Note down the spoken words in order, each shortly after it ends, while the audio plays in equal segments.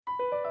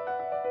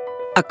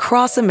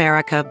Across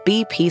America,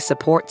 BP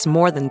supports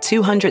more than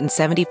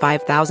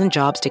 275,000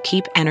 jobs to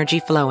keep energy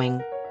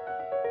flowing.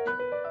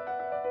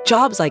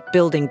 Jobs like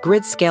building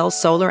grid-scale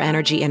solar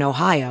energy in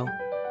Ohio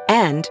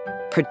and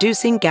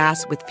producing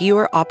gas with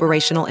fewer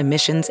operational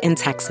emissions in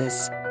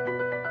Texas.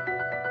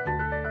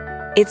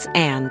 It's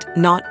and,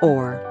 not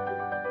or.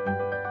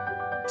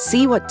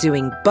 See what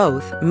doing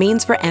both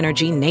means for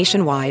energy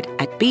nationwide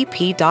at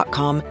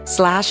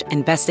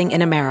bp.com/investing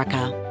in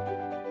America.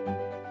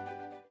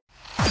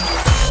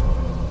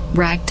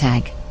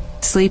 Ragtag.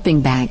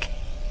 Sleeping bag.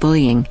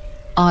 Bullying.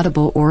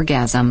 Audible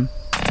orgasm.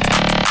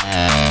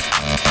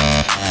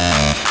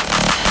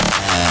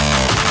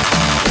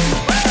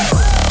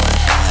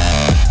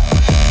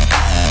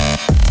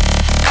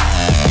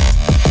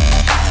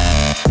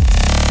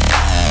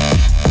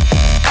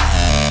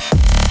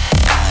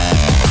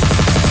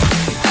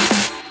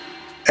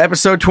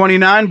 Episode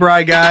 29,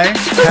 Bri Guy.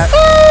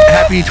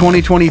 Happy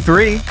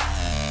 2023.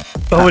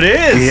 Oh, it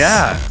is?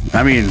 Yeah.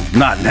 I mean,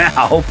 not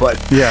now,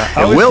 but yeah,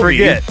 it will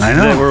forget be. I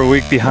know. That we're a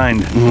week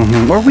behind.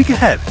 Mm-hmm. Or a week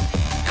ahead.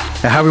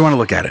 How we want to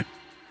look at it.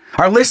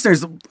 Our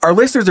listeners are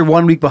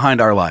 1 week behind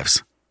our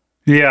lives.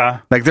 Yeah.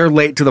 Like, they're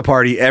late to the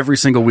party every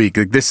single week.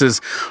 Like,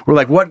 we're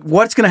like,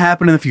 what's going to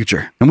happen in the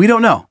future? And we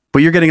don't know.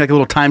 But you're getting like a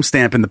little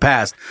timestamp in the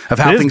past of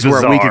how things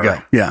were a week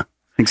ago. Yeah.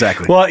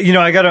 Exactly. Well,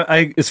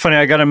 it's funny.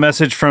 I got a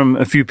message from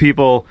a few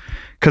people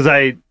because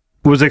I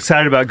was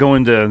excited about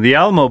going to the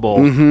Alamo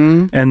Bowl,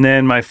 and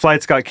then my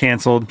flights got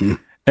canceled,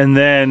 and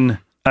then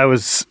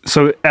as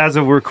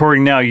of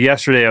recording now,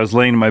 yesterday I was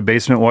laying in my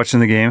basement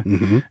watching the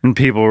game, and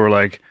people were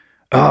like,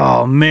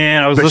 "Oh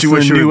man, I was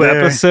listening to a new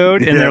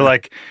episode," and they're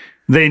like,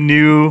 they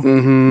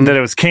knew that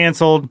it was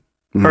canceled.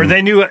 Or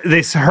they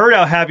heard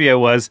how happy I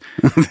was,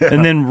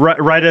 and then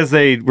right as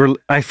they were,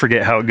 I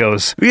forget how it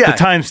goes. Yeah. The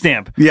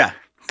timestamp. Yeah.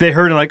 They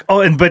heard it like,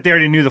 but they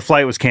already knew the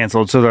flight was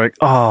canceled. So they're like,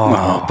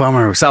 oh,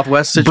 bummer.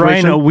 Southwest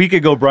situation. A week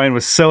ago, Brian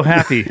was so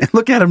happy.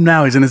 Look at him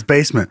now. He's in his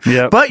basement.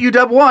 Yeah. But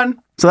UW won.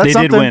 So that's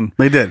something. They did win.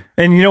 They did.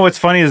 And you know what's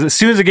funny is as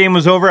soon as the game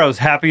was over, I was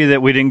happy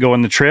that we didn't go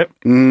on the trip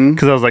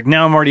because I was like,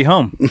 now I'm already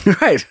home.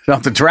 Right. Don't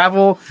have to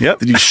travel. Yep.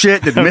 Did you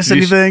shit? Didn't miss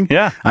anything?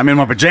 Yeah. I'm in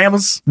my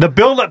pajamas. The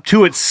build up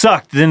to it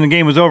sucked. Then the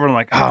game was over and I'm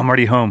like, I'm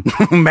already home.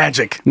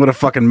 Magic. What a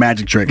fucking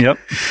magic trick. Yep.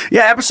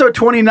 Yeah. Episode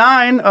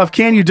 29 of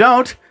Can You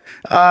Don't.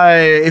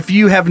 If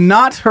you have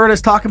not heard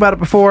us talk about it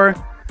before,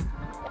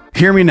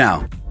 hear me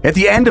now. At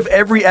the end of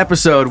every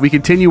episode, we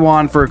continue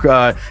on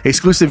for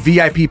exclusive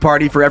VIP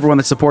party for everyone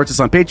that supports us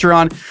on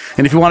Patreon.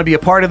 And if you want to be a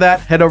part of that,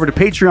 head over to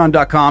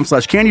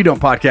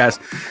patreon.com/canyoudon'tpodcast.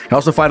 You'll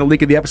also find a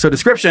link in the episode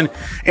description.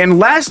 And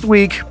last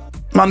week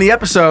on the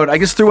episode, I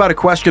just threw out a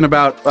question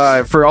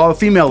about for all the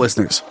female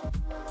listeners.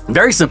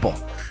 Very simple.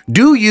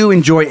 Do you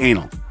enjoy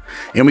anal?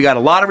 And we got a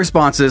lot of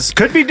responses.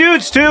 Could be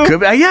dudes, too.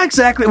 Yeah,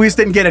 exactly. We just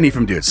didn't get any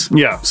from dudes.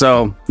 Yeah.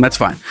 So that's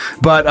fine.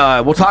 But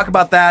we'll talk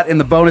about that in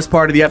the bonus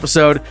part of the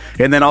episode.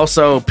 And then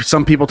also,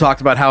 some people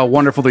talked about how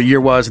wonderful the year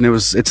was. And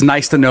it's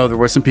nice to know there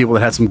were some people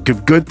that had some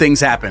good things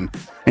happen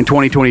in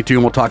 2022.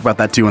 And we'll talk about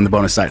that, too, on the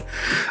bonus side.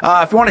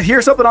 If you want to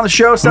hear something on the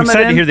show, send that in.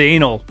 I'm excited to hear the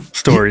anal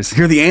stories.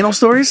 Hear the anal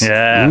stories?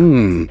 Yeah.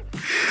 We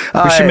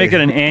should make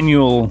it an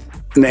annual...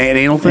 An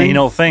anal thing?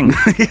 Anal thing.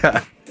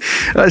 Yeah.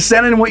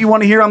 Send in what you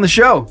want to hear on the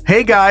show.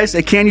 Hey guys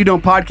at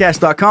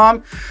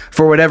canyoudon'tpodcast.com.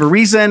 For whatever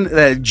reason,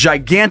 a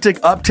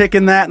gigantic uptick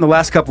in that in the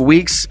last couple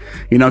weeks.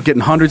 Getting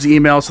hundreds of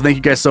emails. So thank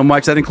you guys so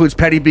much. That includes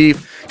petty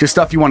beef, just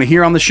stuff you want to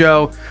hear on the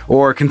show,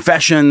 or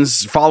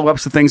confessions,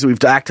 follow-ups to things that we've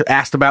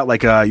asked about,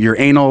 like your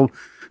anal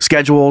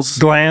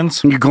schedules,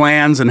 your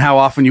glands, and how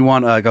often you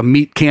want like a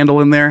meat candle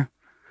in there,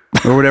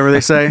 or whatever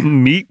they say.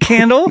 Meat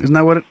candle? Isn't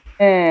that what it?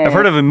 I've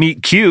heard of a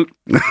meat cute.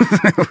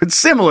 It's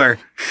similar,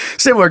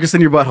 just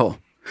in your butthole.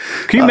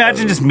 Can you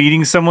imagine just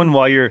meeting someone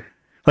while you're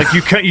like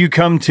you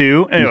come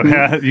to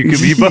and you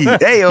could be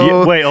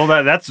wait, hold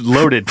on, that's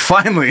loaded.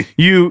 Finally,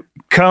 you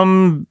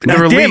come.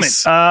 Damn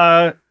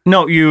it!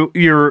 No,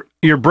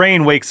 your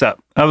brain wakes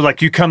up. I was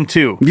like, you come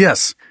to.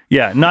 Yes.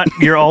 Yeah, not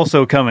you're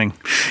also coming.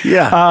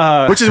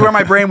 Yeah, which is where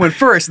my brain went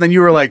first, and then you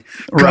were like,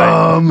 "Come,"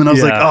 right. And I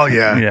was like, "Oh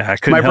yeah, yeah." I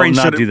couldn't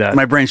not do that.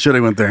 My brain should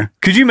have went there.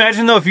 Could you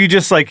imagine though if you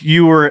just like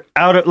you were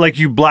out of like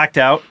you blacked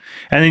out,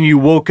 and then you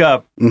woke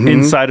up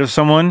inside of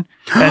someone,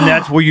 and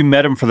that's where you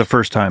met him for the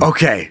first time?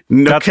 Okay,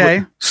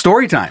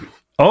 story time.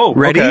 Oh,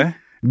 ready? Okay.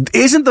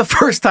 Isn't the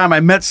first time I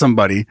met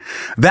somebody.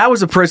 That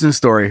was a prison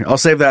story. I'll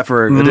save that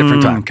for a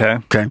different time.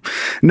 Okay.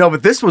 No,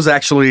 but this was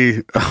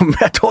actually,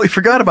 I totally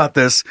forgot about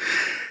this.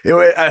 It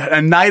was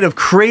a night of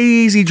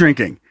crazy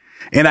drinking.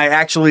 And I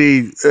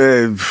actually,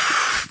 it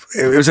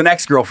was an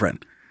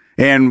ex-girlfriend.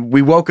 And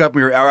we woke up.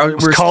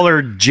 Let's call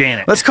her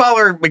Janet. Let's call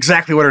her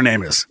exactly what her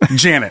name is.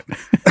 Janet.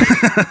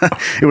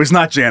 It was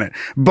not Janet.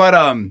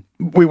 But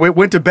we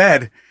went to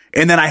bed.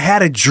 And then I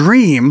had a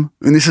dream,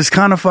 and this is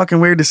kind of fucking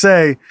weird to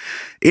say.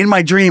 In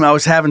my dream, I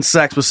was having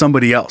sex with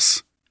somebody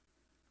else.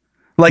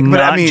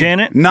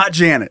 Janet? Not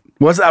Janet.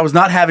 I was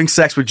not having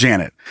sex with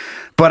Janet.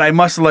 But I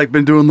must have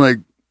been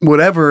doing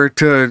whatever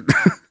to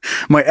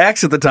my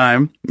ex at the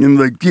time, and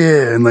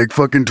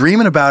fucking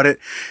dreaming about it.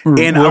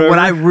 And when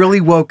I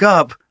really woke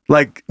up,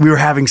 like we were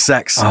having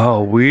sex.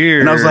 Oh,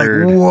 weird. And I was like,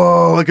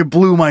 whoa, like it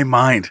blew my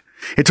mind.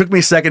 It took me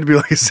a second to be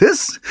like, is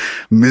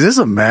this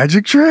a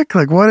magic trick?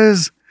 Like what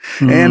is,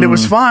 and it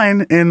was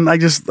fine. And I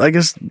just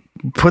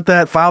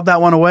filed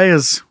that one away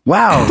as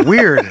wow,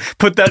 weird.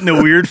 Put that in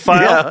the weird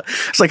file. Yeah.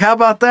 It's like, how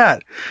about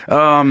that?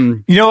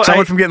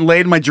 Someone from getting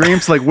laid in my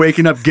dreams to like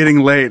waking up getting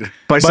laid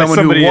by someone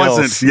who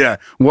wasn't. Else. Yeah.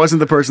 Wasn't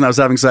the person I was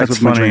having sex with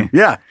in my dream.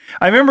 Yeah.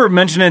 I remember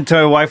mentioning it to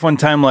my wife one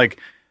time, like,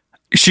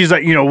 she's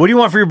like, what do you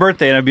want for your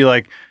birthday? And I'd be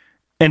like,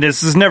 and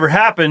this has never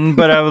happened,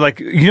 but I was like,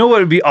 what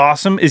would be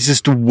awesome is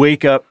just to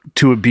wake up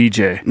to a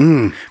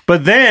BJ.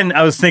 But then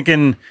I was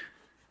thinking,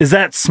 is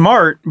that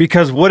smart?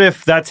 Because what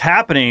if that's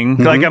happening?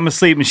 Like I'm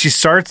asleep and she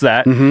starts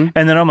that, and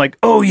then I'm like,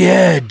 oh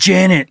yeah,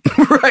 Janet,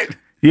 right?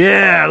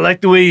 Yeah, I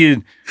like the way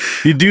you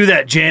do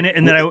that, Janet.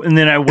 And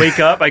then I wake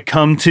up, I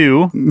come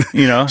to,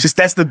 Just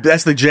that's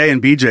the J and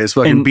BJ. It's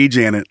fucking B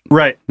Janet,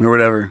 right, or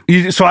whatever.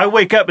 So I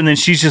wake up and then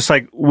she's just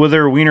like with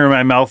her wiener in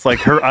my mouth, like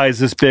her eyes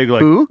this big,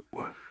 like Who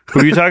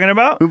are you talking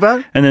about? Who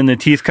about? And then the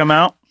teeth come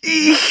out.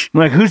 I'm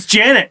like, who's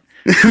Janet?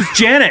 Who's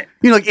Janet?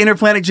 Like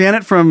Interplanet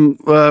Janet from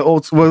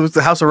what was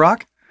the House of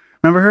Rock?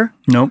 Remember her?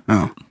 Nope.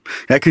 Oh,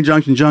 at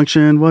Conjunction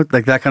Junction. What,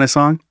 like that kind of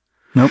song?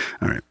 Nope.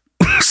 All right.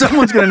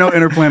 Someone's gonna know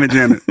Interplanet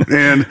Janet,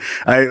 and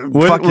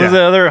was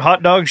the other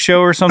hot dog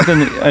show or something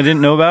that I didn't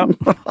know about?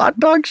 Hot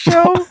dog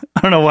show?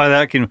 I don't know why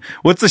that came.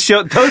 What's the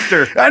show?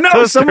 Toaster. I know.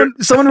 Toaster.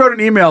 Someone wrote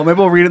an email. Maybe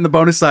we'll read it in the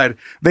bonus side.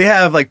 They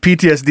have like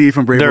PTSD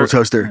from Brave Little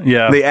Toaster.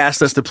 Yeah. They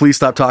asked us to please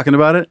stop talking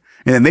about it,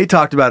 and then they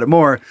talked about it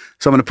more.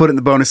 So I'm going to put it in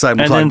the bonus side.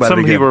 And we'll talk about it again. And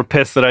then some people were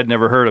pissed that I'd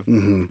never heard of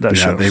that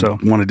show. They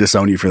want to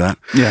disown you for that.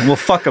 Yeah. Well,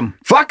 fuck them.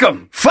 Fuck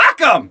them. Fuck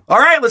them. All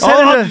right. Let's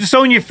I'll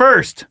disown you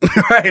first.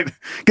 Right.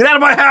 Get out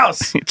of my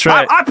house. That's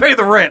right. I pay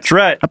the rent. That's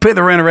right. I pay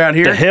the rent around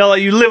here. The hell,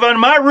 you live on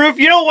my roof?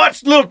 You don't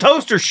watch Little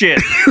Toaster shit.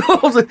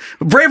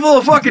 Brave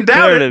Little fucking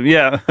doubt it.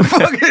 Yeah.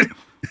 Fucking.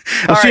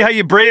 We'll see how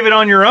you brave it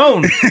on your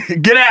own.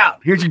 Get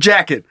out. Here's your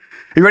jacket.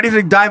 You ready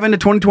to dive into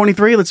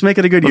 2023? Let's make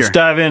it a good year. Let's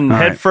dive in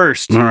head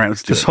first. All right,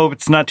 let's do Just hope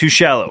it's not too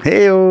shallow.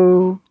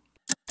 Hey-o.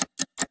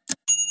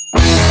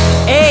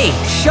 Hey,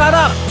 shut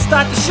up.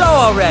 Start the show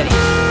already.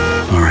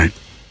 All right.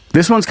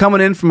 This one's coming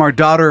in from our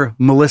daughter,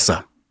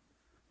 Melissa.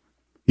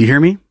 You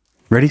hear me?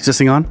 Ready? Is this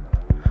thing on?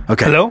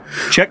 Okay. Hello?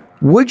 Check.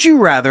 Would you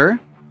rather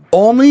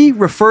only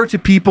refer to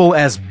people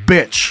as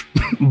bitch?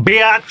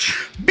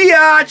 Biatch.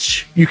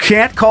 Biatch. You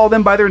can't call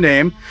them by their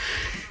name.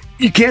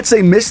 You can't say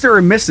Mr.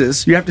 or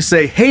Mrs. You have to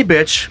say, hey,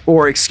 bitch,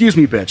 or excuse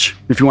me, bitch,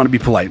 if you want to be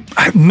polite.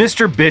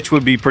 Mr. Bitch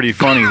would be pretty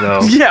funny,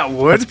 though. Yeah, it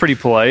would. That's pretty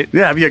polite.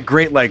 Yeah, it'd be a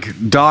great,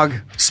 like, dog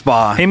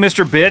spa. Hey,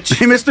 Mr. Bitch.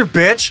 Hey, Mr.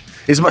 Bitch.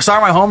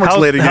 Sorry, my homework's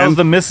late again. How's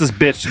the Mrs.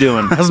 Bitch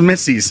doing? How's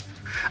Missy's?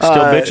 Still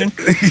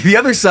bitching? The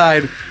other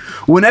side,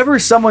 whenever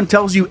someone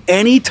tells you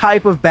any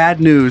type of bad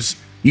news,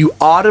 you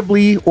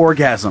audibly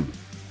orgasm.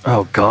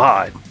 Oh,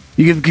 God.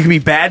 It can be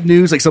bad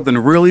news, like something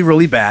really,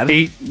 really bad.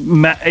 Eight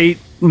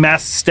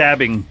mass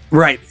stabbing.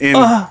 Right, in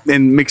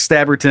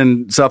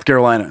McStabberton, South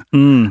Carolina.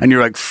 And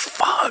you're like,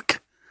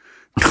 fuck.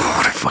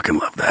 God, I fucking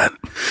love that.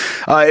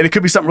 And it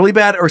could be something really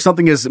bad or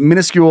something as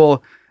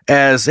minuscule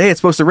as, hey,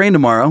 it's supposed to rain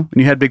tomorrow.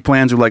 And you had big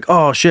plans. You're like,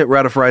 oh, shit, we're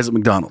out of fries at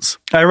McDonald's.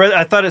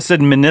 I thought it said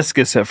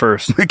meniscus at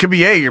first. It could be,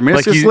 hey, your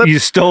meniscus like slipped. You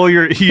stole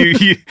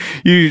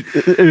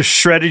you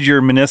shredded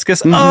your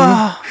meniscus.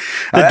 Oh,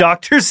 the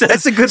doctor says,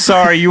 that's a good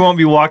sorry, you won't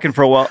be walking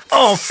for a while.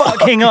 Oh,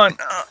 fuck, hang on.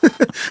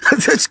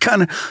 That's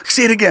kind of,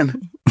 say it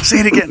again.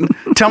 Say it again.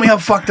 Tell me how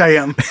fucked I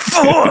am.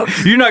 Fuck.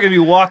 You're not going to be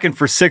walking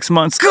for 6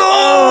 months.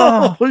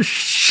 Oh,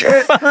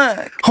 shit.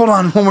 Fuck. Hold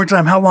on one more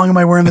time. How long am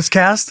I wearing this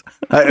cast?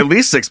 At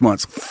least 6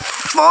 months.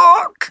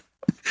 Fuck.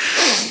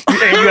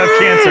 And you have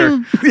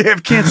cancer. You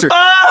have cancer.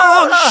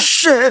 Oh,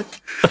 shit.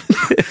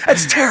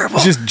 That's terrible.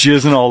 It's just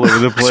jizzing all over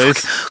the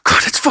place.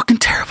 God, it's fucking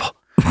terrible.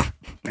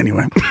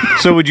 Anyway.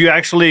 So would you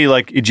actually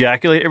like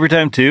ejaculate every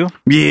time too?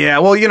 Yeah,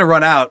 well, you're going to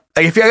run out.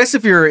 I guess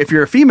if you're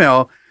a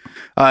female,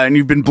 and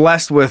you've been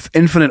blessed with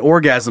infinite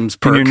orgasms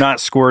perk. And you're not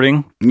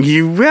squirting?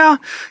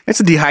 It's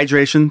a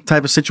dehydration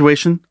type of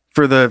situation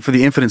for the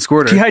infinite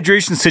squirter.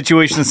 Dehydration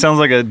situation sounds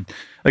like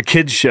a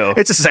kid's show.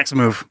 It's a sex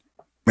move,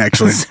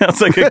 actually.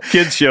 Sounds like a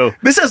kid's show.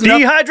 This has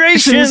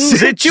dehydration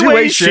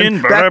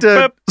situation. Back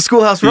to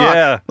Schoolhouse Rock.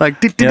 Yeah.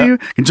 Like,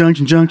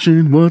 conjunction,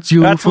 junction, what's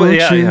your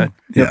function?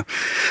 Yeah.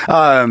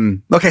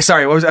 Okay,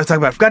 sorry. What was I talking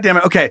about? God damn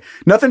it. Okay.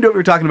 Nothing to do what we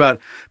were talking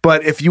about.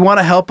 But if you want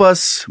to help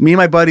us, me and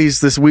my buddies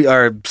this week,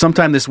 or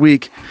sometime this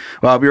week,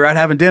 we were out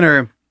having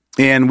dinner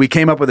and we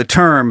came up with a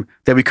term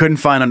that we couldn't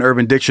find on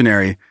Urban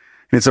Dictionary.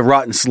 And it's a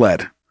rotten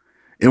sled.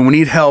 And we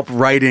need help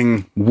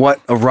writing what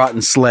a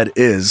rotten sled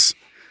is.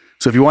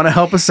 So if you want to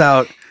help us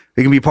out,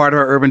 it can be part of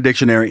our Urban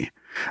Dictionary.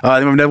 Then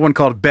we have another one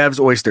called Bev's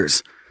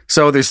Oysters.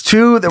 So there's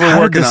two that we're working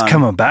on. How did this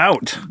come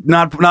about?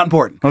 Not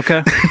important.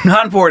 Okay.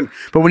 Not important.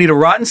 But we need a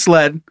rotten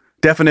sled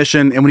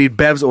definition, and we need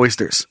Bev's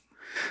Oysters.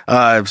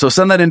 So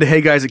send that into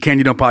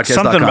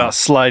heyguys@canyondonepodcast.com. Something about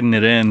sliding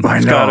it in. I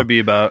It's know. got to be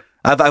about.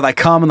 I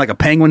come in like a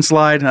penguin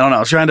slide. I don't know. I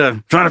was trying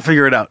to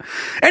figure it out.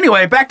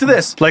 Anyway, back to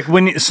this. Like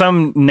when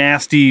some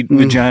nasty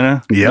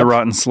vagina, the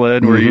rotten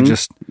sled, where you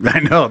just... I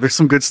know. There's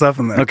some good stuff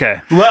in there.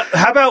 Okay. Well,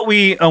 how about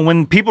we,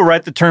 when people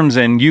write the terms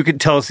in, you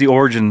could tell us the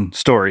origin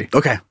story.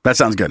 Okay. That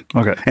sounds good.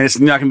 Okay. And it's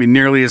not going to be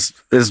nearly as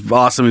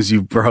awesome as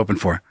you were hoping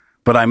for,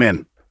 but I'm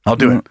in. I'll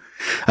do it.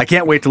 I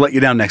can't wait to let you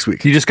down next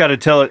week. You just got to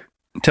tell it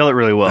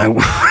really well.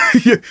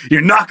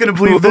 You're not going to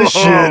believe this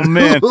shit. Oh,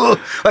 man.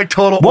 Like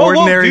total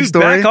ordinary dude,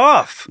 story. Back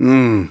off.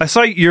 I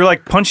saw you're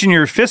like punching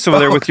your fists over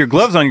there with your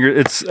gloves on.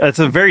 It's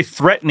a very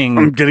threatening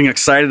I'm getting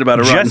excited about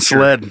a rotten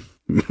sled.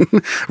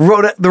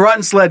 The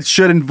rotten sled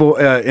should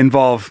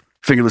involve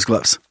fingerless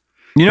gloves.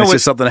 You know, it's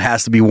just something that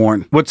has to be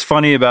worn. What's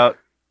funny about...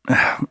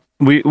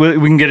 We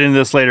can get into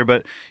this later,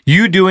 but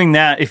you doing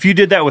that, if you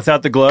did that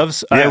without the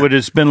gloves, I would have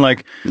just been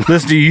like,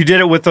 listen, you did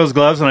it with those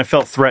gloves, and I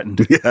felt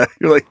threatened. Yeah.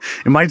 You're like,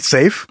 am I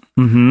safe?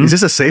 Mm-hmm. Is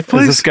this a safe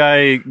place? Is this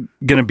guy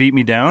going to beat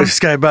me down? Is this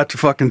guy about to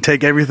fucking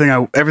take everything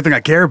I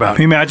care about?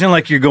 Can you imagine,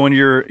 like, you're going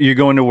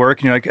to work,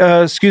 and you're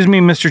like, excuse me,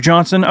 Mr.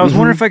 Johnson, I was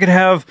wondering if I could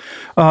have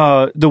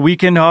the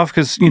weekend off,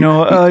 because, you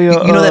know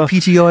that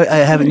PTO I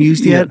haven't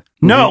used yet?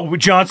 No,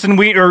 Johnson,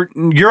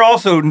 you're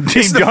also Team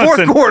it's the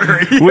Johnson. Fourth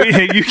quarter.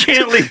 You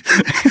can't leave.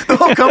 The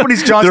whole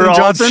company's Johnson &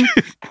 Johnson.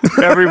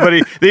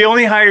 Everybody, they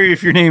only hire you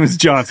if your name is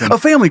Johnson. A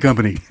family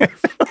company.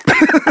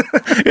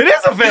 It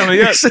is a family.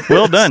 Yes.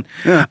 Well done.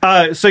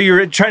 Yeah. So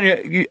you're trying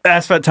to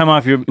ask for that time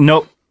off.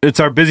 Nope. It's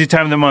our busy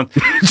time of the month.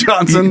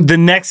 Johnson. The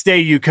next day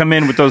you come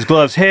in with those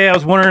gloves. Hey, I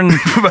was wondering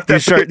you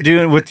start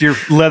doing it with your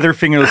leather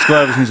fingerless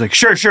gloves. And he's like,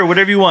 sure,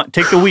 whatever you want.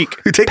 Take the week.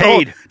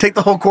 Paid. Take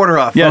the whole quarter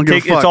off. Yeah,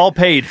 it's all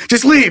paid.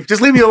 Just leave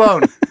me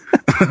alone.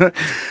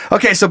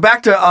 Okay, so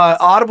back to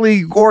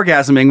audibly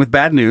orgasming with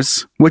bad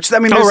news, which, I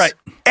mean, there's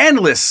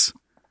endless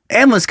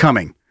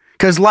coming,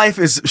 because life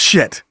is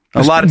shit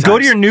a lot of times. Go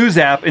to your news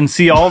app and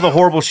see all the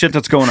horrible shit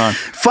that's going on.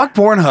 Fuck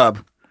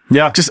Pornhub.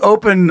 Yeah. Just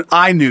open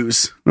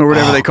iNews or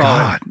whatever they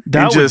call it.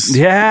 That was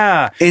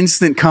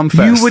instant cum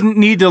fest. You wouldn't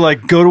need to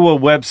like go to a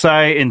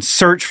website and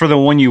search for the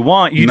one you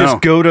want. You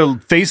just go to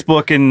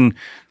Facebook and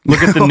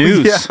look at the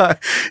news. Yeah.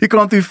 You're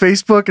going through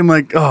Facebook and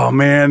like, oh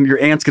man, your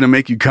aunt's going to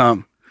make you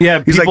cum.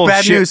 Yeah. He's like,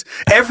 bad news.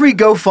 Every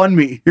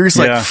GoFundMe. You're just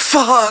like,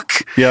 fuck.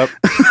 Yep.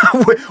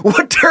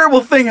 What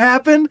terrible thing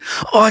happened?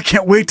 Oh, I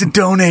can't wait to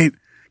donate.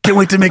 Can't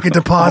wait to make a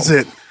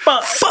deposit.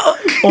 Fuck.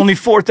 Only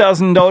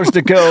 $4,000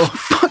 to go.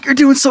 Fuck, you're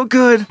doing so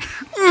good.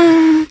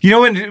 You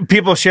know when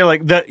people share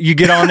like that, you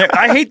get on there.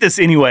 I hate this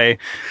anyway,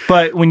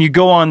 but when you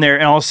go on there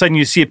and all of a sudden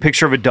you see a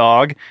picture of a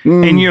dog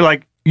and you're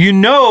like,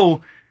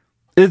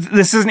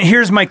 this isn't.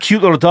 Here's my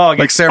cute little dog.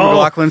 Like Sarah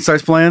McLachlan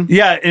starts playing.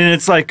 Yeah, and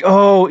it's like,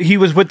 he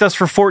was with us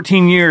for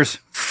 14 years,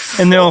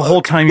 and the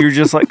whole time you're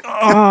just like,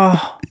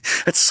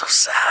 that's so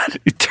sad.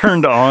 You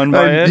turned on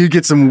by it. You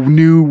get some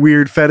new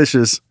weird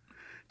fetishes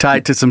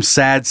tied to some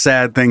sad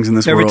things in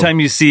this world. Every time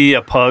you see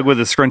a pug with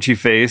a scrunchy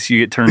face, you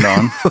get turned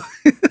on.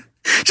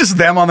 Just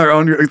them on their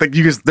own, like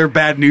they're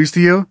bad news to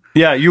you.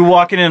 Yeah, you're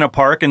walking in a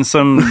park and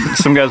some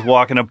guy's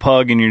walking a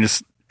pug, and you're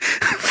just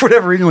for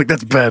whatever reason like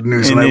that's bad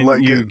news, and I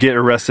like you get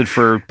arrested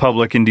for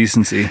public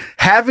indecency.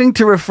 Having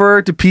to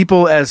refer to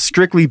people as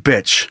strictly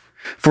bitch.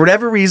 For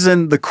whatever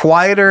reason, the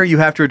quieter you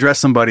have to address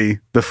somebody,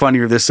 the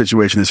funnier this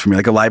situation is for me.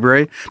 Like a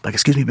library, like,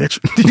 excuse me, bitch.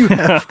 Do you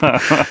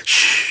have?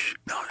 Shh.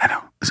 No, I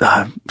know.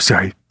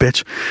 Sorry,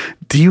 bitch.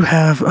 Do you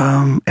have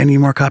any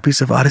more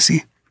copies of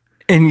Odyssey?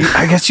 And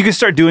I guess you could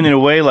start doing it in a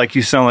way like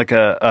you sound like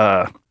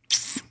a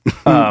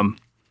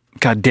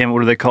God damn it,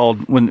 what are they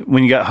called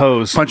when you got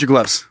hose? Punch your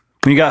gloves.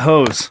 When you got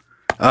hose.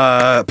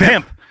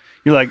 Pimp.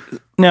 You're like,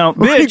 now,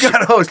 bitch. You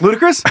got hose,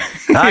 Ludacris?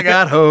 I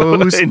got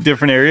hose. In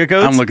different area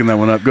codes. I'm looking that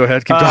one up. Go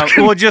ahead, keep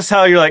talking. Well, just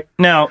how you're like,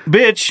 now,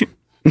 bitch.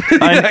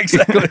 Yeah,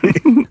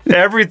 exactly.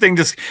 Everything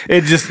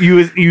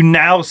you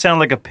now sound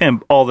like a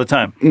pimp all the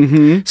time.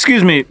 Mm-hmm.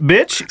 Excuse me,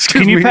 bitch.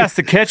 Can you pass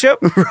the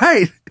ketchup?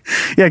 Right.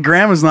 Yeah,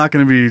 grandma's not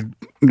going to be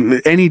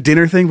any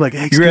dinner thing like,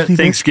 hey, you're at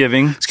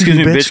Thanksgiving. Excuse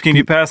me, bitch. Can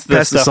you pass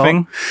the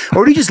stuffing?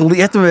 Or do you just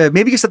have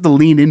to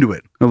lean into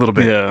it a little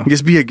bit? Yeah.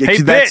 Just be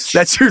bitch.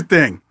 That's your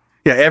thing.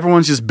 Yeah,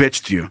 everyone's just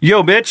bitched you.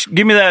 Yo, bitch,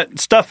 give me that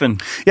stuffing.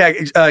 Yeah,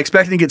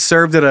 expecting to get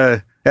served at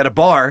a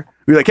bar.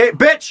 You're like, hey,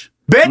 bitch.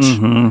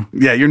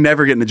 Mm-hmm. Yeah, you're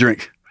never getting a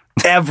drink.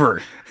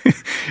 Ever.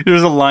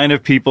 There's a line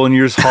of people and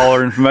you're just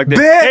hollering from back there.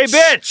 Bitch! Hey,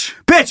 bitch!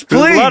 Bitch,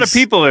 please! There's a lot of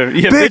people there.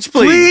 Yeah, bitch,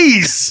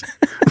 please!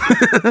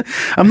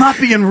 I'm not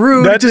being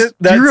rude.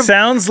 That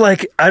sounds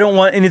like I don't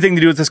want anything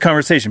to do with this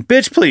conversation.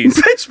 Bitch, please.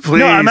 Bitch, please.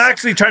 No, I'm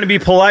actually trying to be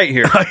polite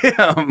here. I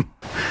am.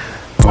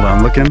 Hold on,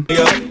 I'm looking.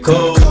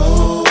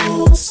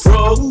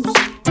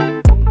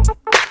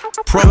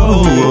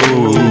 Pros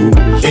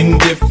in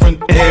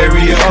different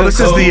areas. Oh, this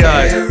is the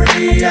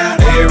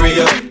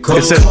area code.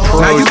 It says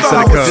pros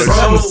instead of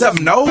codes.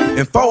 770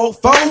 and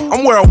 404.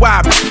 I'm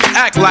worldwide.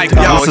 Act like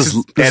y'all. This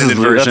is edited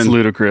version. That's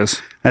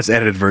ludicrous. That's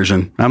edited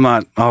version.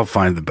 I'll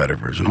find the better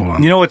version. Hold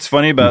on. You know what's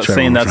funny about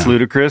saying that's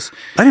ludicrous?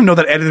 I didn't know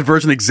that edited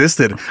version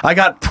existed. I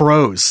got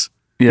pros.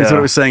 Yeah, that's what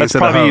I was saying. That's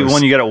probably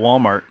one you get at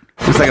Walmart.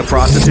 It's like a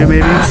prostitute,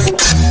 maybe.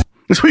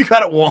 That's what you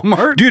got at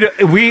Walmart? Dude,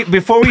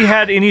 before we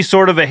had any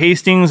sort of a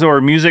Hastings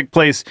or music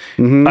place,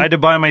 I had to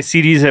buy my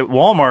CDs at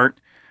Walmart.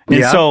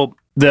 And so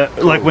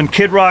when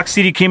Kid Rock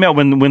CD came out,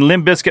 when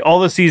Limp Bizkit, all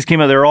the CDs came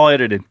out, they're all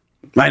edited.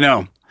 I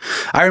know.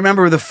 I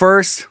remember the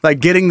first,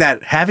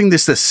 having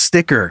this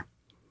sticker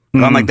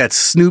on like that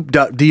Snoop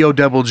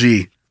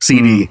D-O-double-G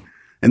CD.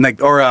 And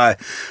God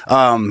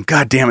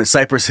damn it,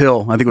 Cypress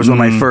Hill, I think it was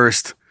one of my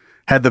first,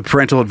 had the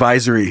parental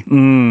advisory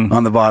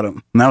on the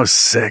bottom. And that was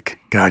sick.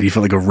 God, you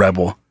feel like a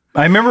rebel.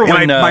 I remember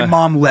when my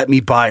mom let me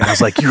buy it. I was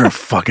like, "You're a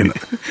fucking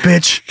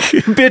bitch,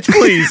 bitch,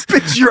 please,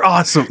 bitch, you're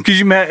awesome." Because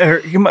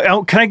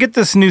can I get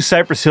this new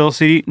Cypress Hill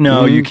CD?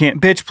 No, you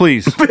can't, bitch,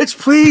 please, bitch,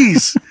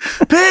 please,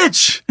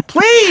 bitch,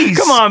 please.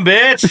 Come on,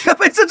 bitch.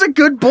 I'm such a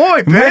good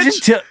boy,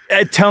 bitch.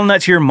 Imagine telling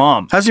that to your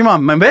mom. How's your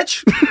mom, my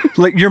bitch?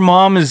 Like your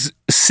mom is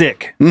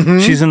sick.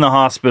 She's in the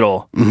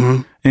hospital,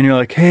 and you're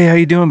like, "Hey, how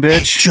you doing,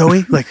 bitch?"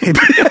 Joey, like, "Hey,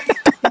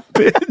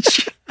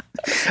 bitch."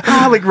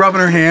 Like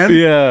rubbing her hand.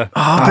 Yeah.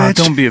 Oh, bitch.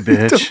 Don't be a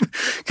bitch.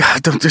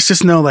 Don't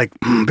just know, like,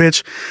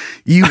 bitch,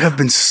 you have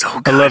been so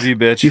good. I love you,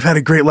 bitch. You've had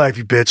a great life,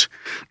 you bitch.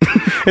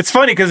 It's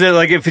funny because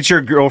if it's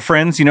your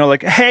girlfriends,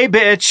 like, hey,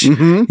 bitch,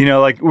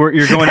 like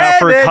you're going out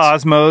for bitch.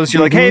 Cosmos,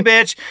 you're like, hey,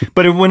 bitch.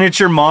 But when it's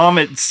your mom,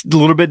 it's a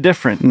little bit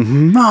different.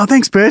 Oh,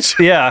 thanks, bitch.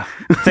 Yeah.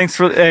 Thanks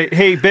for,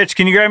 hey, bitch,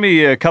 can you grab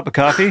me a cup of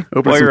coffee?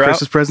 Open some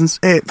Christmas presents.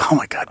 Hey, oh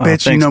my God,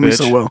 bitch, thanks, you know bitch. me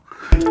so well.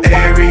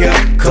 Area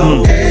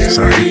code.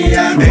 Sorry.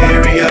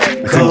 Area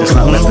I couldn't just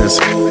not let this.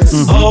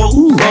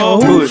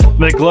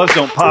 The gloves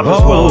don't pop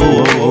as well.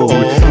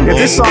 If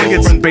this song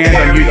gets banned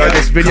on YouTube, or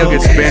this video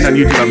gets banned on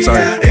YouTube, I'm sorry.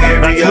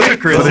 That's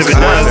ludicrous if it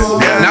does.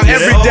 Now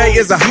every day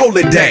is a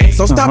holy day,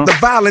 so stop the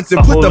violence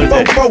and put the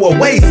fofo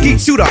away. Skeet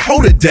shoot a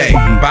holiday.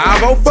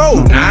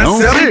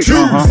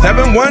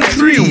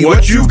 504-972-713.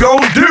 What you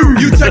gon'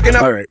 do? You checking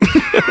out? All right.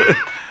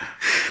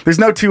 There's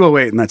no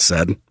 208, and that's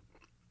sad.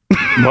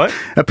 What?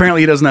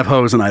 Apparently, he doesn't have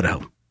hoes in Idaho,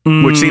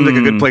 which seems like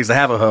a good place to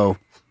have a hoe,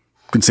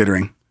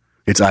 considering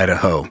it's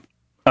Idaho.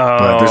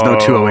 But there's no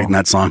 208 in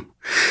that song.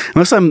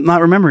 Unless I'm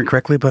not remembering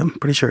correctly, but I'm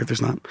pretty sure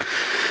there's not.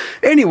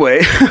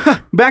 Anyway,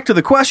 back to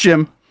the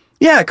question.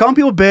 Yeah, calling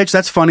people bitch,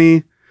 that's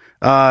funny.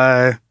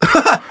 You're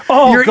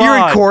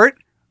in court.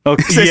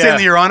 Okay, They say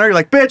to your honor, you're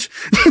like, bitch.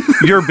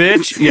 You're a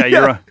bitch? Yeah,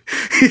 you're a...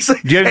 He's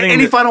like,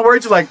 any final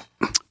words? You're like,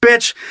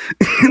 bitch.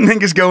 And then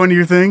just go into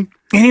your thing.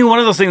 Any one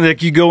of those things,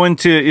 like you go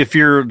into, if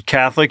you're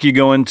Catholic, you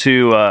go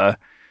into, son...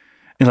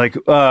 In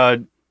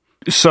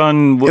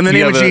the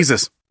name of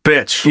Jesus.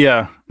 Bitch.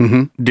 Yeah.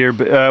 Dear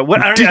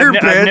bitch. Dear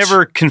bitch. I've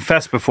never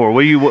confessed before.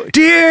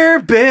 Dear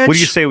bitch. What do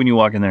you say when you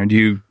walk in there? Do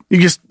you... You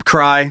just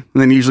cry, and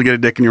then you usually get a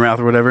dick in your mouth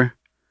or whatever.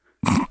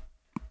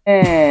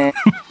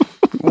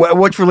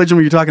 Which religion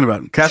were you talking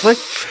about? Catholic?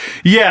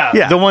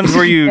 Yeah. The ones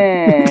where you...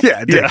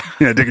 Yeah,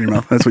 dick in your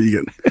mouth. That's what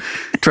you get.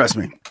 Trust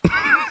me.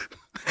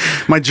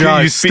 My jaw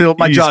is still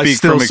sore.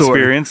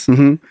 Experience?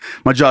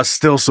 My jaw's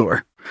still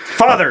sore.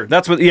 Father,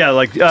 that's what,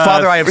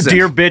 Father, I have sinned.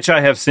 Dear bitch,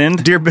 I have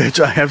sinned. Dear bitch,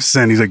 I have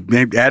sinned. He's like,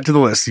 add to the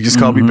list. He just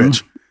called me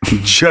bitch. He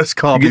just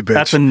called me bitch.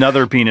 That's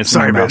another penis.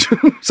 Sorry,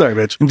 bitch. Sorry,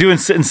 bitch. I'm doing,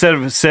 instead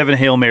of 7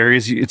 Hail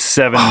Marys, it's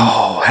 7.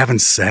 Oh, having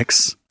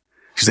sex?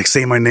 She's like,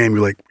 say my name.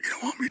 You're like, you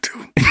don't want me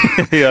to.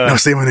 Yeah. No,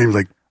 say my name. You're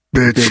like,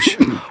 bitch.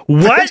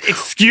 What?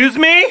 Excuse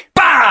me?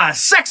 Bah!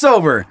 Sex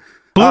over.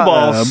 Blue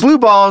balls. Blue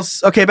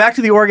balls. Okay, back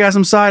to the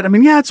orgasm side. I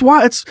mean, yeah,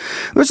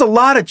 there's a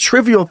lot of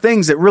trivial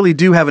things that really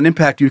do have an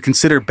impact you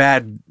consider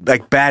bad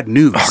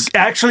news.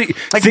 Actually,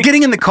 like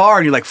getting in the car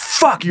and you're like,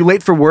 fuck, you're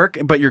late for work,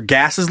 but your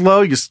gas is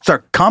low, you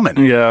start coming.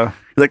 Yeah.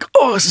 You're like,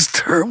 oh, this is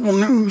terrible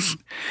news.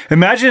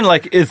 Imagine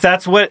if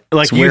that's what,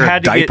 you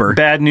had to get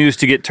bad news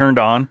to get turned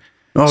on.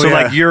 Oh, so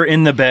yeah. you're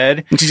in the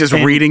bed and she's just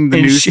reading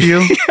the news to you.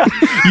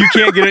 You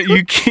can't get it.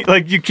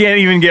 You can't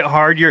even get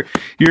hard. You're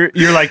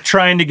like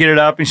trying to get it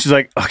up, and she's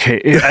like, "Okay,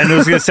 I know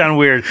it's gonna sound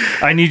weird.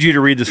 I need you to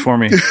read this for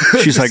me."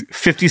 She's like,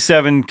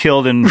 57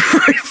 killed in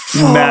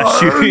mass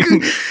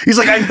shooting. He's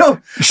like, I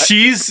know.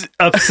 She's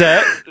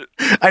upset.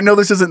 I know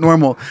this isn't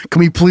normal.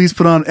 Can we please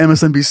put on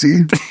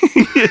MSNBC?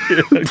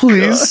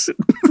 Please.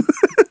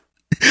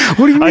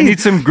 What do you mean? I need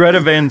some Greta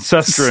Van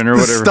Susteren or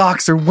whatever. The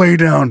stocks are way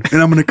down,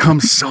 and I'm going to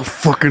come so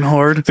fucking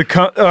hard.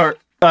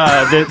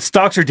 The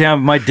stocks are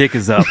down, my dick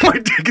is up. My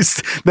dick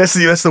is... That's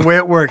the way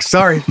it works.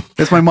 Sorry.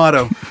 That's my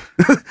motto.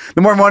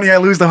 The more money I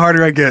lose, the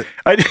harder I get.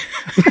 I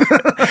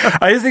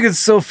just think it's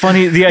so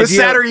funny. The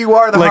sadder you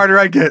are, the harder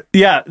I get.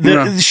 Yeah.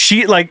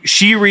 She's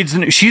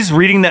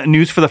reading that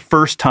news for the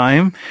first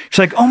time. She's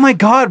like, oh my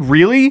God,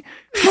 really?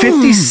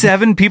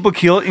 57 people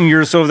killed, and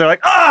you're so they're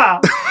like,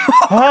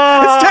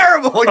 it's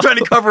terrible. Like trying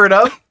to cover it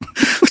up.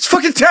 It's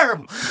fucking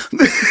terrible.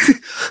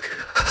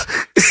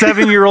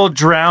 7-year-old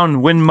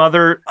drowned when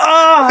mother.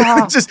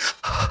 Just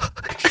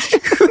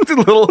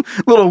little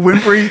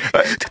whimpery.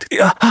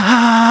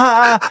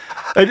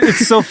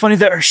 It's so funny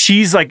that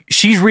she's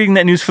reading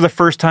that news for the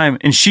first time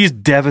and she's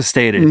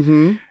devastated,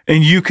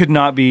 and you could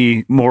not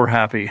be more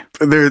happy.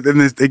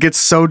 It gets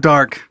so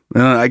dark.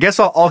 I guess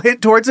I'll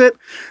hint towards it,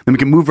 then we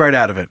can move right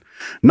out of it.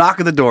 Knock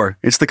at the door.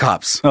 It's the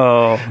cops.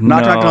 Oh,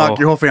 knock.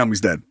 Your whole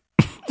family's dead.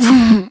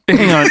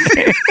 Hang on.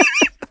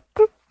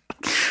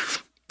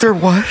 They're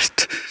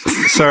what?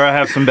 Sir, I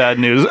have some bad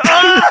news.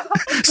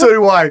 So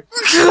do I.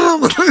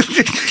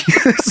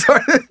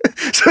 Sorry.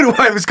 So do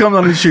I. There's cum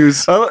on his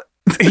shoes.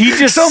 He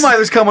just So might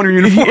there's cum on your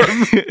uniform.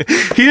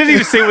 He doesn't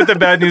even say what the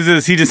bad news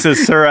is. He just says,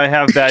 "Sir, I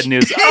have bad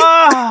news."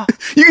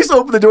 You just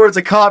open the door. It's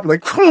a cop. You're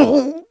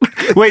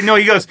like, Wait, no.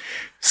 He goes,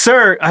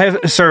 "Sir,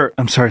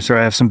 I'm sorry, sir.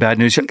 I have some bad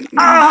news." You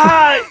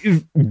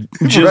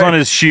jizz on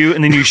his shoe,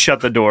 and then you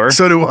shut the door.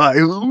 so do I.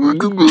 You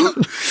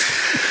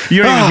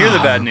don't even hear the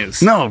bad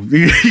news. No,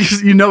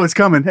 you know it's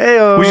coming. Hey,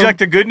 Would you like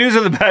the good news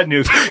or the bad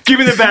news? Give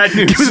me the bad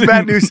news. Give me the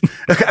bad news.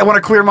 Okay, I want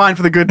a clear mind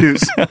for the good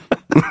news.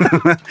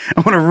 I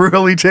want to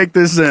really take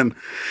this in.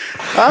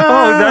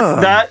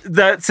 That's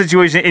that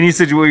situation. Any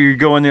situation where you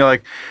go in there,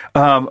 like,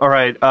 all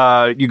right,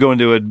 you go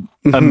into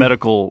a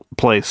medical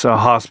place, a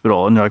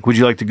hospital, and they're like, "Would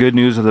you like the good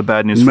news or the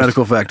bad news?"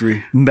 Medical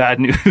factory. Bad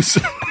news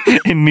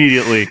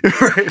immediately.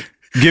 Right.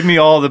 Give me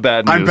all the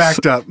bad news. I'm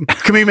backed up.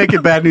 Can we make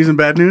it bad news and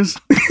bad news?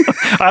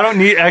 I don't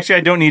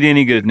need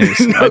any good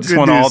news. I just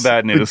want all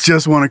bad news. I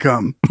just want to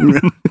come.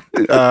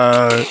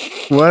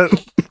 What?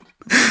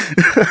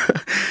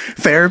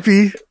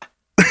 Therapy?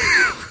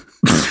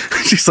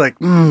 She's like,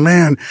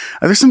 man,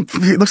 there's some.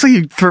 It looks like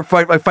you're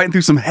fighting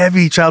through some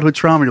heavy childhood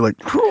trauma. You're like,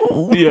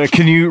 oh. Yeah.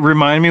 Can you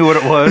remind me what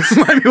it was?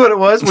 Remind me what it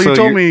was. Well, So you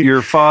told me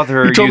your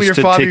father. You told me your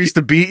father used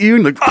to beat you.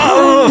 And like,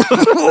 oh,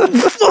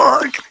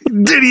 fuck!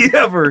 Did he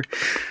ever?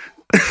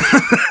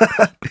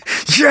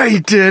 Yeah, he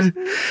did.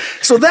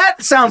 So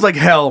that sounds like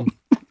hell.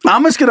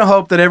 I'm just gonna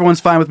hope that everyone's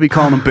fine with me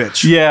calling him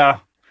bitch. Yeah.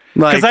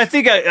 Because Like,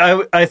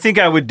 I think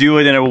I would do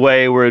it in a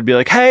way where it'd be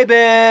like, "Hey,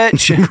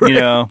 bitch," you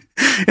know.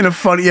 in a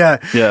funny, yeah.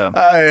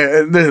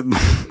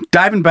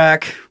 Diving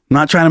back,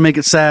 not trying to make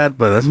it sad,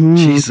 but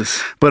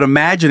Jesus. But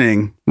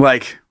imagining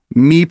like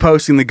me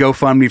posting the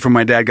GoFundMe for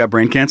my dad got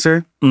brain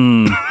cancer,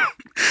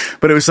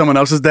 but it was someone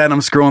else's dad. And I'm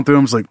scrolling through.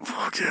 I'm just like,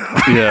 fuck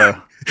yeah,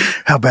 Yeah.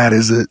 How bad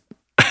is it?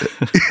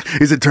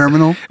 Is it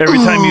terminal? Every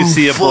time you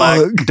see a black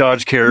fuck.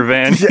 Dodge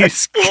Caravan,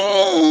 Yes.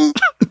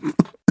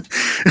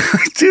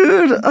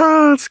 Dude,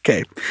 it's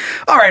okay.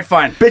 All right,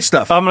 fine. Bitch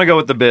stuff. I'm gonna go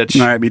with the bitch.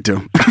 All right, me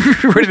too.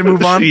 Ready to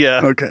move on?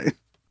 Yeah. Okay.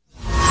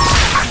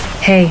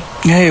 Hey,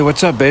 Hey,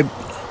 what's up, babe?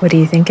 what are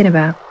you thinking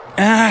about?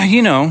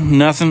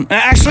 Nothing.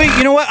 Actually,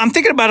 you know what? I'm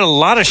thinking about a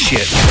lot of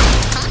shit.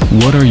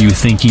 What are you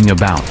thinking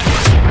about?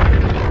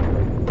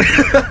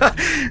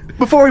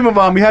 Before we move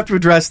on, we have to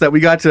address that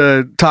we got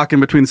to talking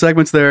between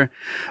segments there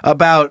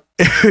about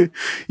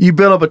you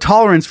build up a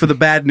tolerance for the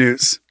bad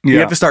news. You Yeah.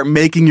 have to start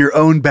making your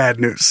own bad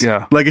news.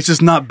 Yeah. Like it's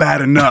just not bad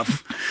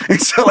enough.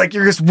 And so like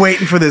you're just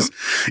waiting for this.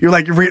 You're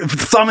like you're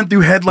thumbing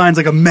through headlines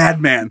like a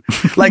madman.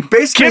 Like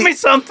basically Give me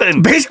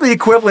something. Basically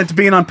equivalent to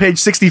being on page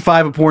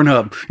 65 of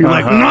Pornhub. You're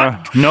like,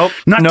 Nope.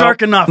 not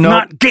dark enough, Nope.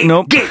 not gape.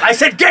 Nope. Gape. I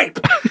said gape.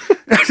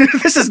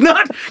 This is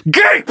not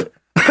gape.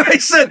 I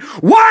said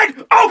wide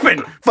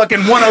open. Fucking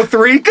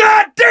 103.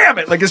 God damn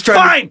it! Like it's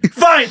trying.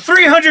 Fine.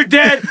 300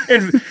 dead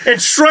and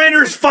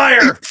Shriner's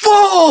fire.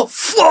 Full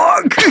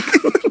fuck.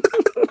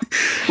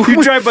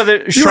 You drive by the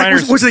You're like,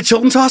 Shriner's. was it a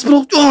children's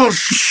hospital? Oh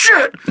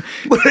shit!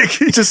 Like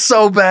it's just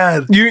so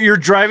bad. You're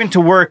driving to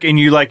work and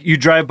you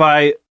drive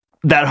by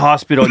that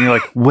hospital and you're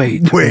like,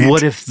 wait.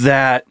 What if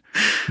that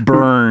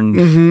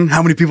burned?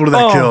 How many people did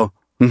that kill?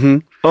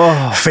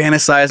 Oh,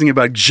 Fantasizing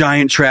about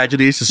giant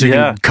tragedies just so you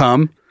Yeah. can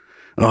come.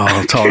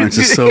 Oh, tolerance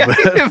is so bad.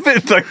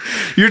 It's like,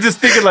 you're just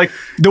thinking like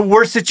the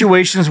worst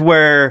situations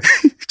where,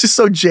 Just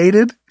so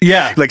jaded.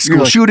 yeah, Like school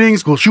you're shooting,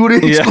 school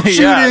shooting, Yeah, school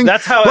yeah, shooting.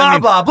 that's how- blah, I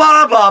mean- blah,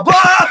 blah, blah,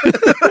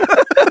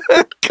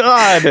 blah.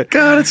 God,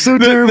 God, it's so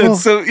terrible.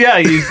 That's so yeah,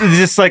 it's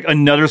just like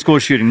another school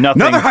shooting.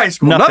 Nothing. Another high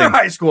school, Nothing. another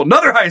high school,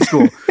 another high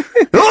school.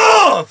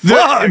 Oh,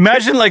 fuck.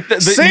 Imagine like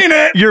Seen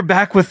it. You're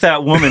back with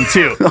that woman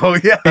too. Oh,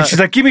 yeah. And she's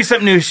like, "Give me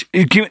something new."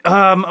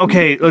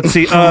 Okay, let's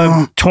see.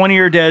 20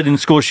 are dead in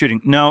school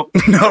shooting. No,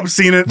 No, I've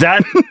seen it.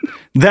 that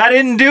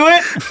didn't do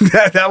it.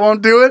 that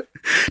won't do it.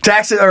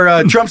 Tax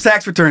or Trump's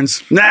tax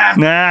returns. Nah.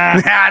 Nah.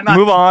 Not,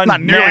 Move on.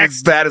 Not nearly Next.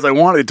 as bad as I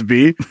wanted it to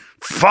be.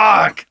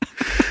 Fuck.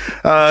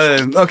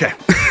 Okay.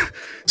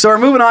 So we're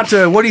moving on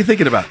to what are you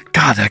thinking about?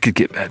 God, that could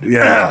get bad.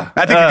 Yeah.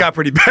 I think it got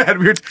pretty bad.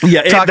 We were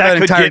Yeah, talking that about an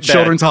could entire get bad.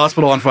 children's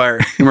hospital on fire,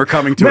 and we're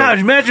coming to it.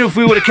 Imagine if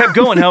we would have kept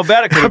going, how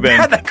bad it could How have been.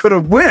 bad that could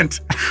have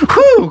went.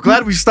 Whew,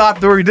 glad we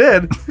stopped where we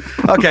did.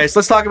 Okay, so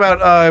let's talk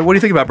about what do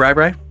you think about Bri?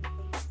 What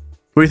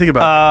do you think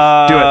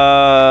about? Do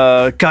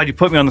it. God, you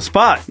put me on the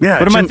spot. Yeah,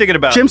 What am I gym- gym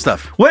about? gym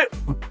stuff. What?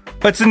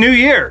 It's a new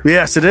year.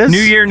 Yes, it is. New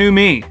year, new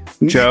me,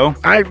 Joe.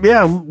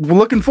 We're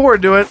looking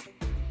forward to it.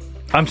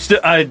 I'm still.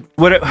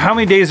 How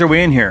many days are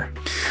we in here?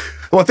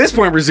 Well, at this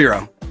point, we're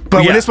 0. But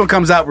Yeah. when this one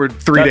comes out, we're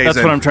 3 days That's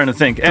in. what I'm trying to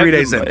think. 3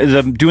 days in.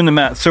 I'm doing the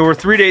math. So we're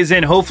 3 days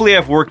in. Hopefully,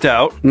 I've worked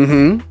out.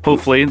 Mm-hmm.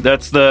 Hopefully,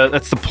 that's the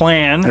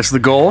plan. That's the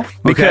goal.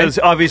 Because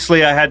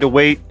obviously, I had to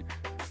wait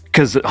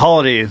because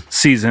holiday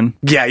season.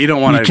 Yeah, you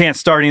don't want You can't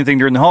start anything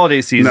during the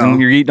holiday season. No.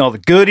 Mm-hmm. You're eating all the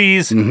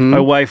goodies. My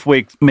wife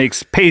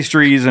makes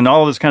pastries and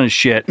all this kind of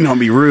shit. Don't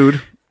be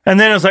rude. And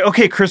then I was like,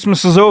 okay,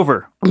 Christmas is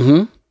over.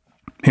 Mm-hmm.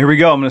 Here we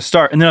go. I'm going to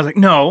start. And then I was like,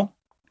 no,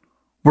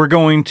 we're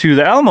going to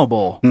the Alamo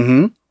Bowl.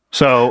 Mm-hmm.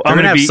 So I'm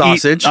gonna be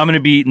sausage. I'm going to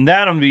be eating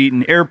that. I'm going to be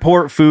eating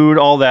airport food,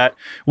 all that.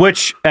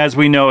 Which, as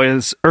we know,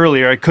 is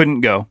earlier I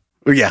couldn't go.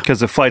 Yeah, because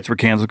the flights were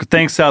canceled.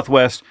 Thanks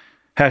Southwest.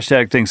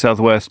 #Thanks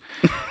Southwest.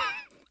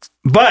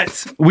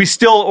 But we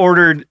still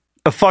ordered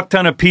a fuck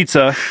ton of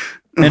pizza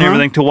and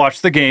everything to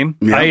watch the game.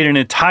 Yeah. I ate an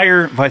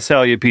entire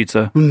Visalia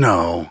pizza.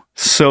 No,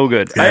 so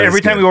good. That Every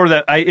is time good. we order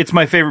that, it's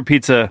my favorite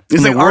pizza.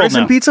 Is in it the world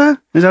artisan now.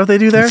 pizza? Is that what they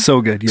do there? It's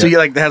so good. Yeah. So you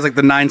like it has like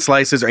the 9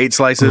 slices or 8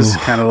 slices,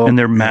 kind of, and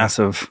they're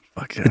massive.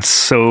 Fuck yeah. It's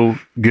so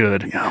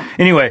good. Yeah.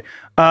 Anyway,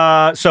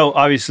 so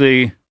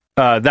obviously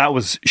that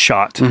was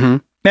shot. Mm-hmm.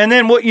 And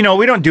then what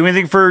we don't do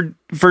anything for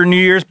New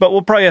Year's, but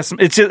we'll probably have some.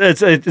 It's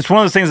one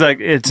of those things like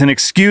it's an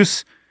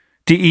excuse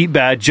to eat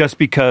bad just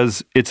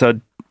because it's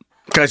a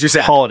because you're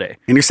sad holiday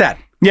and you're sad.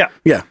 Yeah.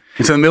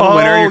 It's in the middle of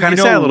winter. You're kind of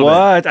sad a little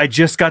bit. I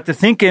just got to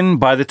thinking.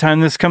 By the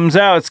time this comes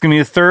out, it's going to be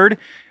the third.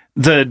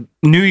 The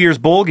New Year's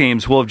bowl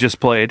games will have just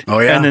played. Oh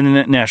yeah, and then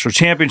the national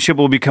championship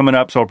will be coming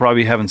up. So I'll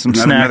probably be having some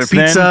snacks. Another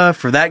pizza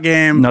for that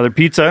game. Another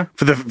pizza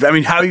for the. I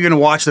mean, how are you going to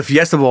watch the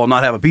Fiesta Bowl and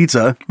not have a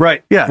pizza?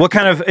 Right. Yeah. What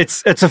kind of?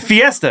 It's a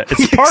fiesta.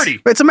 It's a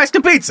party. It's a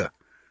Mexican pizza.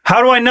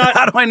 How do I not?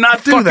 How do I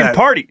not do fucking that?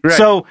 Party. Right.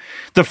 So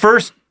the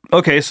first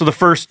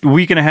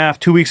week and a half,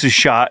 2 weeks is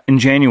shot in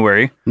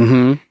January.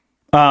 Mm-hmm.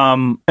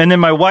 And then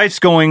my wife's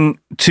going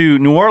to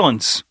New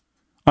Orleans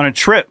on a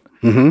trip.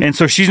 Mm-hmm. And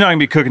so she's not going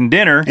to be cooking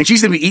dinner. And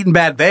she's going to be eating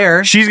bad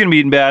there. She's going to be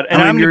eating bad.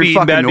 And I'm going to be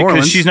eating bad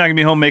because she's not going to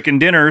be home making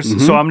dinners.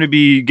 Mm-hmm. So I'm going to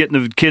be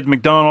getting the kids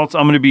McDonald's.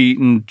 I'm going to be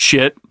eating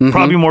shit. Mm-hmm.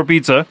 Probably more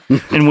pizza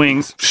and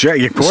wings. Sure,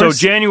 of course. So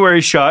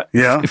January shot.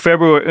 Yeah.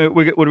 February.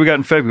 What do we got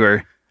in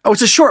February? Oh,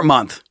 it's a short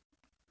month.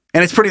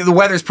 And the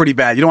weather's pretty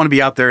bad. You don't want to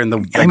be out there in the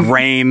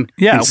rain.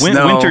 Yeah, and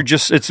snow. winter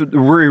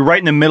we're right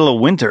in the middle of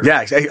winter.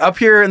 Yeah, up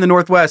here in the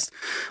Northwest,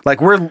 like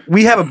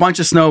we have a bunch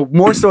of snow,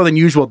 more snow than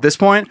usual at this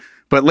point.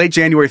 But late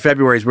January,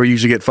 February is where you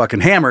usually get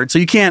fucking hammered. So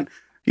you don't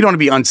want to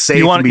be unsafe.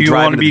 You want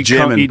to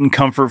be eating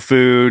comfort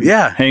food.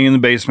 Yeah, hanging in the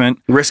basement,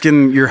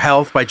 risking your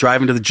health by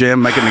driving to the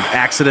gym, making an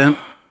accident.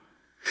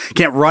 You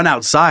can't run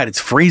outside; it's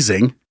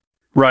freezing.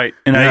 Right,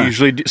 and I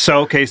usually do.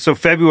 So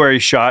February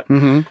shot.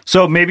 Mm-hmm.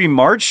 So maybe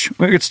March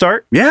we could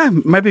start. Yeah,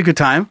 might be a good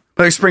time.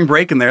 But there's spring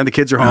break in there, and the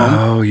kids are home.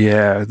 Oh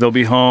yeah, they'll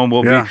be home.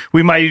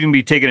 We might even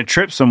be taking a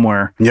trip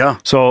somewhere. Yeah.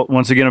 So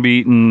once again, I'll be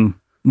eating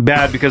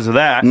bad because of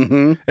that.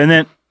 Mm-hmm.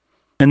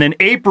 And then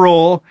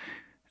April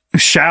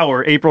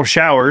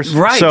showers.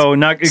 Right. So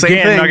not going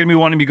to be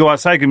wanting to go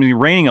outside. Going to be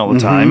raining all the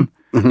time.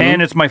 Mm-hmm.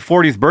 And it's my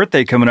 40th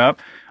birthday coming up.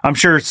 I'm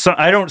sure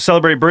I don't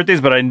celebrate birthdays,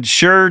 but I'm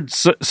sure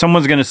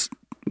someone's going to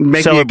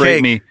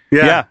celebrate me.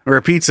 Yeah. Or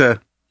a pizza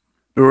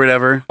or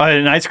whatever.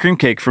 An ice cream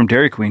cake from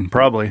Dairy Queen,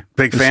 probably.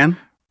 Big fan?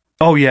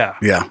 Oh, yeah.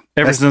 Yeah.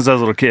 Ever since I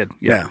was a little kid.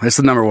 Yeah. That's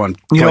the number one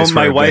place for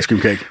ice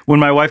cream cake. When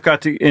my wife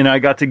and I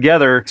got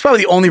together. It's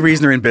probably the only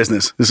reason they're in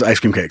business is ice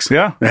cream cakes.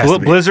 Yeah.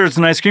 Blizzards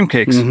and ice cream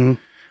cakes.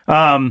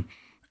 Mm-hmm.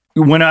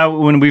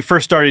 When we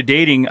first started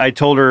dating, I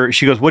told her,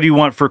 she goes, what do you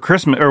want for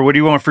Christmas? Or what do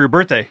you want for your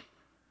birthday?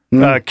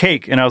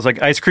 Cake. And I was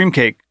like, ice cream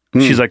cake.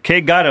 She's like,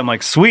 cake, got it. I'm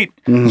like, sweet.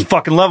 I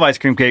fucking love ice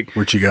cream cake.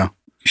 Where'd she go?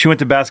 She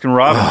went to Baskin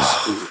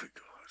Robbins.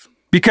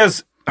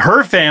 Because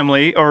her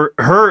family or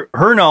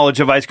her knowledge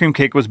of ice cream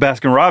cake was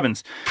Baskin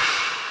Robbins.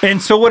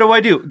 And so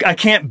what do? I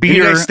can't beat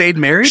her. You guys stayed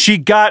married? She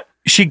got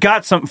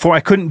something for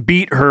I couldn't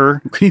beat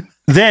her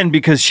then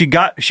because she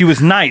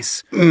was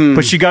nice,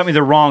 but she got me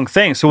the wrong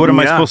thing. So what am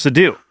I supposed to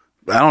do?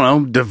 I don't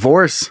know.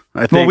 Divorce,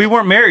 I think. Well, we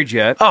weren't married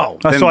yet. Oh.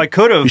 So I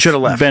could have. You should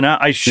have left.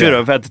 I should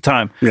have at the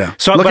time. Yeah.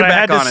 So, but I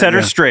had to set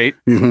her straight.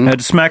 I had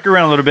to smack her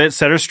around a little bit,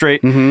 set her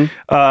straight.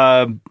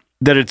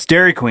 That it's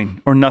Dairy Queen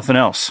or nothing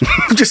else.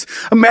 Just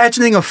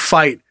imagining a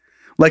fight,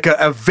 like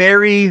a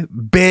very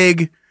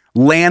big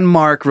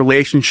landmark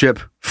relationship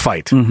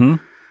fight.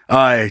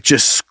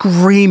 Just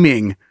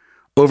screaming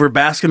over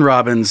Baskin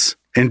Robbins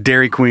and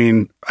Dairy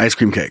Queen ice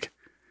cream cake.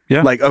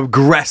 Yeah. Like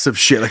aggressive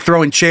shit, like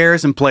throwing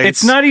chairs and plates.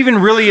 It's not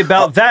even really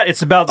about that.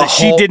 It's about that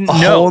she didn't know.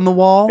 A hole in the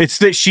wall? It's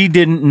that she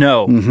didn't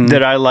know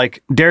that I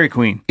like Dairy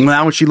Queen.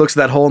 Now when she looks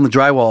at that hole in the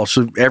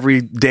drywall,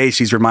 every day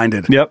she's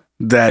reminded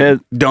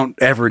that don't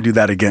ever do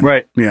that again.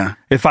 Right. Yeah.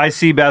 If I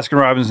see Baskin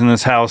Robbins in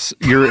this house,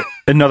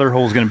 another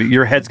hole's going to be,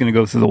 your head's going to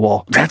go through the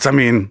wall.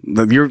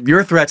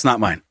 Your threat's not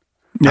mine.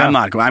 Yeah. I'm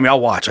not going. I mean,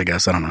 I'll watch, I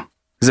guess. I don't know.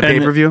 Is it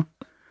pay-per-view?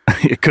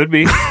 It could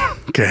be.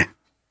 Okay.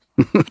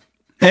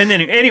 And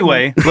then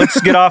anyway, let's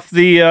get off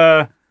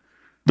the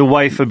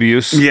wife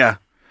abuse. Yeah.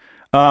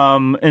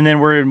 And then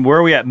where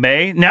are we at?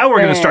 May? Now we're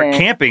going to start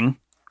camping.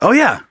 Oh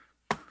yeah.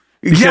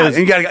 And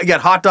you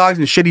got hot dogs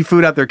and shitty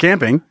food out there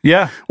camping.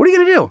 Yeah. What are you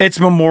going to do? It's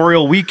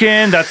Memorial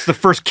Weekend. That's the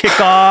first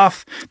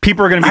kickoff.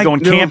 People are going to be going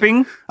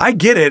camping. I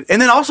get it.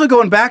 And then also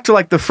going back to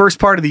like the first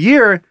part of the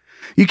year,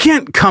 you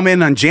can't come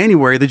in on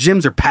January. The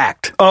gyms are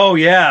packed. Oh,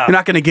 yeah. You're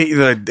not going to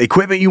get the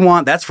equipment you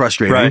want. That's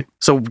frustrating. Right.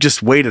 So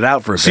just wait it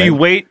out for a bit. So you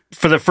wait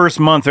for the first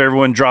month where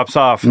everyone drops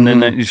off, and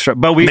then you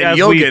start. But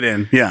you'll get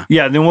in. Yeah.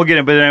 Yeah, then we'll get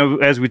in. But then,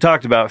 as we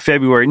talked about,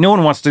 February, no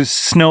one wants to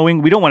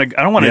snowing. We don't want to.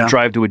 I don't want to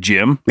drive to a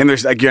gym. And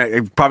there's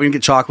you're probably going to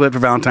get chocolate for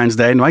Valentine's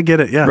Day. No, I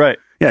get it. Yeah. Right.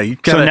 Yeah.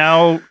 So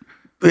now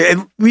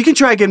We can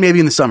try again maybe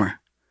in the summer.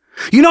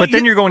 But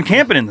then you're going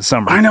camping in the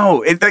summer. I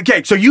know.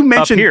 Okay, so you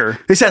mentioned here.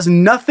 This has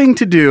nothing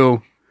to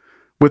do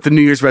with the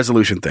New Year's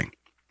resolution thing,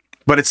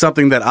 but it's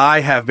something that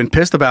I have been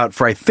pissed about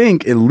for, I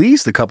think, at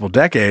least a couple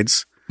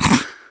decades.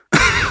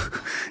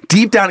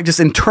 Deep down, just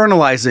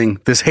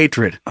internalizing this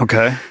hatred.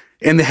 Okay.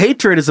 And the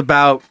hatred is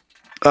about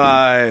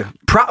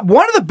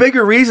one of the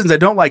bigger reasons I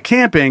don't like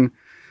camping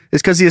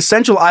is because the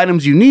essential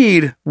items you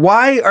need,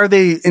 why are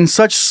they in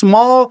such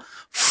small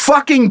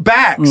fucking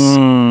bags?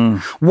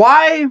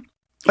 Why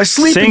a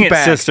sleeping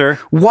bag? Sister.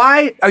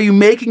 Why are you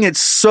making it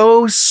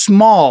so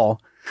small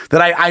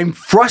that I'm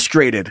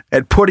frustrated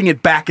at putting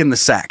it back in the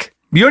sack?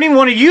 You don't even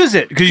want to use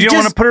it because you don't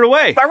want to put it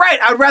away. All right.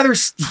 I'd rather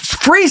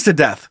freeze to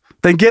death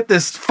than get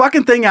this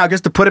fucking thing out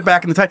just to put it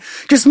back in the time.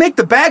 Just make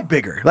the bag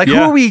bigger. Like, who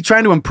are we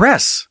trying to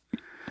impress?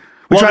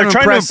 We're trying to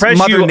impress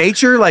Mother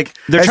Nature? Like,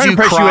 they're trying to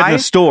impress you in the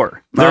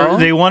store.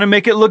 They want to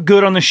make it look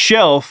good on the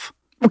shelf.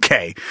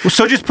 Okay.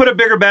 So just put a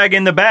bigger bag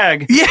in the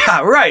bag.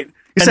 Yeah, right.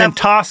 And then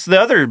toss the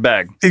other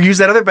bag. Use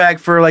that other bag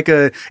for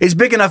it's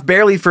big enough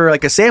barely for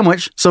like a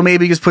sandwich, so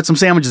maybe just put some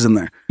sandwiches in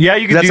there. Yeah,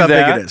 you could do that.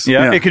 That's how big it is.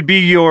 Yeah. It could be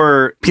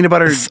your peanut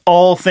butter.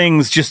 All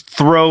things just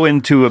throw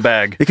into a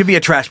bag. It could be a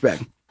trash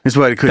bag. Is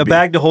what it could be. A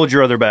bag to hold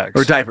your other bags.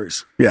 Or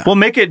diapers. Yeah. Well,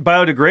 make it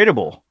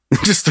biodegradable.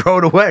 Just throw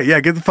it away. Yeah,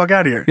 get the fuck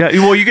out of here. Yeah,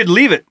 well, you could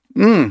leave it.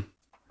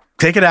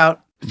 Take it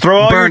out. Throw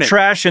all your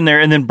trash in there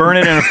and then burn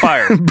it in a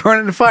fire. Burn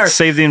it in a fire.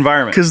 Save the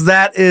environment. Because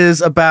that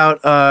is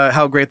about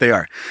how great they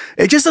are.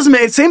 It just doesn't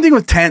make... Same thing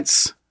with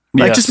tents.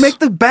 Like, just make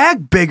the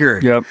bag bigger.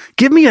 Yep.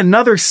 Give me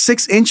another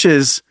 6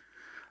 inches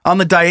on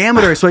the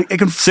diameter so it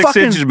can 6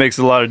 inches makes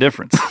a lot of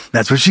difference.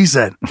 That's what she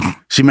said.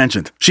 She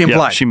mentioned. She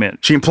implied. Yeah, she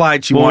meant. She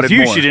implied she wanted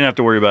more. She didn't have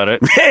to worry about it.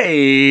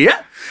 Hey!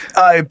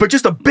 But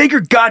just a bigger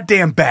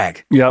goddamn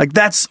bag. Yeah. Like,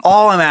 that's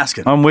all I'm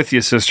asking. I'm with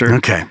you, sister.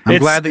 Okay. I'm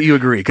glad that you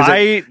agree.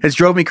 Because it's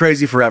drove me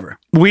crazy forever.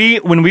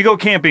 When we go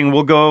camping,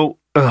 we'll go...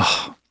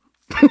 Ugh.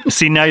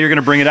 See, now you're going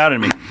to bring it out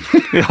in me.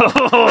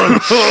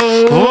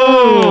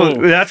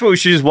 That's what we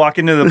should just walk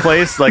into the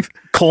place like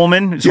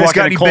Coleman. Just walk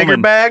got any Coleman.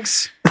 Bigger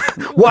bags?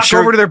 Walk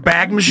over to their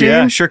bag machine?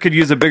 Yeah, sure could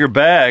use a bigger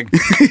bag.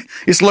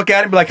 Just look at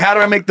it and be like, how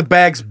do I make the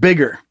bags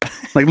bigger?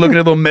 Like looking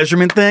at a little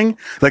measurement thing.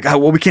 Like,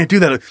 well, we can't do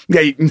that.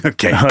 Yeah,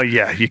 okay. Oh,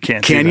 yeah, you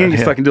can't. Can you? You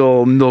fucking do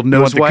a little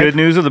nose wipe. The good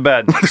news or the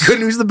bad news? The good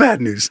news or the bad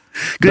news?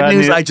 Good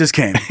news, I just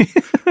came.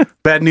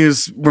 Bad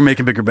news, we're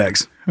making bigger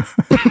bags.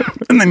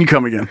 And then you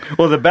come again.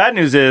 Well, the bad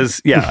news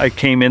is, I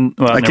came in.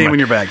 Well, I came in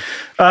your bag.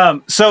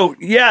 So,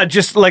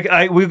 just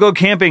like we go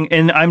camping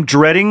and I'm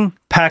dreading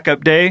pack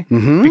up day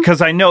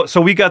because I know.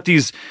 So we got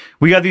these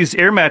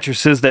air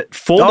mattresses that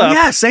fold up. Oh,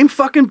 yeah, same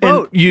fucking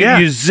boat. You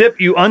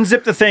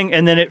unzip the thing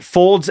and then it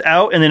folds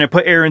out and then I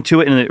put air into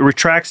it and it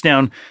retracts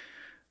down.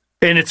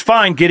 And it's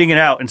fine getting it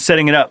out and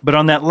setting it up. But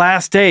on that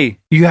last day,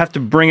 you have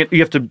to bring it, you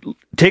have to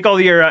take all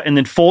the air out and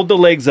then fold the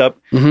legs up.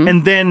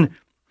 And then,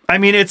 I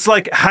mean, it's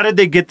like, how did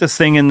they get this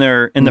thing in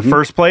there in the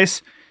first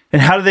place?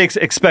 And how do they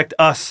expect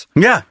us?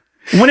 Yeah.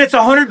 When it's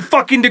 100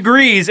 fucking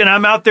degrees and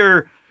I'm out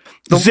there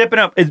zipping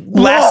up.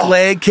 Last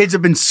leg, kids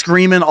have been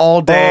screaming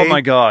all day. Oh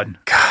my God.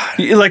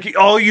 Like,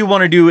 all you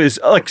want to do is,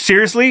 like,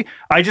 seriously,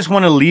 I just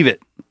want to leave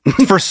it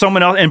for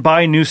someone else and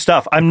buy new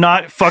stuff. I'm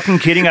not fucking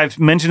kidding. I've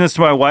mentioned this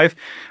to my wife.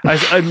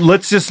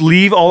 Let's just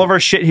leave all of our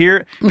shit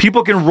here.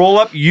 People can roll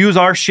up, use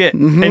our shit,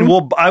 and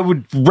I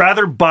would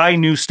rather buy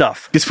new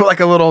stuff. Just put like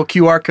a little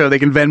QR code. They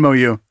can Venmo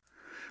you.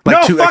 Like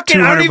I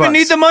don't even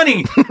need the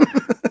money.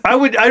 I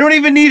don't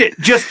even need it.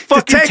 Just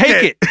fucking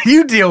take it.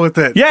 You deal with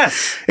it.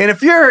 Yes. And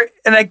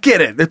and I get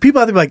it. The people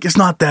out there be like, it's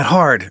not that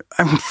hard.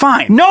 I'm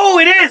fine. No,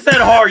 it is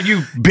that hard, you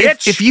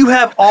bitch. If you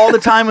have all the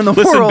time in the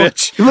world.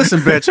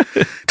 Listen,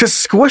 bitch. To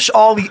squish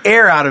all the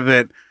air out of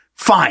it,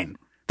 fine.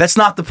 That's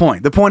not the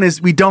point. The point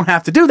is we don't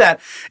have to do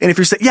that. And if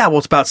you're saying,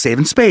 it's about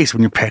saving space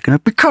when you're packing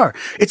up your car.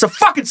 It's a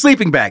fucking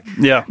sleeping bag.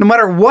 Yeah. No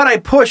matter what I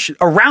push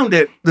around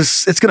it,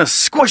 it's going to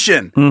squish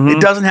in.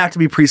 It doesn't have to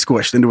be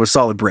pre-squished into a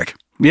solid brick.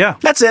 Yeah.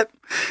 That's it.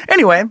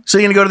 Anyway, so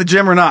you going to go to the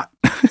gym or not?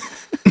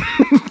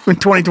 In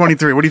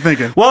 2023, what are you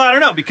thinking? Well, I don't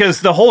know,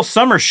 because the whole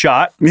summer's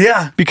shot.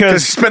 Yeah. Because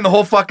you spend the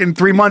whole fucking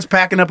 3 months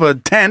packing up a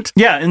tent.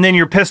 Yeah, and then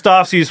you're pissed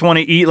off, so you just want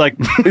to eat, like,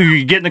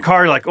 you get in the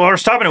car, like, we're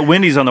stopping at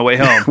Wendy's on the way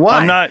home. Why?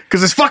 I'm not.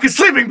 Because it's fucking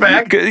sleeping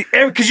bag.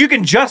 Because you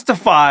can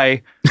justify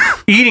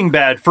eating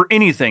bad for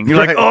anything. You're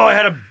like, I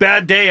had a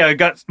bad day. I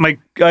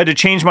had to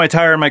change my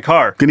tire in my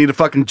car. You need a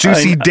fucking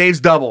juicy Dave's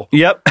Double.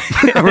 Yep.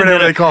 Whatever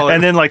they call it.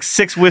 And then like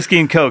 6 whiskey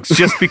and Cokes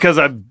just because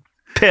I'm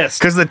pissed.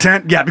 Because of the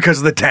tent? Yeah, because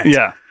of the tent.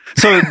 Yeah.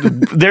 So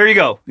there you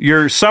go.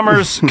 Your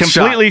summer's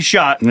completely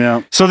shot.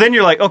 Yeah. So then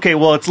you're like, okay,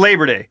 well, it's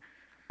Labor Day.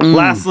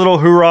 Last little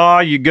hurrah,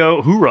 you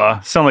go, hoorah.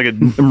 Sound like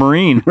a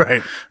Marine.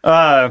 Right.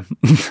 Yeah.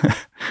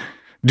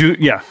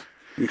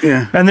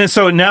 Yeah. And then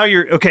so now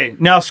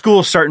now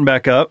school's starting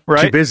back up,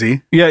 right? Too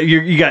busy. Yeah,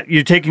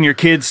 you're taking your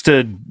kids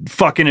to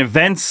fucking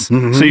events,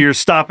 so you're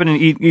stopping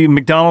and eat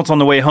McDonald's on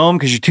the way home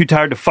because you're too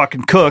tired to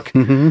fucking cook.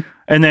 And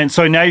then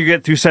so now you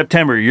get through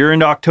September, you're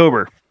into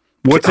October.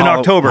 What's in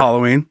October?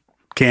 Halloween.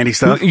 Candy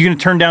stuff. You gonna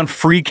turn down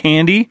free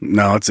candy?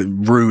 No, it's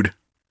rude,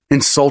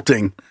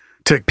 insulting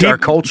to our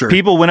culture.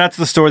 People went out to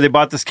the store, they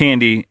bought this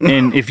candy,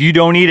 and if you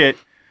don't eat it,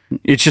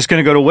 it's just going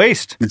to go to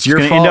waste. It's your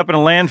gonna fault. End up in a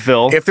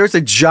landfill. If there's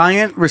a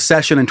giant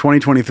recession in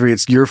 2023,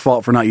 it's your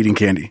fault for not eating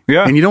candy.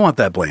 Yeah. And you don't want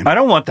that blame. I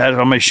don't want that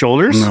on my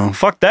shoulders. No.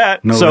 Fuck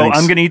that. No, so thanks.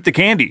 I'm going to eat the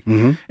candy.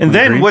 Mm-hmm. And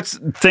then agree. what's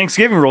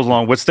Thanksgiving rolls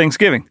along? What's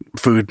Thanksgiving?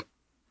 Food.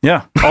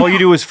 Yeah. All you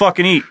do is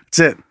fucking eat. That's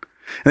it. And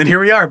then here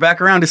we are, back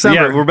around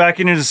December. Yeah, we're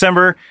back into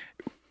December.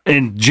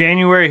 In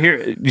January,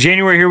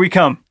 here we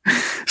come.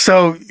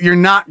 So you're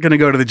not going to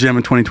go to the gym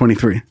in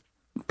 2023?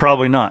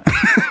 Probably not.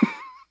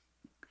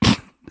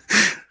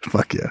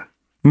 Fuck yeah.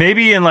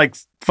 Maybe in like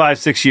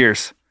 5-6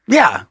 years.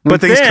 Yeah. When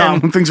But things then-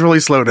 when things really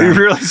slow You down.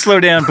 really slow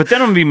down, but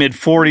then I'm going to be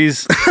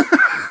mid-40s.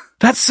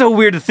 That's so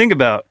weird to think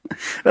about.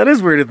 That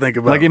is weird to think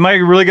about. Like, am I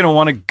really going to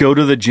want to go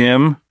to the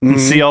gym and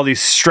see all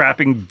these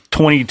strapping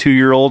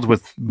 22-year-olds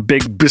with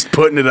big just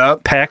putting it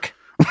up. pec?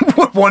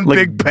 One Like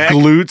big peck.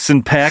 glutes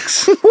and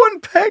pecs? One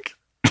peck.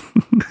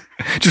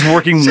 Just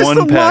working Just one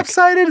the pec.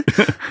 lopsided.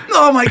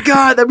 Oh my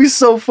god, that'd be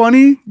so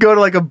funny. Go to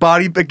like a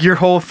body, like your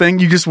whole thing.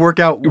 You just work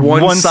out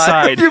one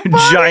side. Of your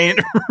body. Giant.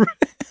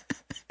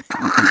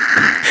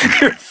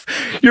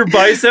 your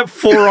bicep,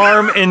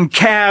 forearm, and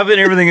calf, and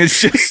everything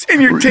is just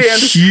And you're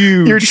tanned.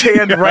 huge. You're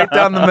tanned right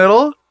down the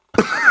middle.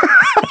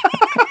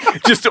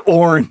 just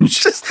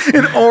orange. Just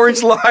an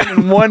orange line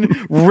in one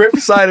ripped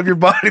side of your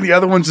body. The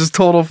other one's just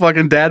total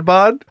fucking dad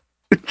bod.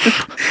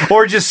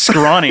 Or just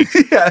scrawny.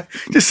 Yeah,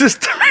 just this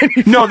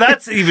tiny. No,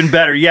 that's even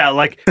better. Yeah,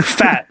 like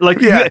fat.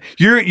 Like Yeah.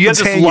 you have It's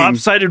this hanging.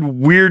 lopsided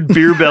weird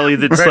beer belly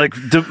that's Right.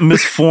 like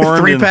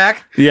misformed.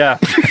 3-pack? Yeah.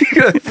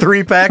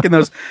 3-pack and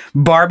those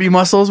Barbie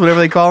muscles, whatever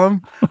they call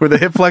them, where the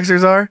hip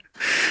flexors are.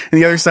 And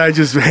the other side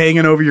just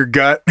hanging over your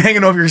gut,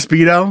 hanging over your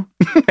Speedo.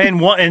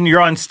 and you're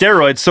on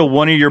steroids, so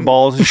one of your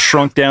balls is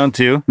shrunk down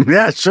too.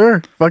 Yeah,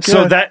 sure. Fuck yeah.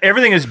 So that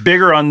everything is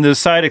bigger on this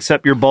side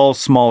except your ball's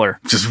smaller.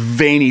 just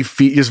veiny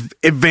feet, just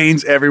it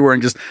veins everywhere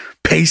and just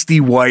pasty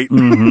white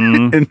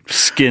and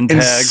Skin and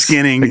tags,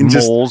 skinning like and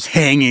just moles.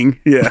 hanging.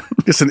 Yeah,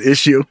 just an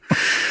issue.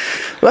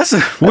 Well,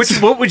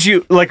 What would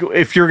you like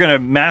if you're gonna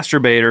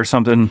masturbate or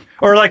something,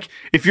 or like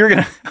if you're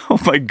gonna? Oh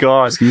my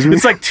god, Excuse me?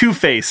 it's like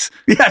Two-Face.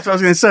 yeah, that's what I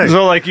was gonna say.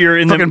 So like you're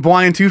in Fucking the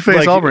blind Two-Face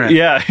like, Albrand.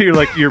 yeah,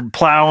 you're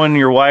plowing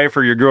your wife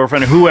or your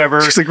girlfriend or whoever,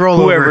 Just like roll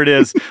whoever over. it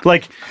is.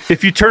 Like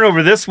if you turn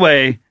over this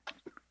way,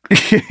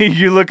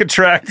 you look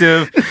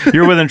attractive.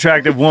 You're with an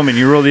attractive woman.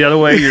 You roll the other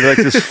way, you're like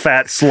this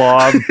fat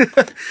slob.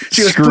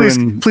 She goes,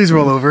 screwing- please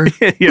roll over.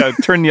 Yeah,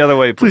 turn the other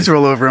way, please. Please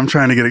roll over. I'm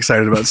trying to get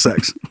excited about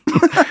sex.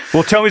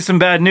 Well, tell me some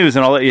bad news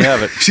and I'll let you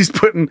have it. She's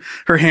putting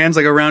her hands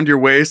like around your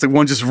waist, like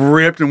one just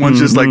ripped and one's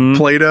just like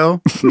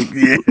Play-Doh.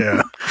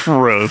 Yeah.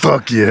 Gross.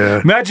 Fuck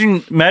yeah.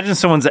 Imagine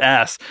someone's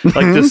ass,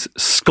 like this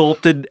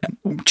sculpted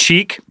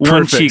cheek.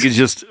 One Perfect. cheek is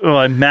just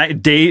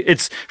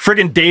it's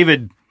friggin'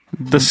 David,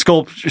 the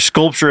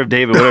sculpture of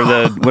David,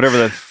 whatever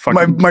the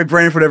fucking My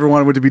brain for whatever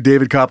wanted to be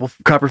David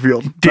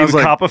Copperfield. I David was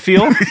like,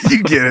 Copperfield.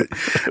 You get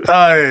it.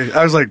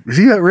 I was like, is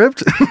he that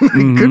ripped?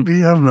 Could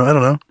be. I don't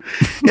know.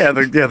 Yeah,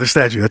 the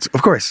statue. That's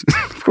of course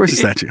a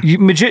statue.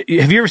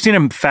 Have you ever seen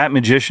a fat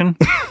magician?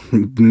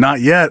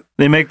 Not yet.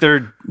 They make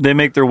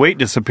their weight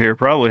disappear,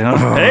 probably,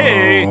 huh?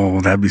 Hey,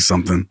 Oh, that'd be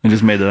something. I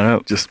just made that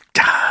up. Just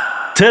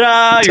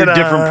Ta-da! You're a ta-da.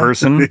 different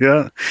person.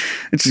 Yeah,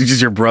 it's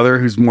just your brother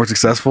who's more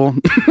successful,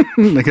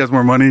 like has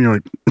more money. And you're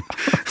like,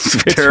 it's a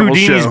It's terrible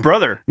Houdini's show.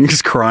 brother. You're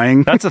just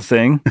crying. That's a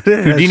thing. is.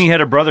 Houdini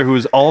had a brother who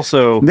was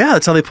also Yeah,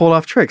 that's how they pulled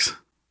off tricks.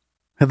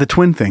 Had the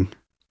twin thing,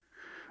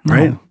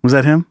 right? Was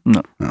that him?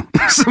 No.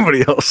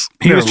 Somebody else.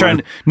 He was trying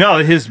to. No,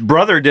 his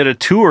brother did a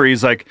tour.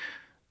 He's like,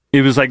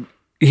 it was like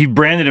he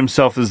branded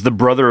himself as the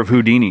brother of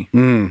Houdini,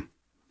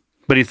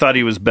 but he thought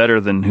he was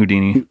better than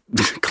Houdini.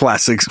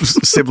 Classic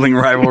sibling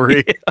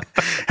rivalry.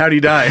 How'd he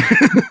die?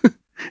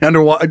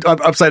 Underwater,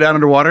 upside down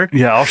underwater.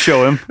 Yeah, I'll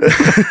show him.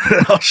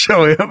 I'll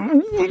show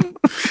him.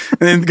 And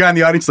then the guy in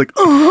the audience is like,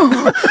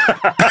 oh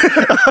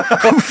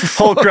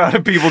Whole crowd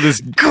of people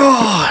just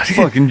God,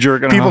 fucking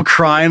jerking people off.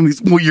 crying.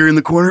 Well, you're in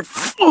the corner.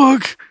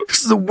 Fuck,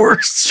 this is the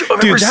worst show I've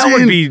ever Dude, that seen.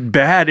 would be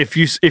bad if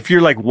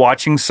you're like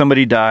watching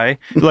somebody die,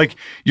 like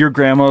your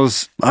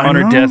grandma's I on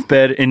her know.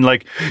 deathbed and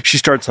like she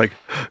starts like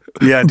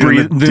Yeah,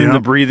 doing doing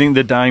the-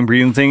 the dying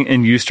breathing thing,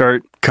 and you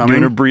start Coming?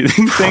 doing a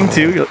breathing thing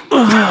too. You're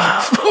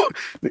like,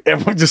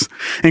 Everyone just,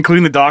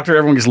 including the doctor,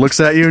 everyone just looks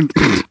at you and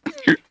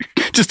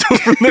just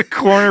over in the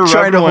corner,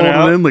 trying to rubbing hold one it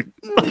out. in, like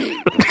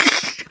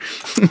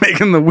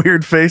making the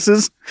weird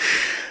faces.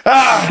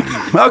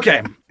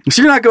 Okay.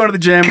 So you're not going to the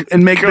gym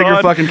and make bigger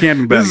God, fucking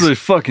camping bags. This is a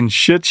fucking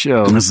shit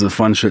show. This is a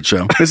fun shit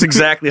show. This is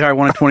exactly how I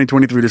wanted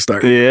 2023 to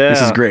start. Yeah.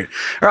 This is great.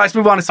 All right, let's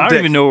move on to some I dick.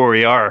 don't even know where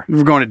we are.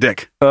 We're going to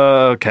dick.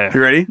 Okay.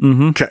 You ready?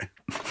 Mm-hmm. Okay.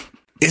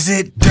 Is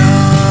it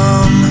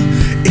dumb?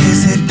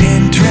 Is it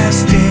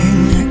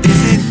interesting?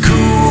 Is it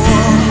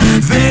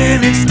cool?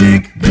 Then it's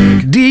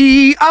dick.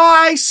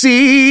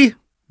 D-I-C.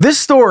 This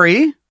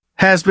story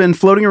has been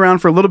floating around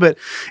for a little bit.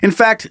 In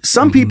fact,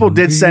 some people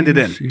did send it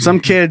in. Some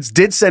kids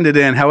did send it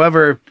in.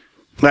 However,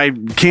 I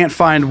can't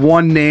find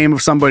one name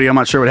of somebody. I'm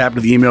not sure what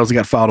happened to the emails that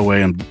got filed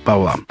away and blah,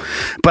 blah, blah.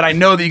 But I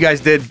know that you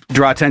guys did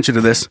draw attention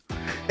to this.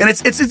 And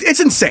it's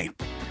insane.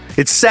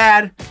 It's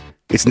sad.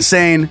 It's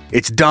insane.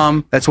 It's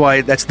dumb. That's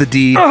why that's the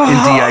D in DIC.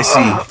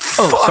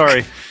 Oh,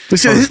 sorry.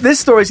 This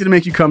story is going to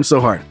make you come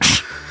so hard.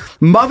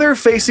 Mother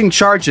facing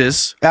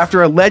charges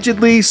after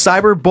allegedly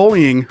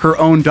cyberbullying her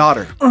own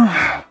daughter.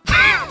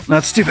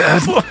 That's too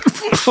bad.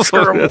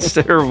 That's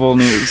terrible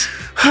news.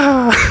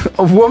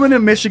 A woman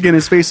in Michigan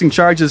is facing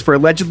charges for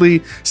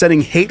allegedly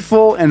sending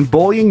hateful and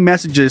bullying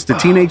messages to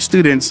teenage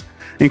students,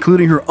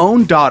 including her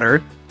own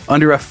daughter,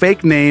 under a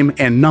fake name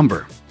and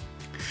number.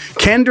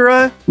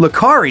 Kendra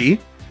Lakari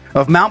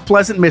of Mount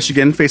Pleasant,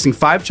 Michigan, facing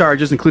 5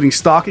 charges, including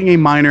stalking a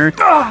minor,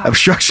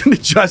 obstruction to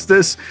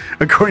justice,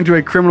 according to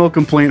a criminal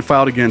complaint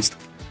filed against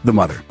the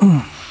mother.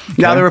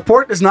 Now, the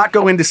report does not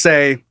go in to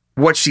say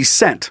what she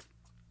sent,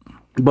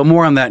 but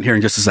more on that here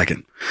in just a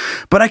second.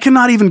 But I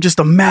cannot even just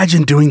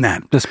imagine doing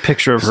that. This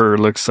picture of her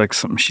looks like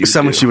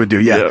something she would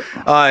do.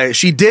 Yeah.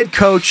 She did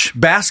coach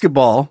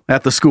basketball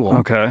at the school.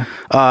 Okay.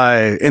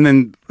 And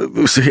then,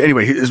 so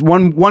anyway, here's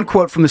one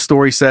quote from the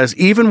story says,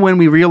 even when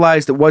we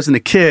realized it wasn't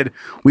a kid,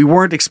 we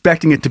weren't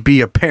expecting it to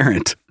be a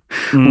parent.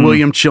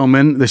 William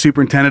Chilman, the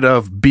superintendent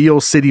of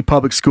Beale City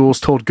Public Schools,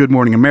 told Good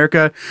Morning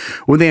America,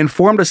 when they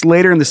informed us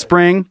later in the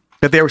spring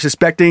that they were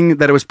suspecting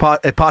that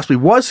it possibly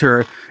was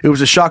her, it was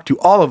a shock to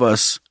all of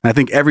us, and I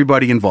think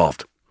everybody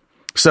involved.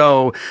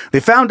 So they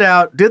found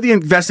out, did the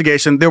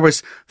investigation. There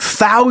was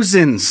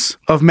thousands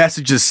of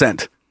messages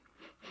sent.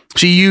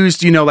 She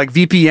used, like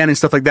VPN and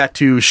stuff like that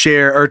to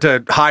share or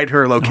to hide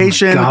her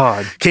location. Oh my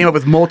God. Came up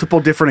with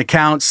multiple different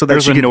accounts so that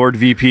There's she could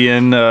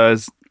NordVPN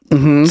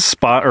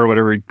spot or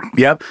whatever.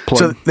 Yep.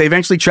 So they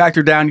eventually tracked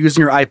her down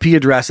using her IP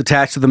address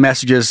attached to the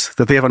messages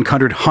that they have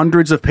uncovered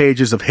hundreds of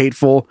pages of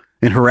hateful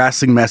and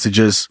harassing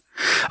messages.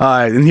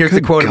 And here's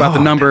the quote about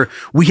the number.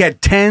 We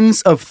had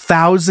tens of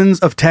thousands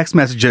of text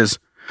messages,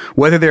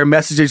 whether they're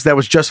messages that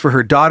was just for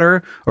her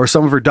daughter or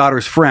some of her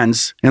daughter's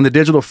friends, and the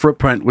digital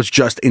footprint was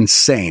just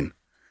insane.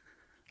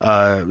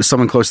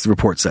 Someone close to the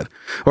report said,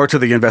 or to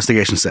the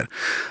investigation said.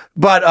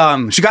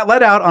 But she got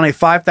let out on a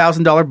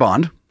 $5,000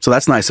 bond, so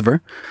that's nice of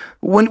her.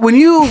 When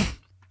you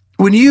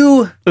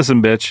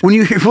listen, bitch.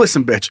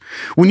 Listen, bitch.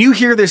 When you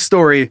hear this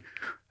story,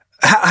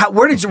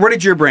 where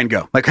did your brain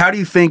go? Like, how do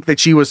you think that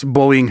she was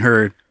bullying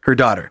her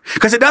daughter?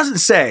 Because it doesn't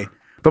say,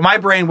 but my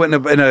brain went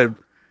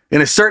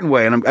in a certain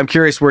way, and I'm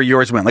curious where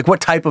yours went. Like,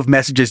 what type of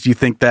messages do you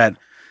think that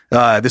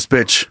this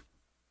bitch,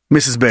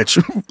 Mrs.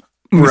 Bitch,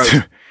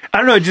 wrote? I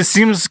don't know. It just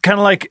seems kind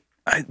of like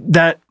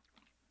that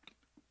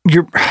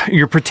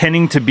you're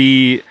pretending to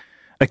be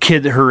a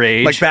kid her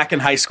age, like back in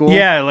high school.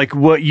 Yeah, like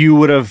what you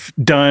would have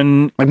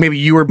done. Like maybe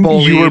you were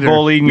bullied. You're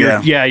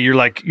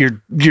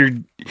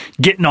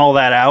getting all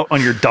that out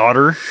on your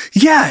daughter.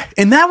 Yeah,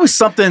 and that was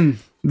something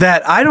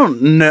that I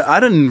don't know. I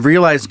didn't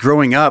realize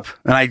growing up,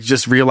 and I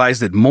just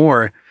realized it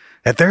more.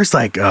 That there's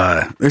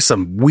there's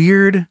some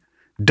weird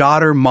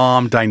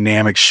daughter-mom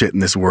dynamic shit in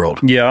this world.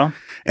 Yeah.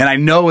 And I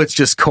know it's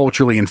just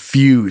culturally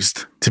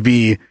infused to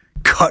be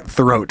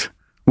cutthroat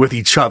with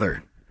each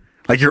other.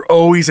 Like you're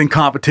always in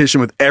competition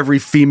with every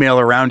female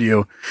around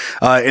you.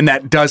 And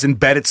that does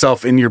embed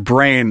itself in your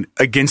brain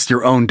against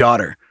your own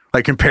daughter.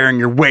 Like comparing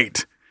your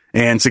weight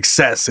and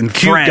success and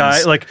cute friends.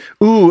 Guy, like,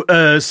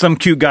 some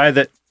cute guy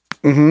that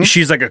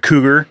she's like a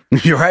cougar.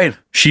 You're right.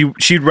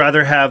 She'd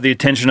rather have the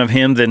attention of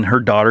him than her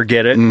daughter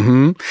get it.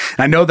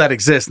 I know that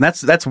exists, and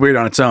that's weird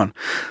on its own.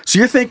 So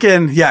you're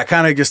thinking,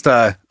 kind of just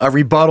a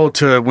rebuttal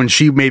to when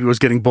she maybe was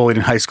getting bullied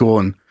in high school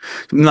and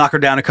knock her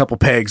down a couple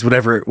pegs,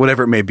 whatever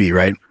it may be,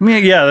 right? I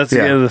mean, that's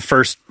the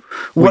first.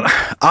 What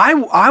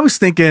I was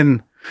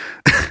thinking,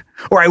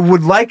 or I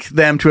would like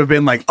them to have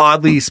been like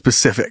oddly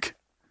specific.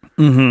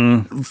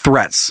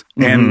 Threats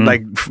and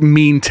like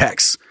mean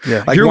texts.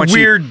 Yeah. Like your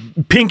weird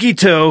pinky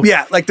toe.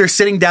 Yeah, like they're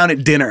sitting down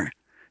at dinner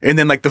and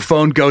then like the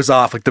phone goes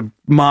off, like the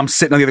mom's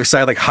sitting on the other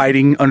side, like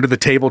hiding under the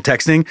table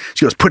texting.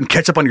 She goes, putting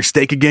ketchup on your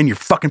steak again? You're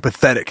fucking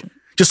pathetic.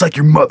 Just like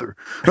your mother.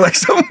 Or like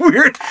some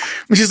weird.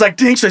 And she's like,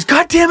 dang, she goes,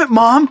 God damn it,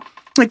 mom.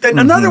 Like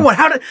another one.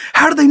 How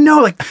do they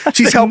know? Like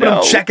she's helping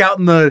them check out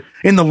in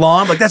the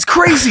lawn. Like that's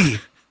crazy.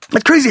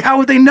 That's crazy. How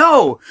would they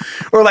know?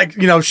 Or like,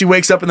 she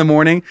wakes up in the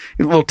morning,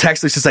 a little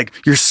text that's just like,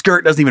 your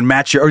skirt doesn't even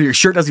match your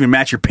shirt doesn't even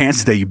match your pants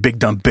today, you big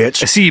dumb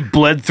bitch. I see you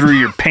bled through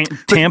your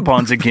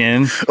tampons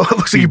again. Oh, it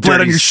looks like you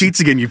bled on your sheets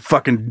again, you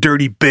fucking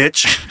dirty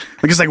bitch.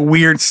 Like just like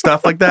weird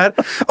stuff like that.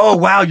 Oh,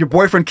 wow, your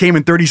boyfriend came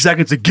in 30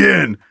 seconds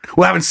again.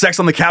 We're having sex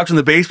on the couch in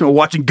the basement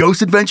watching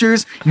Ghost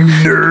Adventures, you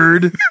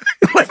nerd.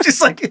 Like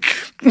just like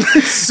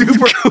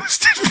super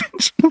Ghost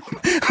Adventures.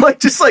 Like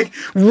just like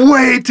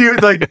way too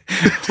like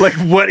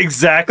what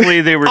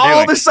exactly they were all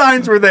doing. The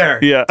signs were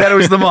there. Yeah. That it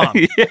was the mom.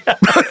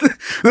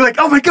 They're like,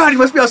 oh my God, he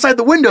must be outside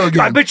the window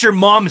again. I bet your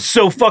mom is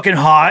so fucking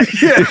hot.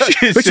 Yeah.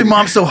 I bet your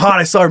mom's so hot.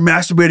 I saw her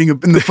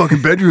masturbating in the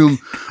fucking bedroom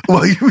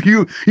while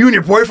you and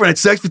your boyfriend had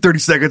sex for 30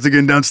 seconds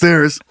again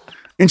downstairs.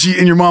 And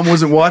your mom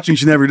wasn't watching.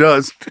 She never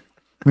does.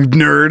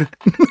 Nerd.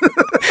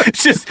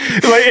 just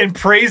like, and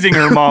praising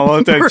her mom all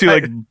the time too,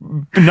 like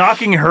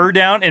knocking her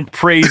down and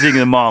praising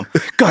the mom.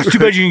 Gosh, too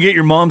bad you can get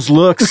your mom's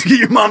looks.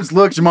 Your mom's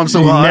looks. Your mom's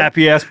so hot.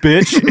 Nappy ass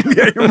bitch.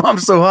 Yeah, your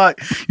mom's so hot.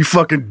 You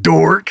fucking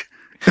dork.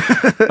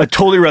 I'd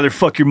totally rather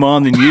fuck your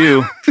mom than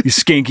you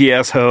skanky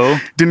ass hoe.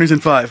 Dinner's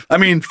in 5. I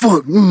mean,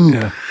 fuck.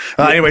 Yeah.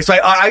 Anyway, so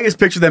I just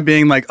picture them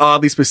being like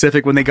oddly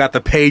specific when they got the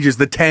pages,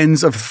 the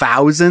tens of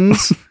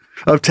thousands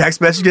of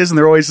text messages, and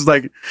they're always just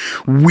like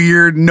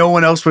weird. No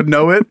one else would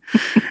know it,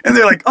 and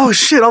they're like, "Oh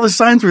shit! All the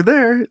signs were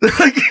there."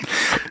 Like,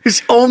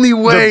 it's only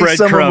way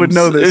someone would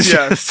know this.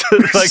 It's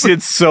just, like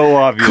it's so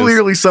obvious.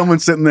 Clearly,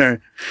 someone's sitting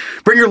there.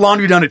 Bring your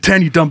laundry down to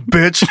 10, you dumb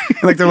bitch.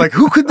 Like they're like,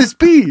 who could this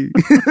be?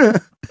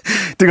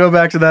 To go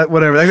back to that,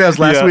 whatever. I think that was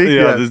last week.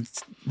 Yeah,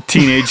 this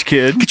teenage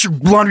kid. Get your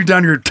laundry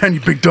down here at 10, you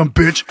big dumb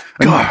bitch.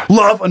 God.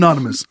 Love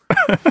Anonymous.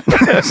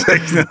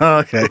 Like,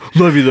 okay.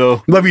 Love you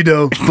though. Love you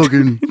though.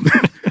 Fucking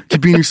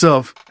keep being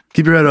yourself.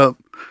 Keep your head up.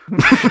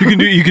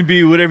 You can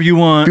be whatever you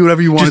want. Be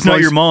whatever you want. Just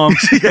not your mom.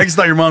 Yeah, it's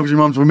not your mom because your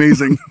mom's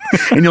amazing.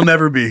 And you'll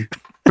never be.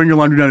 Bring your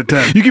laundry down to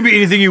 10. You can be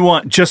anything you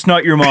want, just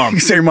not your mom. You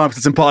say your mom because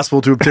it's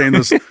impossible to obtain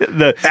this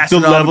the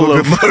level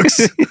of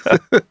looks.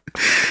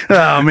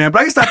 Oh man,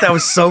 but I just thought that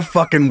was so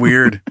fucking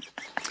weird.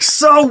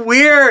 So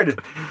weird.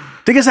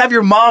 They just have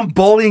your mom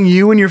bullying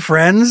you and your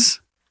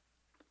friends.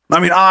 I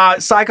mean,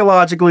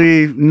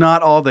 psychologically,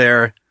 not all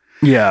there.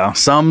 Yeah.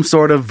 Some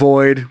sort of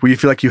void where you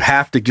feel like you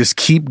have to just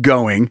keep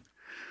going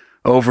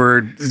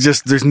over.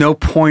 Just there's no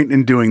point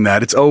in doing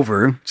that. It's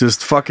over.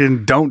 Just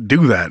fucking don't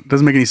do that.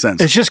 Doesn't make any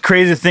sense. It's just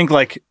crazy to think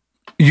like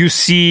you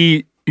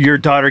see your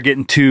daughter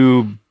getting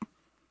too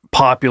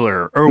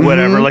popular or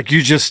whatever. Like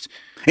you just.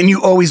 And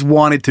you always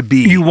wanted to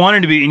be. You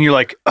wanted to be, and you're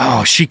like,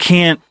 oh, she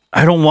can't.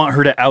 I don't want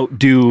her to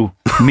outdo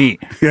me.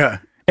 Yeah.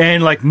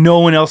 And like no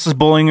one else is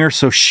bullying her,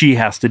 so she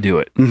has to do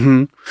it.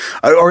 Mm-hmm.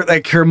 Or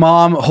like her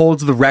mom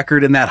holds the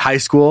record in that high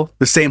school,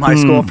 the same high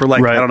school for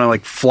like, I don't know,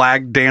 like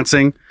flag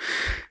dancing.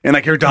 And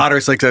like her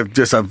daughter's like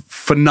just a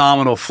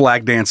phenomenal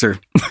flag dancer.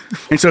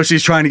 And so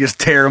she's trying to just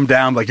tear him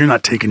down. Like, you're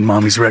not taking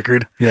mommy's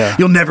record. Yeah.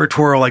 You'll never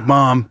twirl like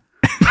mom.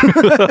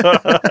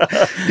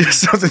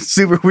 Something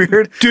super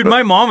weird. Dude,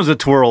 my mom was a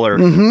twirler.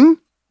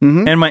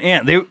 And my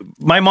aunt,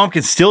 my mom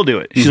can still do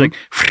it. She's like,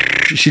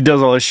 she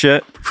does all this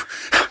shit.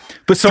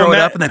 But so throw it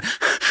up and then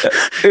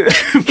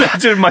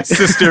imagine my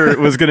sister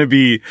was going to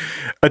be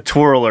a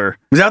twirler.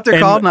 Is that what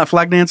they're called? Not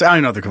flag dancer? I don't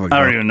even know what they're called.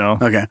 I don't even know.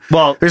 Okay.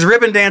 Well, there's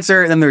ribbon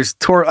dancer and then there's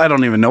I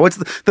don't even know. What's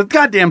the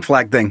goddamn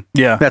flag thing?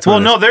 Yeah. That's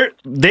what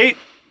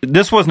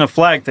this wasn't a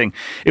flag thing.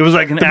 It was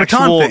like an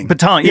actual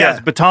baton. Yeah,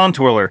 it's baton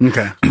twirler.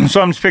 Okay. So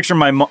I'm just picturing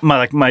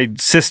my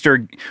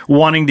sister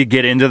wanting to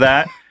get into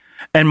that.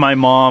 And my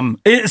mom,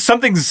 it's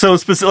something so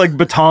specific, like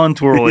baton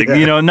twirling,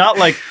 you know, not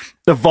like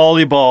the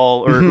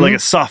volleyball or like a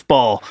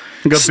softball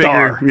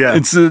star. Bigger, yeah.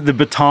 It's the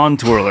baton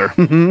twirler.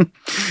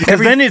 Because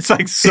then it's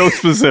like so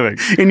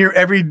specific. In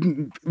every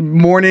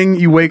morning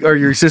you wake, or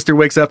your sister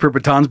wakes up, her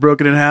baton's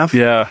broken in half.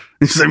 Yeah.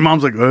 And she's like,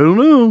 mom's like, I don't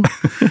know.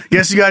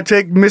 Guess you got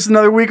to miss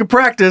another week of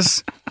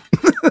practice.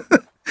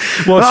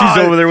 Well,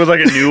 she's over there with like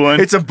a new one.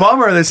 It's a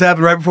bummer this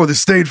happened right before the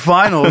state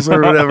finals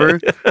or whatever.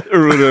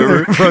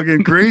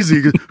 Fucking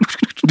crazy.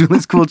 Doing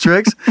these cool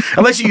tricks.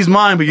 Unless you use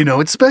mine, but you know,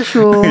 it's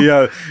special.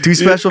 Yeah. Too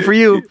special for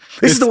you.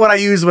 This is the one I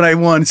used when I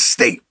won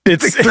state.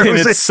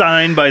 It's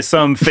signed by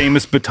some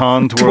famous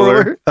baton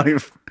twirler.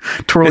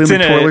 Twirling the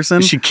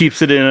Twirlerson. She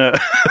keeps it in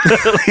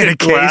a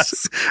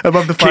case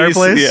above the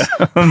fireplace.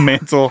 Yeah, a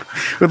mantle.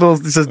 With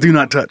it says "Do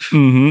not touch,"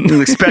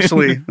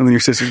 especially and then your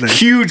sister's name.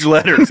 Huge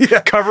letters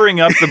covering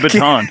up the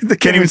baton. They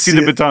can't even see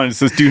the baton. It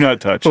says "Do not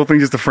touch." Whole thing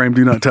just a frame.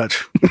 Do not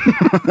touch.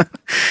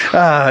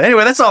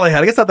 Anyway, that's all I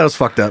had. I guess thought that was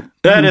fucked up.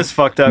 That is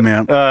fucked up,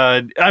 man.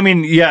 I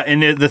mean, yeah,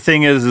 and the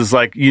thing is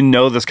like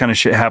this kind of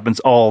shit happens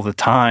all the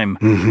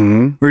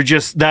time. We're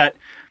just that.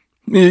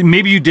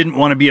 Maybe you didn't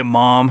want to be a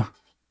mom.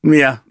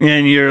 Yeah.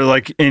 And you're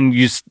like, and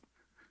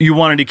you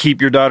wanted to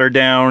keep your daughter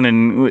down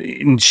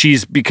and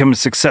she's become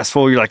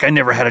successful. You're like, I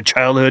never had a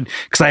childhood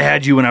because I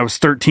had you when I was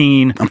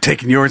 13. I'm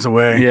taking yours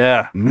away.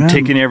 Yeah. I'm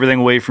taking everything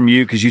away from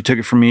you because you took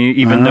it from me,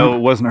 even though it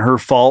wasn't her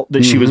fault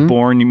that she was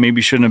born. You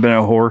maybe shouldn't have been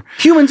a whore.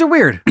 Humans are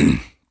weird.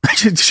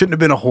 Shouldn't have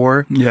been a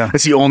whore. Yeah.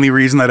 That's the only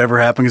reason that ever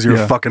happened because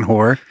you're a fucking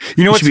whore.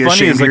 You know what's you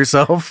funny is like,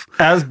 yourself.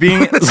 As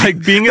being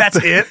being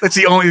that's it. That's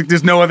the only,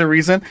 there's no other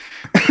reason.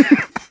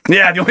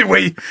 Yeah, the only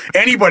way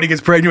anybody gets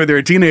pregnant when they're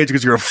a teenager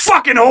because you're a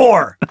fucking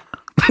whore.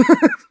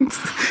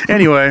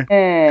 Anyway.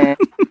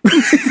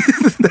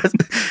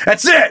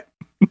 That's it.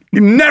 You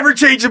never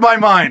changed my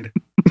mind.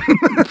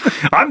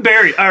 I'm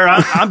buried. Or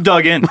I'm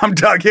dug in. I'm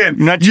dug in.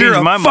 You're not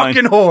changing my mind.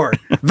 You're a fucking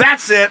whore.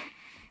 That's it.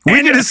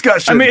 We need a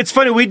discussion. I mean, it's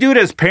funny. We do it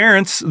as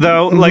parents,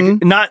 though.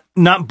 Like,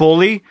 not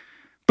bully,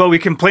 but we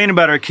complain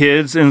about our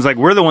kids. And it's like,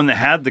 we're the one that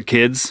had the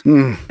kids.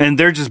 And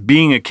they're just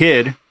being a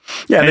kid.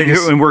 Yeah,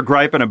 and we're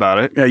griping about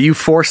it. Yeah, you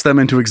force them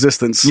into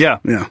existence. Yeah.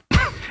 And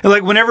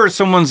like whenever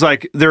someone's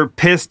like, they're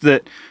pissed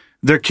that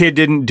their kid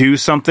didn't do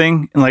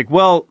something, and like,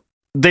 well,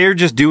 they're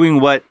just doing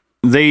what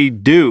they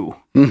do.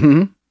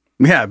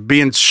 Yeah,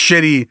 being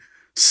shitty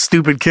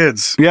stupid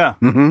kids. Yeah.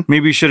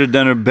 Maybe you should have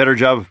done a better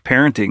job of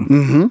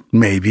parenting.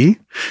 Maybe.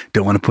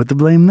 Don't want to put the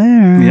blame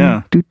there.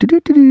 Yeah.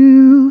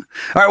 Do.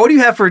 All right, what do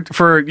you have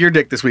for your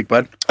dick this week,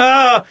 bud?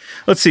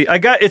 Let's see.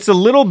 It's a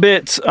little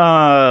bit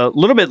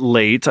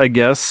late, I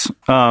guess.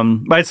 But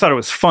I just thought it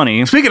was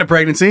funny. Speaking of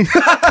pregnancy.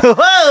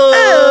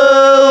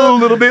 Whoa! A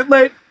little bit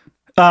late.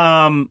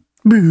 I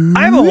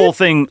have a whole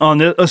thing on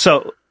this.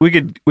 So we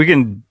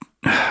can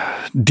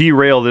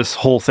derail this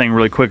whole thing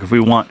really quick if we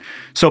want.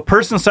 So a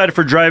person cited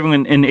for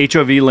driving in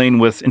HOV lane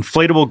with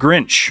inflatable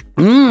Grinch.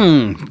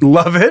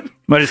 Love it.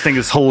 I just think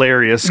it's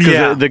hilarious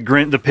because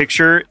the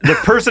picture, the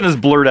person is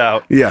blurred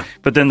out. Yeah.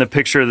 But then the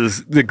picture of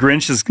the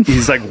Grinch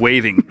he's like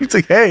waving. It's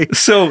like, hey.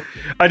 So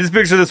I just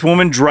picture this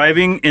woman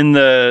driving in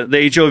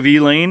the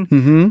HOV lane,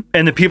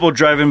 and the people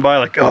driving by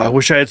like, oh, I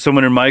wish I had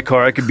someone in my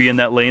car. I could be in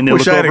that lane. They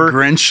Wish look I had a over,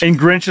 Grinch. and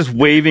Grinch is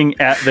waving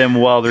at them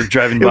while they're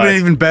driving It would by. have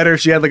been even better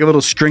if she had like a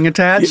little string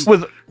attached.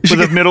 With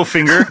a middle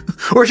finger.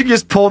 Or she could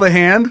just pull the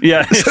hand.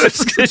 Yeah,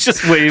 it's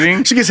just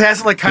waving. She just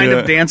has it like kind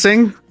of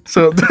dancing.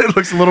 So it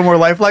looks a little more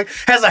lifelike.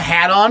 Has a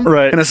hat on.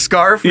 Right. And a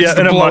scarf. Yeah,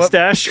 and a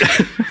mustache.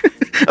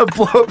 A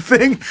blow-up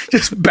thing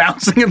just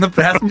bouncing in the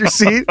passenger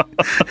seat.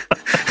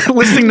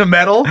 Listening to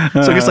metal.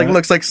 So it just like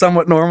looks like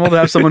somewhat normal to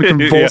have someone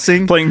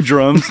convulsing. Playing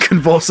drums.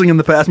 Convulsing in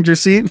the passenger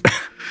seat.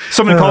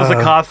 Someone calls the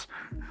cops.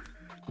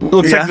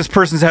 Looks like this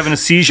person's having a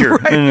seizure.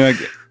 Right. And they're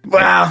like,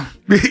 wow.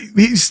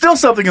 He's still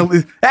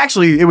something.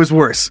 Actually, it was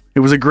worse. It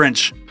was a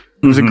Grinch.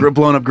 It was a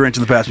blown up Grinch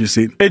in the passenger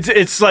seat.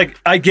 It's like,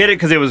 I get it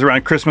because it was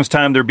around Christmas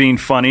time. They're being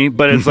funny,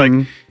 but it's like,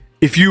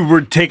 if you were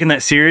taking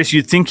that serious,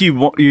 you'd think you'd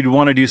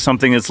want to do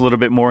something that's a little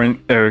bit more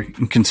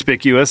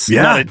conspicuous.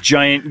 Yeah. Not a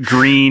giant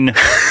green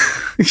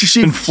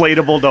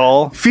inflatable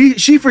doll.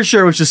 She for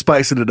sure was just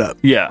spicing it up.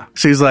 Yeah.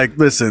 She's like,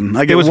 listen,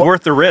 It was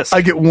worth the risk.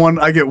 I get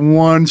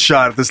one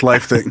shot at this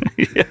life thing.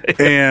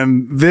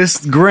 And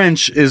this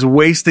Grinch is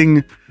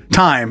wasting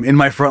time in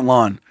my front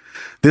lawn.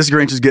 This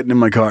Grinch is getting in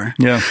my car.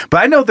 Yeah.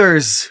 But I know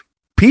there's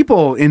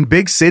people in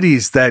big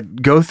cities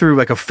that go through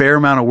like a fair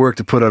amount of work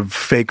to put a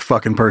fake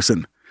fucking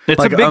person. It's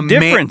like a big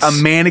difference. A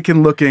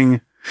mannequin looking,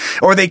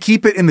 or they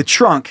keep it in the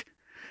trunk.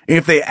 And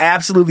if they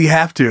absolutely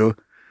have to,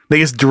 they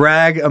just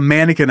drag a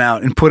mannequin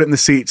out and put it in the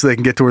seat so they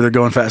can get to where they're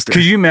going faster.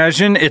 Could you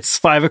imagine it's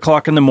 5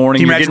 o'clock in the morning?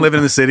 Can you imagine living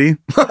in the city?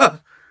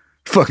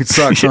 Fucking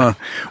sucks, huh?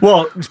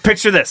 Well,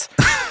 picture this.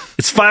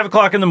 It's 5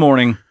 o'clock in the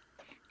morning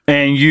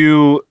and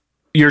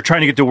you're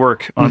trying to get to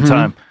work on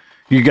time.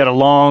 You got a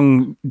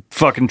long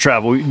fucking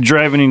travel,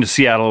 driving into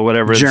Seattle or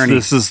whatever. Journey.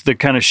 This is the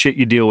kind of shit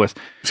you deal with.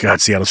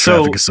 God, Seattle's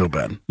traffic is so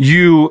bad.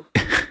 You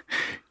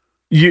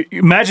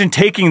imagine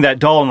taking that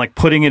doll and like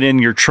putting it in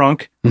your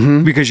trunk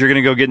because you're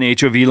going to go get in the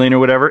HOV lane or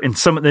whatever, and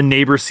some of the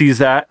neighbor sees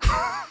that.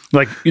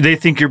 Like they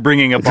think you're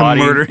bringing a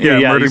body, murder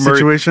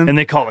situation, and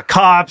they call the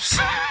cops,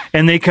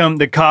 and they come.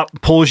 The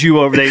cop pulls you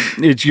over.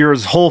 It's your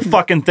whole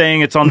fucking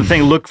thing. It's on the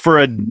thing. Look for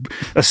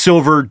a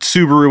silver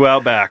Subaru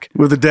Outback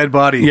with a dead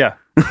body. Yeah,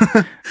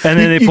 and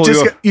then they pull you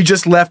over. You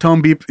just left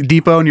Home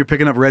Depot and you're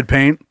picking up red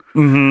paint.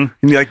 And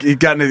you had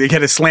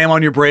to slam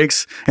on your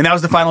brakes, and that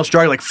was the final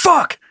straw. You're like,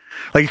 fuck.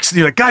 Like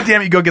you're like, God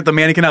damn it! You go get the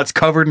mannequin out; it's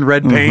covered in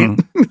red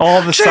paint.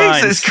 All the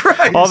signs, Jesus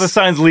Christ! All the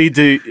signs lead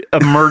to a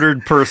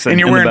murdered person, and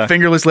you're wearing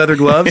fingerless leather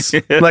gloves.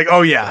 Like,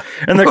 oh yeah.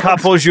 And the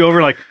cop pulls you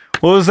over, like,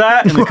 what was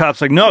that? And the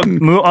cop's like, no,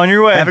 move on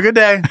your way. Have a good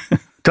day.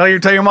 Tell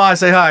your ma I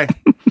say hi.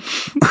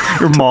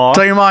 Your ma.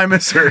 Tell your ma I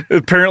miss her.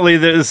 Apparently,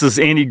 this is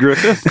Andy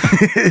Griffith.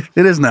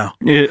 It is now.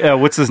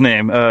 What's his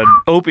name?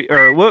 Opie,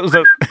 or what was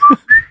that?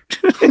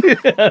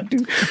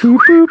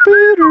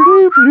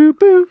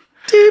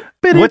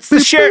 What's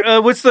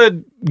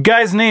the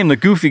guy's name? The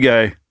goofy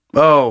guy.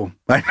 Oh,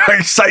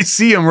 I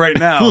see him right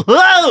now.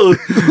 Whoa!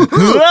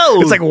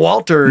 It's like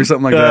Walter or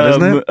something like that,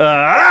 isn't it?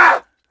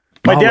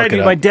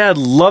 My dad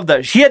loved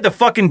that. He had the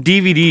fucking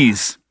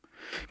DVDs.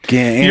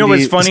 Yeah, you know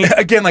what's funny?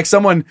 Again, like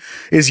someone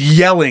is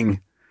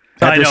yelling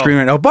at their screen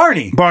right now.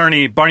 Barney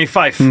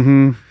Fife.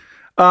 You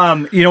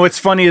know what's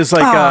funny is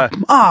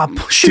like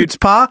shoots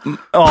pa.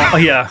 Oh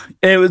yeah,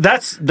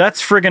 that's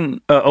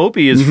friggin'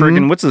 Opie is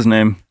friggin' what's his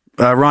name?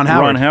 Ron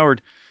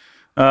Howard.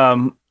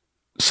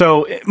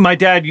 So my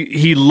dad,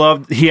 he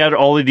had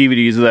all the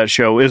DVDs of that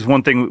show. Is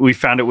one thing we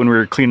found it when we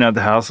were cleaning out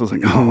the house. I was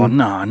like, oh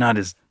no, not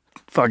his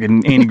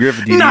fucking Andy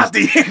Griffith DVDs. Not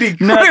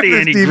the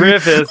Andy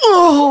Griffith.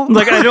 Oh,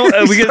 like I don't.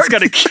 We just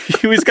gotta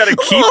keep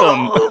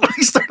them.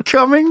 He start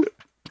coming.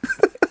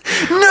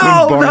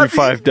 No, when Barney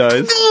Fife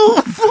dies.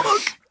 Oh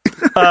fuck.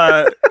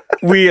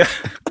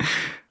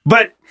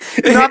 But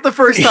not the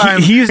first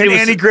time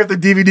Andy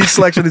Griffith DVD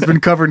selection has been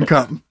covered in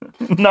cum.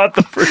 Not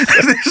the first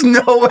time. There's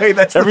no way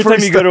that's every the first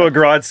time you go to a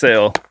garage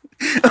sale.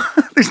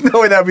 There's no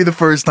way that would be the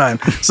first time.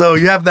 So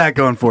you have that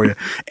going for you.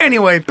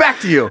 Anyway, back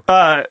to you.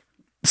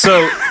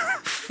 So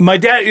my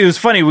dad, it was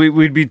funny.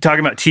 We'd be talking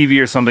about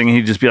TV or something, and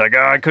he'd just be like,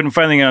 "Oh, I couldn't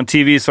find anything on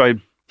TV, so I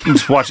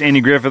just watched Andy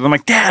Griffith." I'm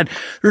like, Dad,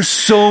 there's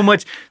so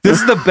much. This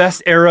is the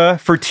best era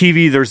for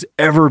TV there's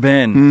ever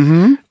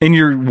been. And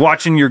you're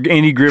watching your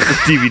Andy Griffith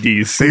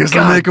DVDs. They just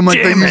don't make them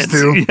like they used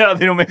to. Yeah,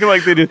 they don't make them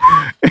like they do.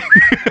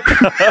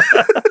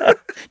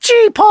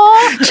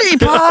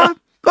 G-Paw.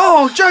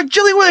 Oh,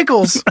 Jilly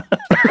Winkles.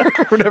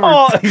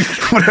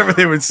 Whatever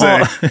they would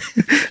say.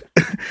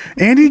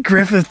 Andy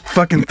Griffith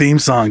fucking theme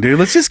song, dude.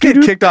 Let's just get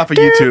kicked off of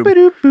YouTube.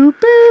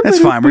 That's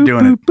fine. We're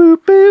doing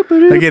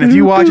it. Again, if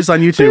you watch us on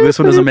YouTube, this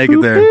one doesn't make it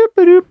there.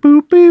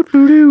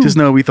 Just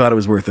know we thought it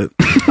was worth it.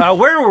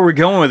 Where were we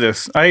going with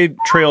this? I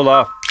trailed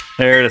off.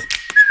 There it is.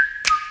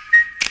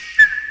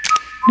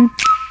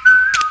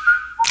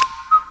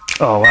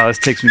 Oh, wow. This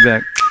takes me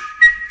back.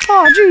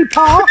 Oh,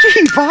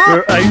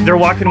 G-Paw. They're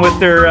walking with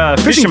their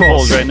fishing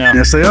poles right now.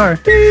 Yes, they are.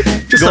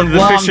 Just Going a to the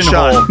long fishing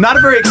shot. hole. Not a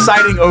very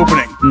exciting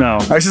opening. No.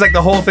 It's just like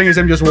the whole thing is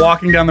him just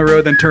walking down the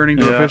road, then turning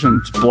to a fishing.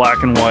 It's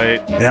black and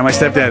white. Yeah, my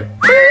stepdad.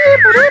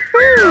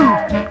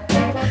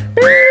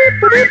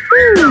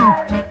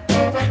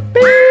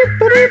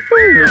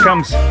 Here it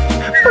comes. All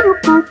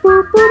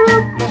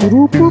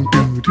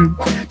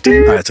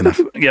right, that's enough.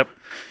 Yep.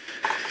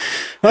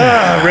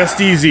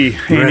 Rest easy.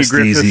 Andy Rest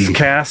Griffith's easy.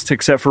 cast,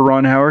 except for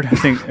Ron Howard. I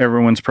think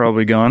everyone's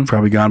probably gone.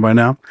 Probably gone by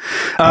now.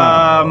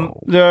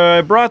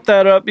 I brought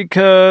that up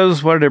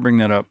because... Why did I bring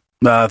that up?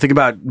 Think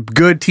about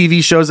good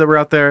TV shows that were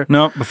out there.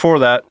 No, before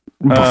that.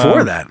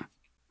 Before that.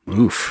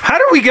 Oof. How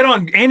did we get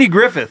on Andy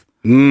Griffith?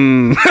 I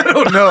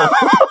don't know.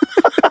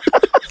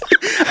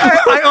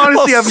 I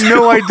honestly have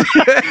no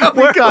idea how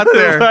we got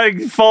there. I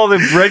follow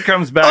the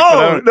breadcrumbs back.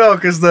 Oh, no,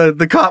 because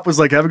the cop was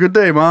like, have a good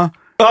day, Ma.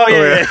 Oh,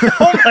 yeah.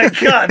 Oh, my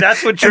God.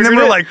 That's what And triggered then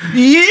we're it. like,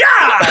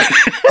 yeah!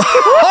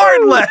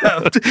 Hard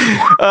left.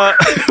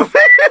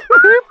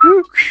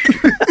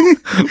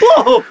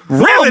 Whoa,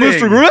 Riveting.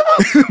 Mr.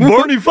 Griffith.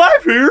 Barney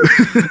Fife here.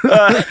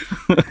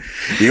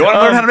 You want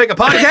to learn how to make a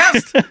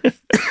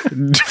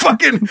podcast?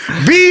 Fucking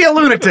be a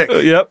lunatic.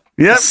 Yep.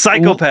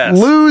 Psychopath.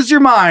 Lose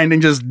your mind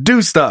and just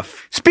do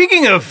stuff.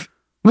 Speaking of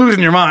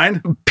Losing your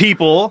mind.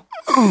 people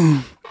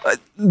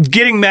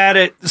getting mad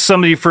at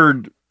somebody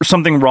for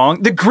something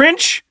wrong, the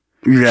Grinch,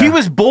 Yeah. he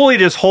was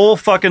bullied his whole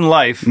fucking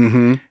life.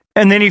 Mm-hmm.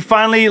 And then he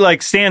finally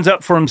like stands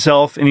up for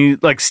himself and he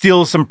like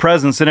steals some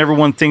presents and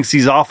everyone thinks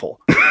he's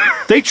awful.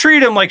 They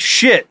treat him like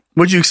shit.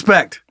 What'd you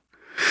expect?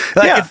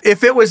 Like Yeah.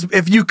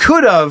 if you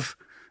could have,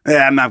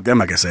 I'm not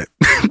gonna say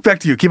it. Back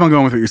to you. Keep on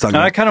going with what you're talking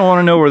I about. kind of want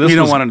to know where this You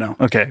don't was- want to know.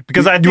 Okay.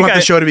 Because I You think want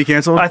the show to be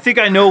canceled? I think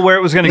I know where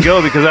it was going to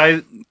go because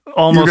I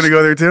almost... You're gonna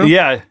go there too?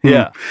 Yeah.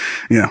 Yeah.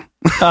 Yeah.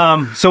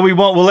 So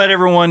we'll let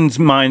everyone's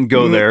mind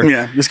go there.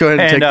 Yeah. Just go ahead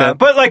and take that.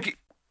 But like,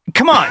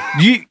 come on,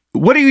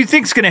 what do you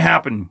think's going to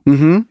happen?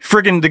 Mm-hmm.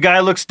 Friggin' the guy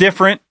looks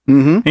different,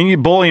 and you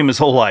bully him his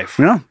whole life.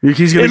 Yeah.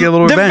 He's gonna get a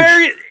little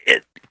revenge.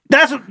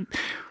 That's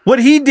what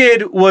he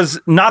did was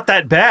not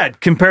that bad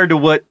compared to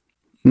what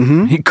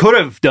he could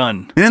have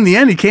done. And in the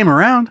end, he came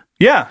around.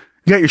 Yeah,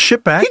 You got your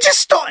shit back. he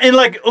just and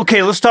like,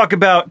 okay, let's talk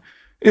about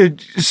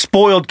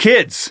spoiled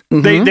kids.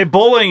 They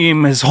bullying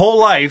him his whole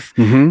life.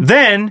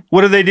 Then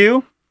what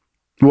do?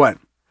 What?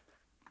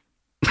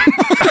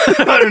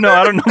 I don't know.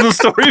 I don't know the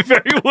story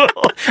very well.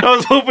 I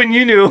was hoping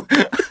you knew.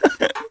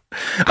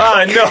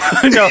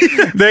 No.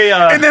 They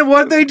And then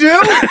what they do?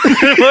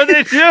 what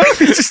they do?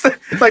 It's just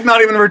like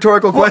not even a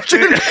rhetorical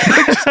question.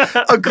 Just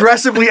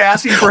aggressively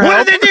asking for help.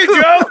 What did they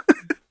do, Joe?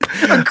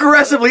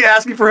 Aggressively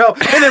asking for help.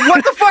 And then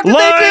what the fuck did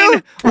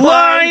they do?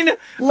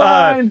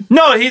 Line.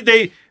 No,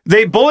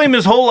 they bully him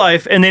his whole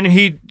life, and then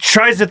he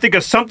tries to think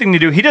of something to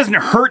do. He doesn't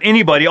hurt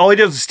anybody. All he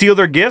does is steal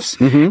their gifts,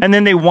 and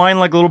then they whine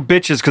like little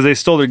bitches because they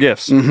stole their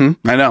gifts. I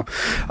know.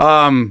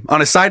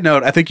 On a side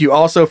note, I think you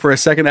also, for a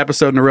second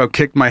episode in a row,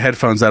 kicked my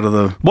headphones out of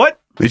the... What?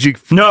 Did you?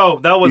 No,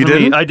 that wasn't You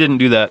didn't? me. I didn't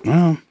do that.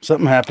 Oh,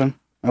 something happened.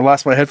 I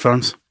lost my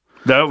headphones.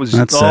 That was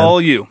That's all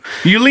sad. you.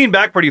 You leaned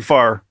back pretty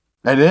far.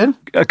 I did?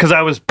 Because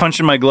I was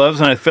punching my gloves,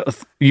 and I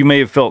felt you may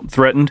have felt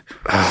threatened.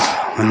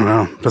 I don't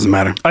know. Doesn't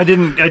matter. I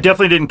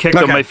definitely didn't kick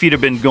them. Okay. My feet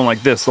have been going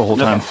like this the whole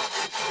time.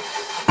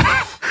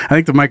 I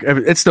think the mic,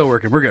 it's still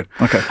working. We're good.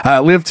 Okay.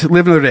 Live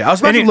another day. I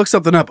was about to look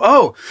something up.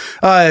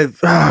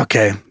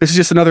 Okay. This is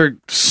just another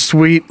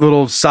sweet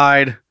little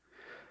side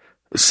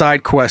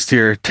quest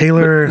here.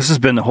 Taylor. This has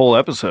been the whole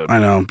episode. I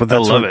know, but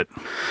that's I love what it.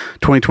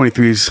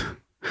 2023's.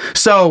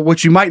 So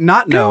what you might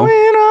not know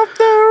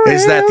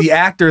is that the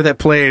actor that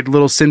played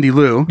little Cindy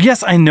Lou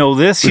Yes, I know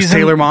this. was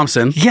Taylor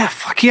Momsen. Yeah,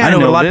 fuck yeah. I know,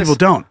 but a lot this. of people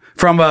don't.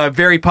 From a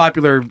very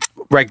popular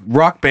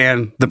rock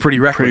band, The Pretty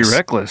Reckless. Pretty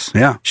reckless.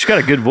 Yeah. She's got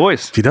a good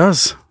voice. She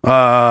does.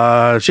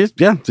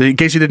 In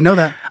case you didn't know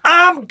that.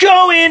 I'm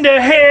going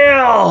to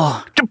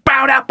hell.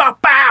 Bow, da, bow,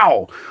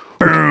 bow.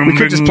 We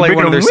could just play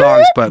one of their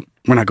songs, but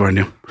we're not going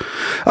to.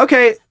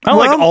 Okay. I don't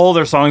like all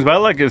their songs, but I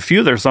like a few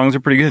of their songs. They're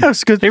pretty good.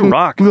 That's good. They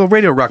rock. Little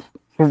radio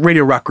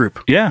rock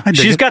group. Yeah. I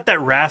dig She's it. got that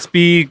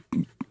raspy,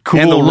 cool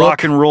And the look.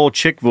 rock and roll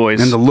chick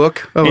voice. And the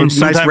look of a And nice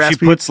sometimes raspy.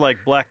 she puts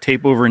like black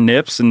tape over her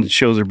nips and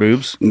shows her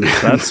boobs.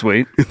 That's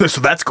sweet.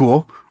 So that's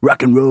cool.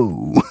 Rock and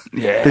roll.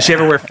 Yeah. Does she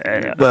ever wear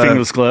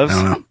fingerless gloves?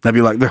 I don't know. That'd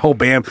be like their whole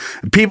band.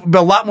 People, but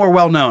a lot more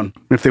well known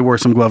if they wore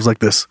some gloves like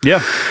this.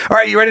 Yeah. All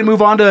right, you ready to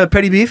move on to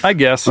petty beef? I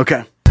guess.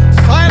 Okay.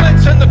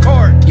 Silence in the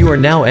court. You are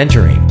now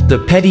entering the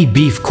petty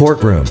beef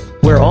courtroom,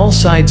 where all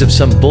sides of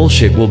some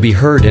bullshit will be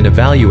heard and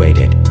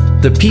evaluated.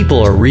 The people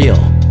are real.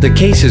 The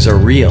cases are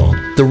real.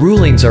 The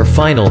rulings are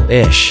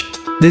final-ish.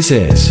 This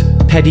is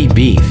Petty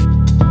Beef.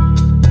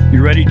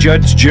 You ready,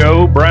 Judge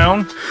Joe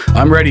Brown?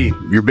 I'm ready.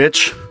 Your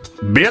bitch.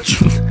 Bitch.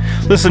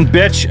 Listen,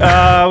 bitch.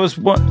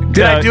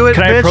 Did I do it,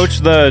 Can I bitch? approach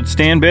the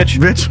stand, bitch?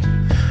 Bitch.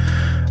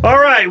 All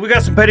right, we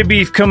got some petty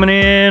beef coming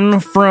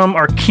in from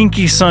our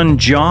kinky son,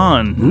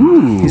 John.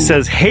 Ooh. He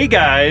says, hey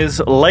guys,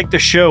 like the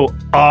show,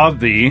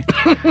 obvi.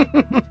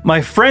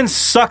 My friend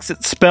sucks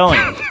at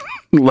spelling.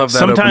 Love that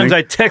Sometimes opening.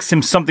 I text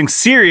him something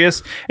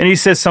serious, and he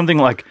says something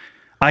like,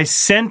 I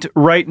sent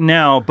right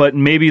now, but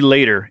maybe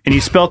later. And he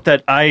spelt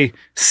that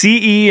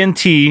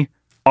ICENTRITE.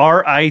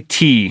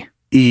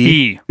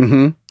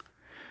 Mm-hmm.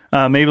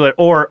 Maybe later.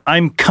 Or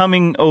I'm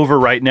coming over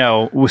right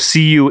now with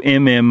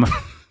CUMMING.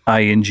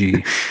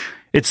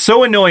 It's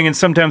so annoying, and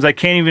sometimes I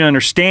can't even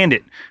understand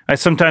it. I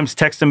sometimes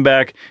text him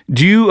back,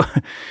 do you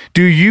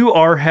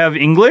have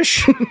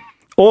English?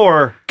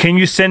 Or can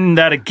you send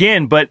that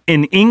again, but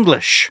in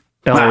English?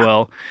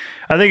 LOL.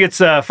 I think it's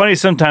funny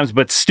sometimes,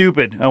 but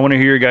stupid. I want to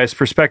hear your guys'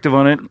 perspective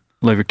on it.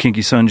 Love your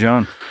kinky son,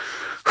 John.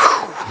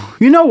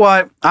 You know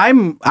what?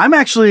 I'm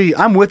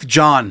with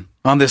John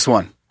on this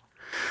one.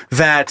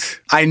 That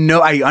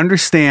I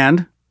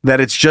understand that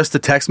it's just a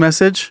text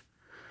message,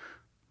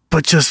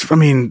 but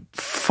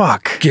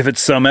fuck. Give it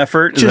some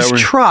effort. Just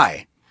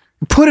try.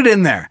 Put it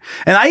in there.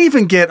 And I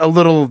even get a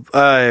little,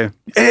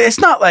 it's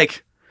not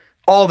like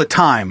all the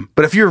time,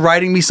 but if you're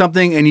writing me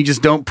something and you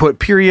just don't put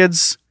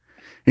periods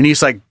and you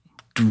just like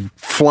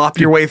flop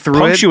your way through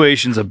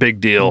Punctuation's a big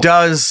deal.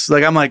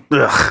 I'm like,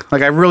 ugh.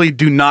 Like I really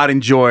do not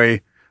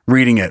enjoy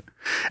reading it.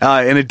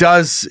 And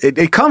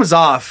it comes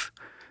off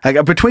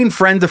like between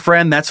friend to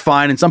friend, that's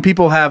fine. And some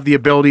people have the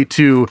ability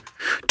to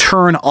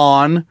turn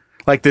on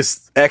like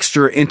this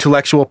extra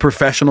intellectual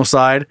professional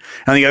side.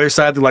 On the other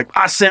side, they're like,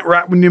 I sent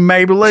right when you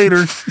maybe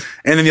later.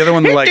 And then the other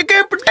one, they're like,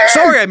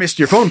 sorry, I missed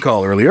your phone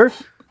call earlier.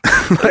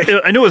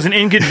 I know it was an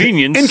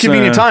inconvenience.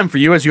 Inconvenient time for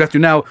you as you have to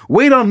now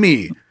wait on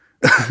me.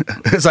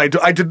 As I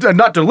did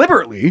not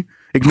deliberately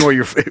ignore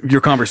your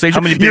conversation.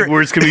 How many big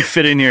words can we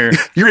fit in here?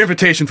 Your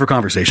invitation for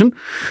conversation.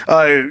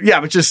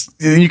 But just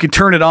you can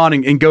turn it on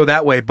and go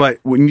that way. But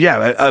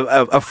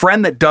a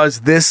friend that does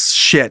this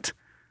shit,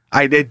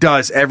 it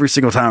does every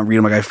single time I read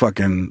them. Like I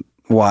fucking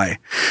why?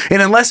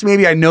 And unless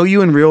maybe I know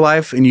you in real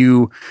life and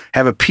you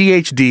have a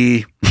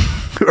PhD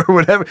or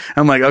whatever,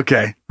 I'm like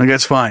okay, like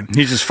that's fine.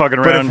 He's just fucking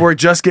around. But if we're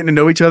just getting to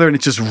know each other and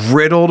it's just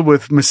riddled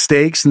with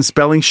mistakes and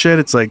spelling shit,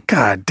 it's like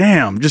god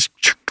damn, just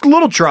a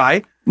little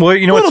try. Well,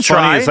 you know what's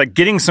funny is like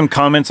getting some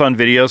comments on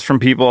videos from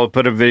people. I'll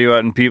put a video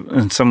out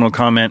and someone will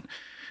comment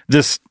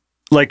this,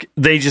 like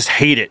they just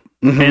hate it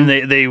and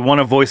they want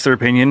to voice their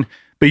opinion,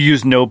 but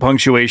use no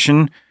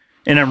punctuation.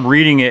 And I'm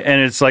reading it and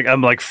it's like,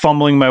 I'm like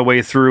fumbling my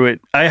way through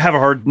it. I have a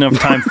hard enough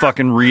time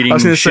fucking reading I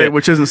was going to shit. say,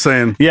 which isn't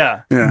saying.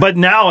 Yeah. But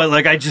now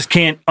like, I just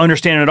can't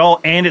understand it at all.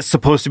 And it's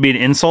supposed to be an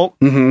insult.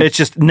 It's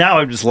just, now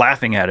I'm just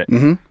laughing at it.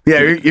 Yeah.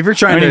 If you're I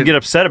trying don't to even get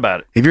upset about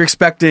it. If you're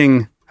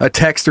expecting a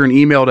text or an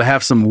email to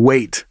have some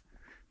weight,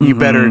 you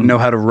better know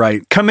how to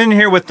write. Come in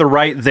here with the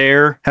right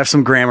there. Have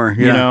some grammar,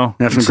 You know,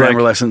 have some it's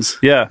grammar like- lessons.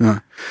 Yeah.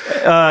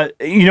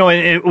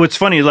 And what's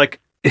funny, like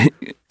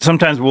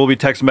sometimes we'll be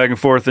texting back and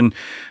forth and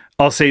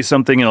I'll say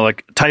something and I'll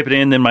like type it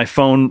in, then my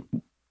phone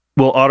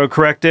will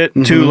autocorrect it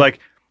to like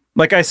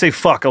I say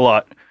fuck a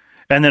lot.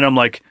 And then I'm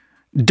like,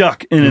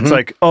 duck. And it's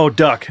like, oh,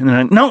 duck. And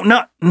then no,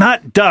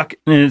 not duck.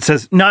 And it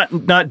says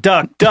not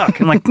duck.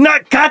 I'm like,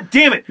 not, god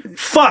damn it.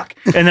 Fuck.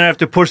 And then I have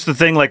to push the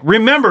thing like,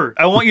 remember,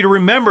 I want you to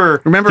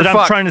remember that fuck.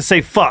 I'm trying to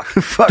say fuck.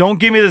 Don't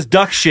give me this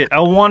duck shit.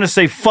 I want to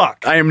say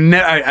fuck. I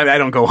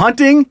don't go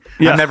hunting.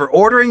 Yeah. I'm never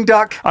ordering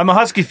duck. I'm a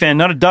Husky fan,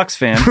 not a Ducks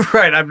fan.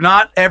 Right. I'm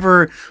not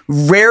ever,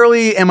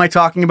 rarely am I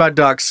talking about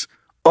ducks,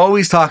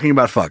 always talking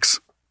about fucks.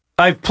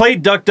 I've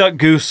played Duck Duck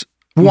Goose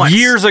Once.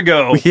 years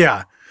ago.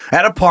 Yeah.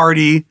 At a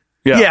party.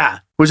 Yeah.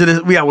 Was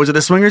it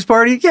a swingers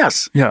party?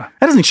 Yes. Yeah.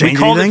 That doesn't change We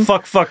called anything.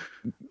 it fuck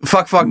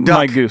Fuck duck.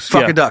 my goose.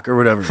 Fuck Yeah. a duck or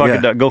whatever. Fuck Yeah.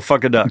 a duck. Go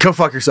fuck a duck. Go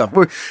fuck yourself.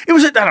 It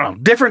was, I don't know,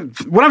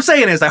 different. What I'm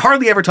saying is I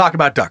hardly ever talk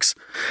about ducks.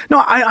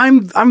 No,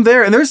 I'm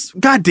there and there's,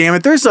 god damn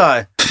it, there's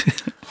a,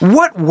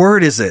 what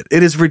word is it?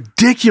 It is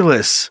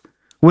ridiculous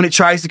when it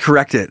tries to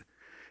correct it.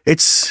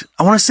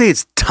 I want to say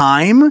it's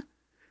thyme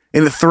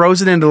and it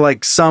throws it into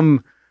like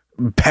some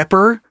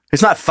pepper.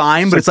 It's not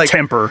thyme, but it's like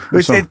temper.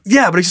 but it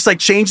just like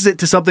changes it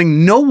to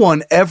something no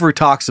one ever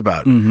talks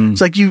about.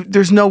 It's like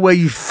there's no way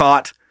you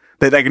thought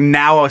that like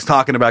now I was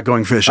talking about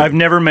going fishing. I've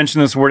never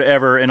mentioned this word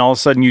ever, and all of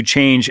a sudden you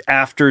change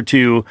after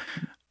to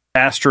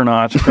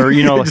astronaut, or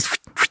you know, like,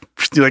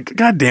 You're like,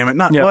 god damn it,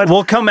 not yeah. what?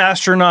 We'll come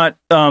astronaut.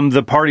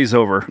 The party's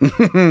over.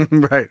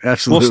 Right,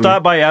 absolutely. We'll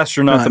stop by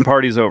astronaut. The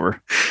party's over.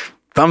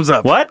 Thumbs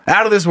up. What?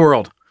 Out of this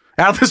world.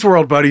 Out of this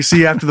world, buddy. See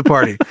you after the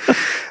party.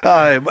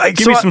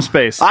 Give me some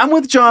space. I'm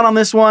with John on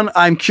this one.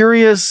 I'm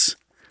curious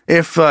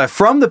if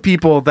from the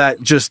people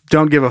that just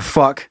don't give a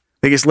fuck,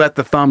 they just let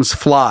the thumbs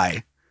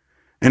fly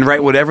and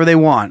write whatever they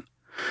want.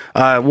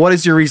 What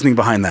is your reasoning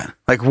behind that?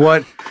 Like,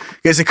 what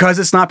is it? Because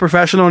it's not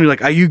professional, and you're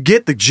like, you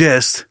get the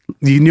gist.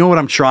 You know what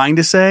I'm trying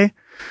to say.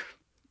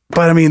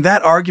 But I mean,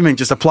 that argument,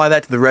 just apply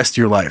that to the rest of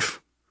your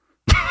life.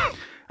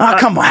 Oh,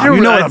 come on.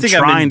 You know what I'm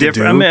trying to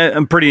do.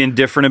 I'm pretty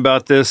indifferent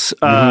about this.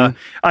 I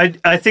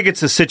think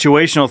it's a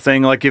situational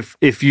thing. Like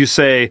if you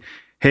say,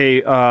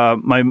 hey,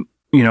 my,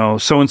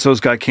 so-and-so's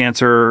got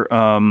cancer.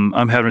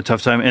 I'm having a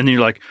tough time. And then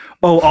you're like,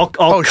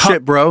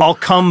 shit, bro. I'll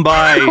come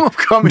by.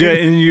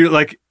 And you're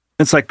like,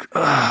 it's like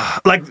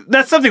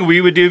that's something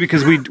we would do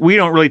because we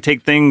don't really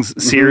take things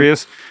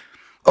serious.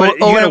 But you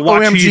gotta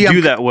watch who you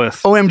do that with.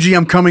 OMG,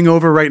 I'm coming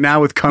over right now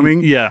with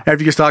coming. Yeah. After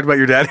you just talked about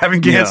your dad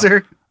having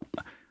cancer.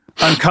 Yeah.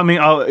 I'm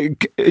coming.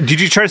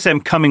 Did you try to say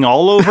I'm coming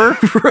all over?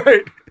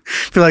 Right.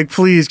 Feel like,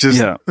 please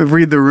just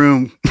read the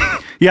room.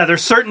 Yeah,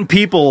 there's certain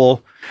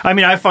people. I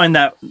mean, I find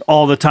that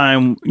all the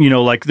time.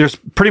 Like there's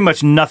pretty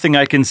much nothing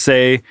I can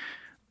say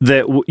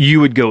that you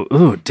would go,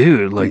 oh,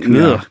 dude, like,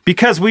 ugh,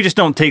 because we just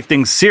don't take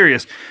things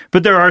serious.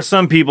 But there are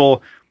some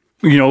people,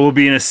 we'll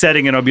be in a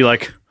setting and I'll be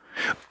like,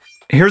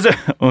 here's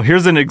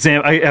an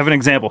example. I have an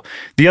example.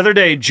 The other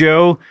day,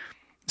 Joe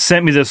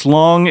sent me this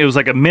it was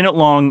like a minute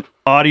long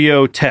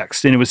audio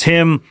text, and it was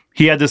him.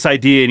 He had this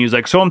idea and he was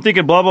like, so I'm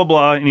thinking blah, blah,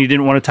 blah. And he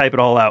didn't want to type it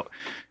all out.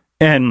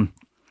 And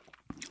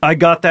I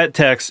got that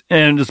text,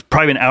 and it's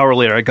probably an hour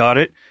later, I got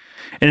it.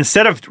 And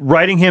instead of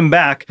writing him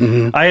back,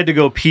 I had to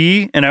go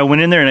pee, and I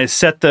went in there and I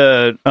set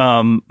the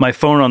my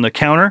phone on the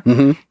counter,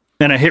 and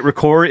I hit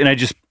record, and I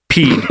just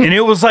peed. And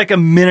it was like a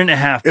minute and a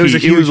half pee.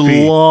 It was a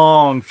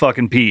long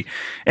fucking pee.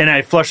 And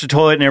I flushed the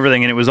toilet and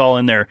everything, and it was all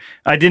in there.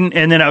 And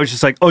then I was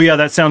just like, oh yeah,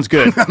 that sounds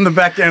good. On the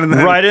back end of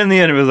the right in the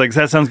end, it was like,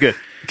 that sounds good.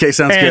 Okay,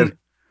 sounds good.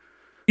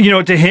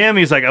 To him,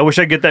 he's like, I wish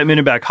I could get that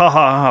minute back. Ha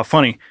ha ha,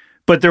 funny.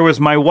 But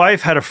my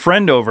wife had a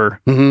friend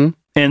over,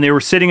 and they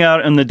were sitting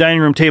out on the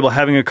dining room table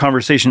having a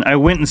conversation. I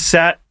went and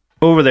sat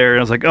over there, and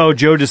I was like, oh,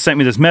 Joe just sent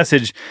me this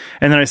message.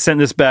 And then I sent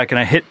this back, and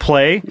I hit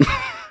play.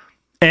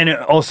 And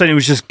all of a sudden, it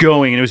was just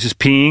going, and it was just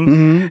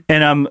peeing.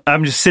 And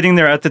I'm just sitting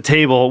there at the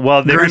table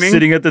while they were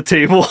sitting at the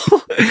table.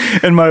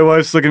 And my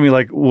wife's looking at me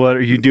like, what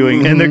are you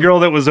doing? And the girl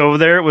that was over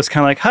there was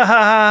kind of like, ha,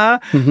 ha,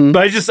 ha.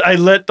 But I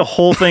let the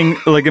whole thing,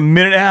 like a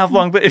minute and a half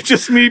long, but it's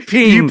just me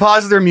peeing. You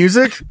pause their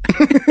music?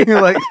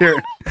 You're like, here,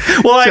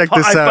 check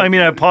this out.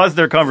 I paused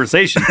their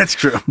conversation. That's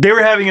true. They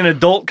were having an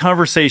adult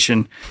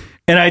conversation.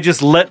 And I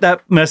just let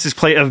that message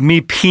play of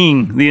me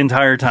peeing the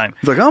entire time.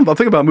 It's like, I'm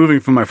thinking about moving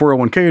from my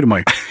 401k to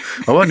my...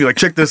 I want you like,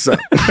 check this out.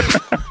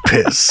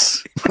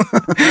 Piss.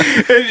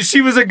 And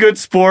she was a good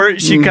sport.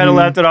 She kind of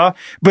laughed it off.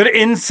 But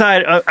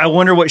inside, I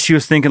wonder what she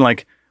was thinking,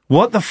 like,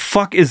 what the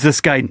fuck is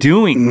this guy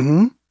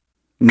doing?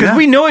 Because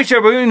we know each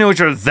other, but we don't know each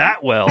other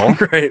that well.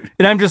 Right.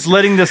 And I'm just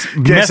letting this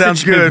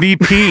message of me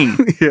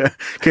peeing. Yeah.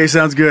 Okay,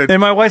 sounds good.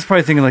 And my wife's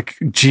probably thinking like,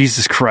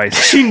 Jesus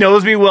Christ. She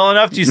knows me well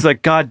enough. She's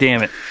like, God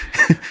damn it.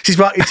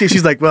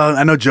 She's like, well,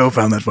 I know Joe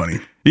found that funny.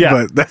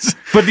 Yeah.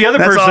 But the other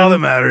that's person, all that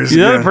matters.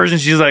 The other person,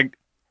 she's like,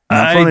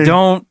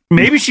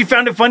 maybe she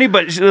found it funny,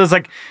 but it was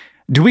like,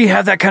 do we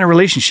have that kind of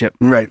relationship?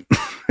 Right.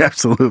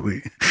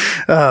 Absolutely.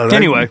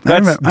 Anyway,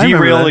 that's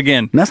derailed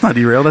again. That's not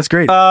derailed. That's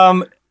great.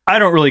 I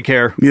don't really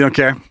care. You don't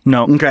care?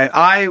 No. Okay.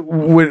 I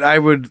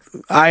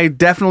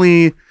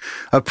definitely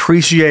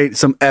appreciate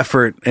some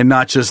effort and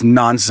not just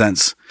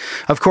nonsense.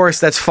 Of course,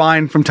 that's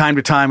fine from time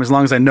to time as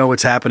long as I know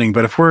what's happening.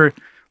 But if we're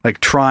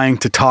like trying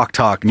to talk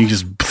and you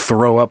just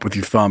throw up with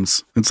your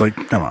thumbs, it's like,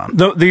 come on.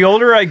 The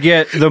older I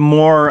get, the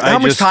more How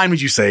much time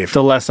did you save?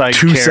 The less I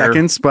 2 care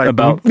seconds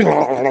about.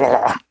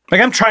 Like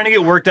I'm trying to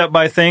get worked up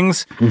by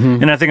things,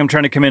 and I think I'm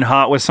trying to come in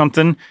hot with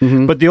something.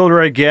 But the older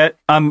I get,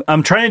 I'm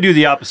trying to do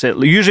the opposite.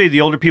 Usually,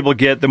 the older people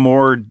get, the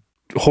more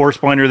horse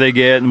blinder they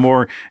get, and the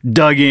more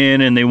dug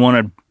in, and they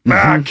want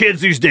to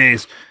kids these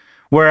days.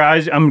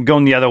 Whereas I'm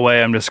going the other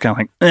way. I'm just kind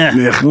of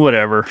like,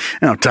 whatever. I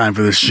don't have time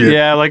for this shit.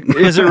 Yeah, like,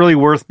 is it really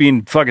worth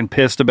being fucking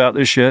pissed about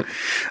this shit?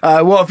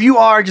 Well, if you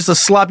are just a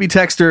sloppy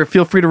texter,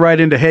 feel free to write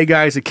into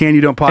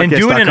heyguys@canyoudontpodcast.com. And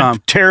do it in a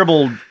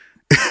terrible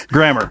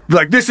grammar.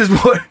 Like, this is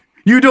what...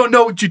 You don't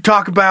know what you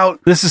talk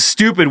about. This is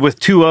stupid with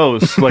 2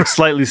 O's, like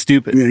slightly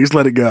stupid. Yeah, just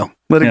let it go.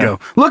 Let it go.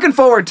 Looking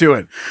forward to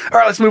it. All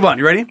right, let's move on.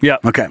 You ready? Yeah.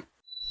 Okay.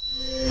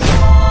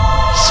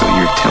 So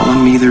you're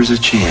telling me there's a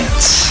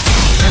chance?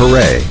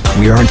 Hooray,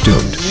 we aren't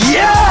doomed.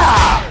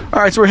 Yeah!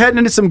 All right, so we're heading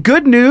into some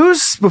good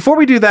news. Before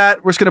we do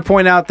that, we're just going to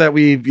point out that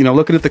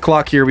looking at the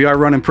clock here, we are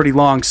running pretty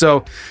long.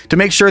 So to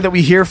make sure that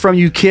we hear from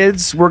you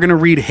kids, we're going to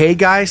read Hey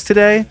Guys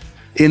today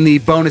in the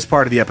bonus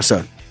part of the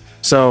episode.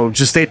 So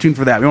just stay tuned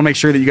for that. We want to make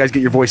sure that you guys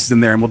get your voices in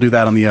there, and we'll do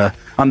that on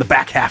the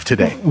back half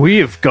today. We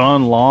have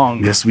gone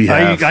long. Yes, we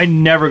have. I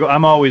never go.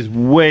 I'm always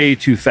way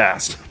too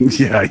fast.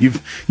 Yeah,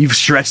 you've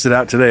stretched it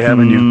out today,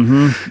 haven't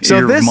you? So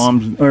your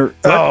mom's.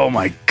 Oh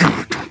my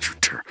God! Don't you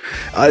dare.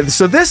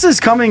 So this is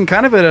coming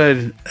kind of at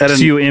an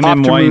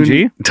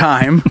CUMMYNG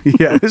time.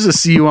 Yeah, this is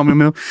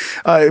CUMMU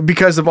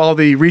because of all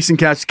the recent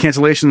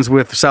cancellations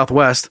with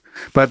Southwest.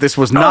 But this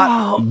was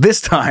not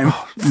this time.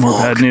 More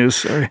bad news.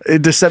 Sorry.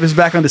 It is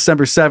back on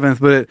December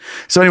 7th.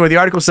 So anyway, the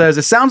article says,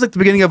 it sounds like the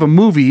beginning of a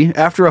movie.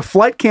 After a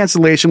flight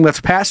cancellation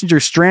left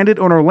passengers stranded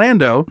on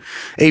Orlando,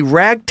 a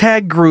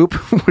ragtag group,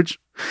 which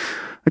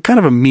kind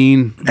of a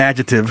mean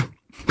adjective,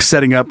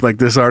 setting up like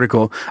this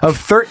article, of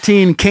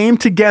 13 came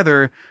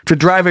together to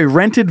drive a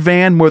rented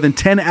van more than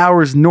 10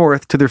 hours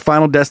north to their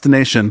final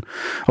destination.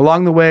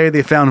 Along the way,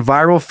 they found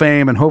viral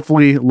fame and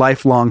hopefully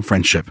lifelong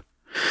friendship.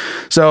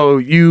 So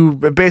you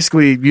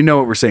basically, you know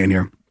what we're saying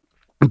here.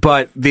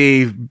 But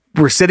they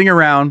were sitting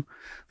around.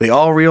 They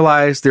all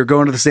realized they're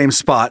going to the same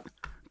spot,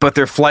 but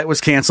their flight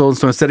was canceled.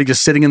 So instead of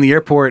just sitting in the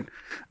airport,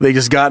 they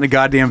just got in a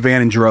goddamn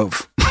van and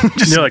drove.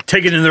 They're like,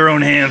 take it in their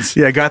own hands.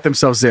 Yeah, got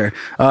themselves there.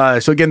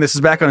 So again, this is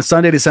back on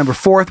Sunday, December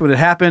 4th when it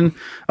happened.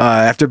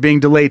 After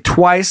being delayed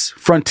twice,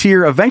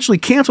 Frontier eventually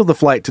canceled the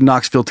flight to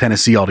Knoxville,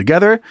 Tennessee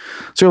altogether.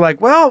 So they're like,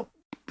 well,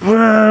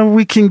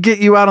 we can get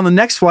you out on the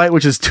next flight,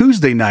 which is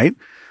Tuesday night.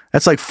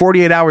 That's like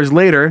 48 hours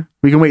later.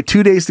 We can wait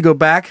 2 days to go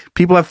back.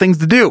 People have things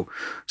to do.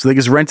 So they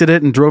just rented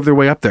it and drove their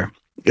way up there.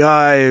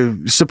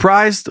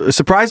 Surprised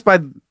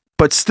by...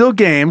 But still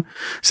game,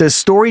 says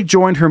Story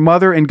joined her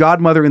mother and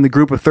godmother in the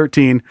group of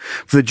 13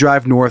 for the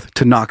drive north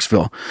to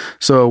Knoxville.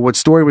 So what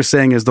Story was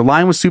saying is the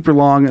line was super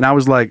long, and I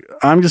was like,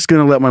 I'm just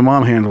going to let my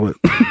mom handle it.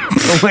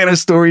 Atlanta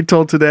Story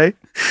told today.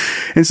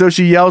 And so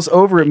she yells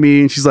over at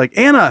me, and she's like,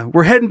 Anna,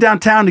 we're heading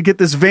downtown to get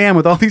this van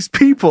with all these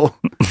people,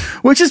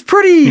 which is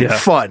pretty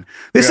fun.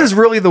 This is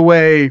really the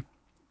way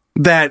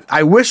that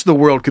I wish the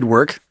world could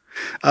work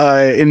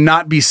and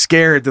not be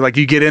scared that like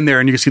you get in there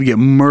and you're just going to get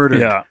murdered.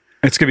 Yeah.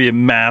 It's going to be a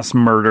mass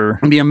murder.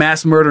 It'll be a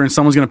mass murder, and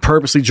someone's going to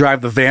purposely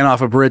drive the van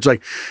off a bridge.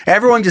 Like,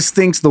 everyone just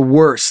thinks the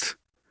worst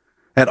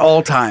at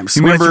all times.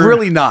 It's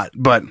really not,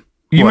 but...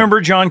 You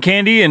remember John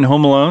Candy in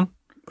Home Alone?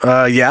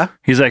 Yeah.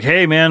 He's like,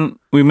 hey, man,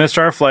 we missed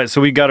our flight, so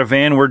we got a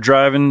van. We're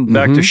driving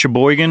back to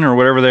Sheboygan or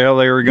whatever the hell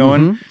they were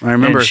going. I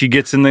remember. And she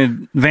gets in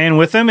the van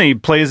with him, and he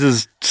plays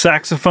his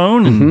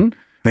saxophone and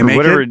they make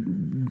whatever, it.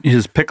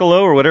 his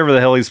piccolo or whatever the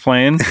hell he's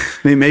playing.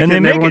 They make it,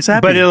 and everyone's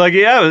happy. But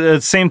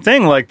it's the same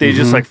thing. Like, they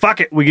just like, fuck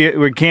it,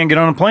 we can't get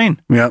on a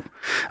plane. Yep.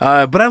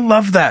 But I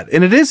love that.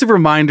 And it is a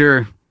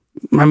reminder.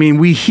 I mean,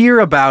 we hear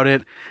about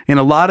it, and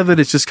a lot of it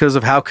is just because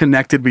of how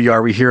connected we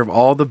are. We hear of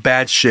all the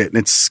bad shit, and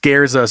it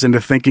scares us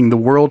into thinking the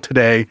world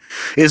today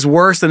is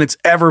worse than it's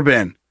ever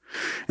been.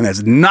 And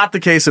that's not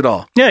the case at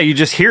all. Yeah, you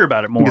just hear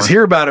about it more. You just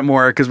hear about it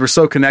more because we're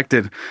so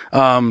connected.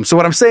 So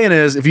what I'm saying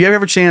is, if you ever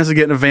have a chance to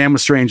get in a van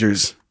with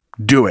strangers,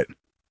 do it.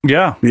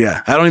 Yeah.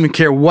 Yeah. I don't even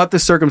care what the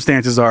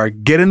circumstances are.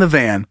 Get in the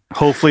van.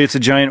 Hopefully it's a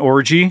giant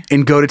orgy.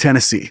 And go to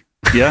Tennessee.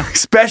 Yeah.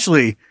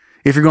 Especially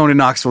if you're going to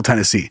Knoxville,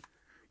 Tennessee.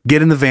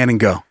 Get in the van and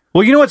go.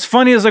 Well, you know what's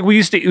funny is like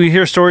we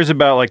hear stories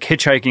about like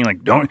hitchhiking,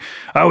 like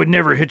I would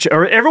never hitchhike.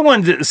 Or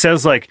everyone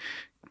says like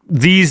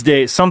these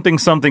days, something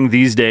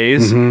these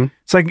days.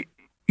 It's like,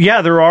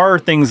 yeah, there are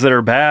things that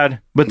are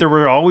bad, but there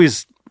were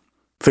always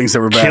things that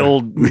were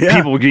killed,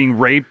 people getting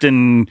raped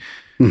and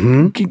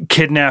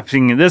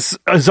kidnapping. This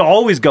has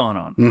always gone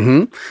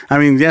on. I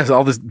mean, yes,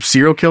 all this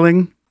serial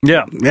killing.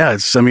 Yeah.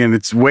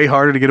 It's way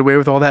harder to get away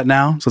with all that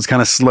now. So it's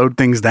kind of slowed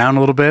things down a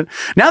little bit.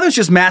 Now there's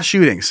just mass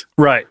shootings.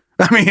 Right.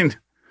 I mean,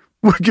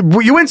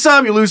 you win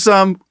some, you lose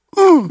some.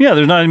 Yeah,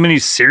 there's not many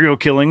serial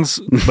killings,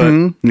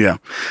 but yeah,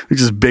 it's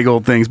just big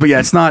old things. But yeah,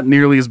 it's not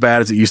nearly as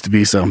bad as it used to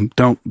be. So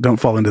don't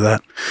fall into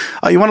that.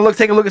 You want to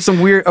take a look at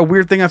a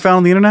weird thing I found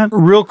on the internet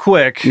real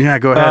quick? Yeah,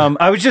 go ahead.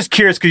 I was just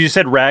curious because you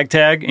said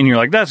ragtag, and you're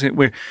like, that's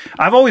weird.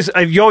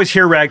 You always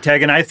hear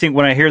ragtag, and I think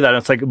when I hear that,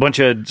 it's like a bunch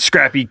of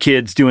scrappy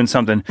kids doing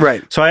something.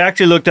 Right. So I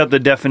actually looked up the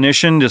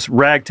definition, just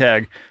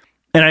ragtag,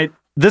 and I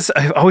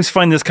always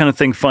find this kind of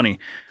thing funny.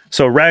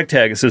 So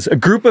ragtag, it says, a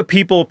group of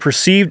people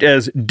perceived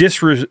as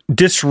disreputable.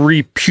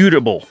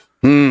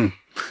 So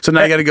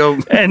now you got to go.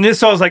 And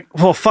this, I was like,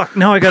 well, fuck,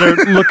 now I got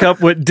to look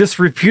up what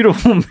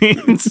disreputable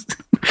means.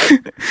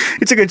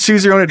 It's like a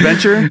choose your own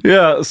adventure.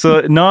 Yeah, so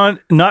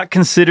not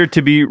considered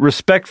to be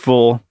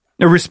respectable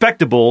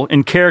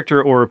in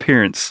character or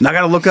appearance. Now I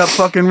got to look up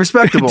fucking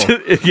respectable.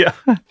 Yeah.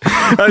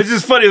 It was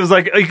just funny. It was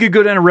like, you could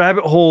go down a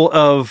rabbit hole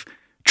of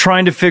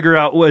trying to figure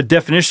out what a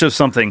definition of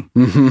something.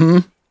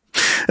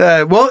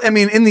 Well, I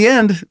mean, in the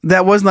end,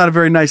 that was not a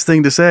very nice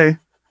thing to say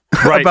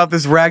about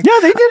this rag. Yeah,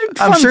 they did.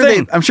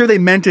 I'm sure they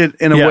meant it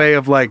in a way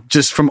of like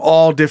just from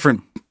all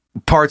different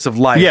parts of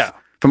life. Yeah.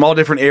 From all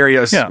different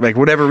areas, like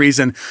whatever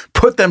reason,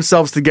 put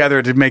themselves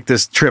together to make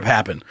this trip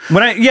happen.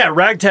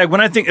 Ragtag.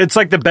 When I think it's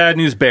like the Bad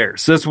News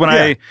Bears. That's when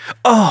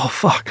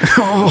fuck.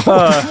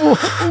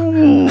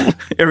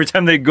 Every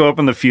time they go up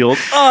in the field,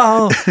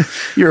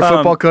 you're a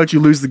football coach, you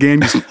lose the game.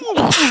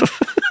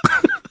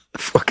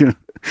 Fucking.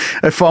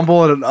 A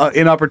fumble at an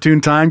inopportune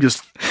time,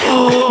 just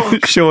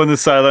showing the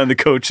sideline. The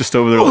coach just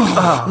over there,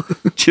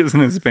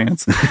 jizzing his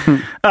pants.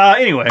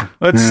 Anyway,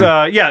 let's.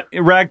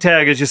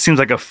 Ragtag. It just seems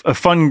like a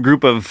fun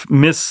group of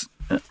misfit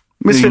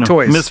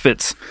toys,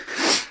 misfits.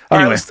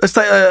 Anyway, let's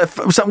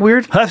something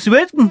weird. Yep.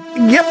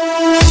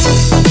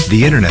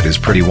 The internet is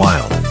pretty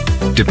wild.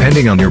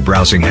 Depending on your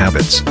browsing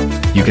habits,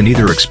 you can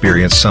either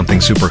experience something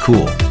super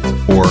cool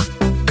or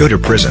go to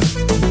prison.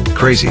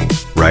 Crazy,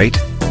 right?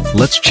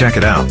 Let's check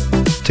it out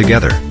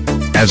together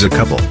as a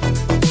couple.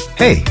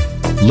 Hey,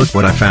 look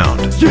what I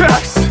found.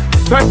 Yes,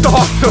 that's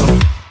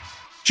awesome.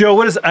 Joe,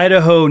 what is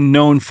Idaho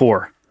known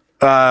for?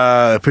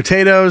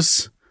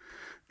 Potatoes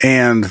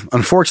and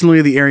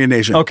unfortunately the Aryan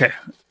Nation. Okay.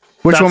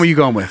 Which one were you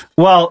going with?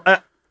 Well,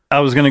 I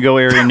was going to go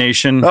Aryan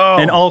Nation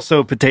and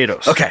also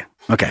potatoes. Okay.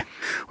 Which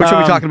one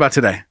are we talking about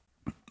today?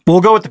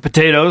 We'll go with the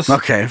potatoes.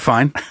 Okay,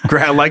 fine.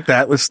 Great. I like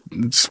that.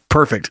 It's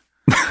perfect.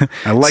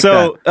 I like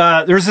that.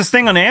 So there's this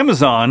thing on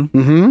Amazon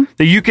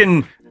that you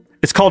can,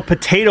 it's called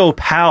Potato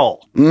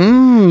Pal.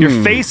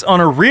 Your face on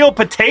a real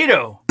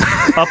potato.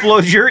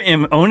 Upload your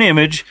own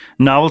image,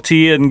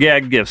 novelty, and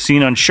gag gift.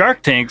 Seen on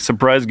Shark Tank,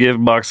 surprise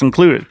gift box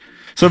included.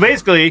 So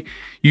basically,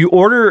 you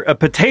order a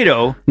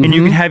potato and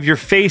you can have your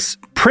face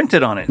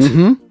printed on it.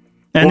 And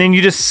then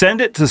you just send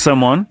it to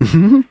someone.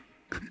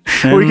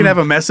 Or you can have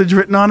a message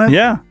written on it.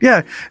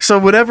 Yeah. So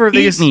whatever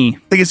they just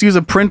use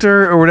a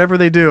printer or whatever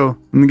they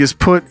do, and just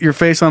put your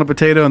face on a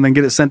potato and then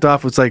get it sent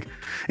off. It's like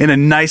in a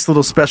nice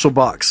little special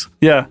box.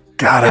 Yeah.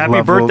 God,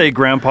 happy birthday,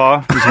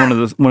 Grandpa,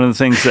 is one of the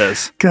things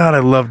says. God, I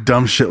love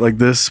dumb shit like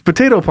this.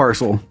 Potato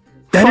parcel.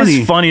 That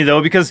is funny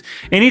though, because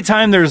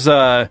anytime there's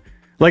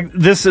like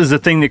this is a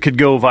thing that could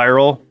go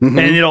viral, and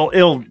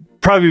it'll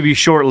probably be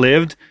short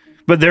lived,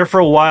 but there for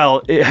a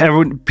while,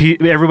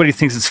 everybody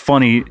thinks it's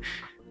funny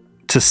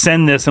to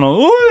send this and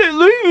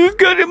you've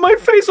got my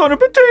face on a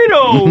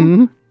potato.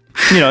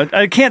 You know,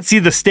 I can't see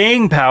the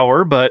staying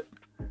power, but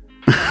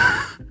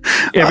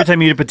every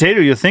time you eat a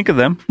potato, you think of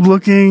them.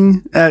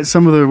 Looking at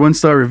some of the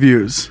 1-star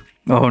reviews.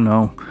 Oh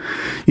no!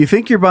 You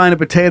think you're buying a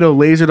potato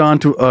lasered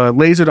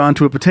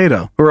onto a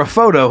potato, or a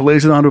photo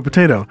lasered onto a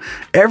potato.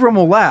 Everyone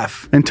will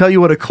laugh and tell you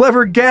what a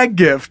clever gag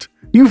gift.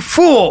 You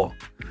fool!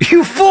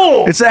 You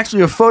fool! It's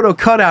actually a photo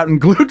cutout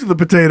and glued to the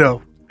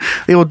potato.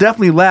 They will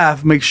definitely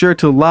laugh. Make sure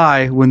to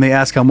lie when they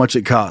ask how much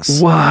it costs.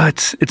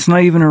 What? It's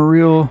not even a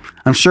real...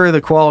 I'm sure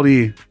the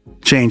quality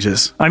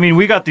changes. I mean,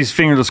 we got these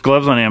fingerless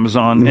gloves on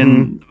Amazon,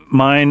 and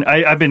mine,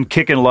 I've been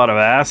kicking a lot of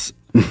ass,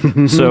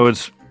 so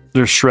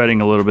they're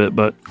shredding a little bit,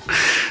 but...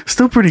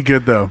 Still pretty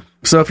good, though.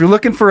 So if you're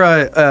looking for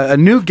a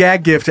new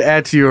gag gift to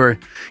add to your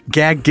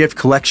gag gift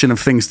collection of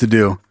things to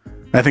do,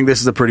 I think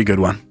this is a pretty good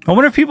one. I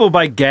wonder if people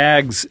buy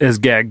gags as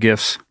gag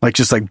gifts. Like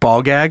just like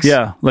ball gags?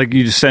 Yeah, like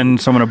you just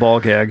send someone a ball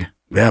gag.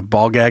 Yeah,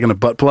 ball gag and a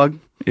butt plug.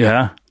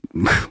 Yeah.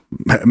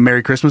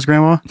 Merry Christmas,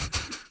 Grandma.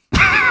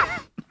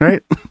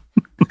 Right?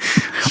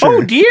 Sure.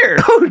 Oh, dear.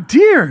 Oh,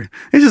 dear.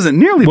 This isn't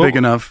nearly big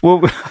enough.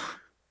 Well,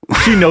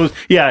 she knows.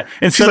 Yeah.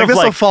 She's like, this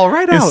will fall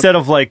right out. Instead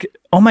of like,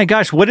 oh my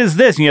gosh, what is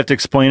this? And you have to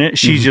explain it.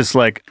 She's just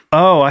like,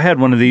 oh, I had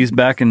one of these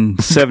back in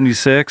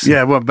 76.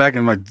 Yeah, well, back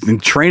in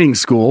training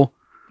school.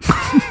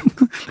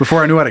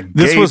 Before I knew how to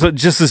This was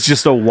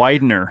just a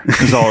widener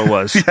is all it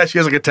was. Yeah, she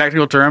has like a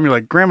technical term. You're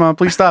like, Grandma,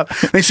 please stop.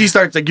 Then she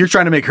starts like, you're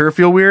trying to make her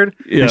feel weird.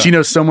 Yeah. And she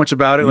knows so much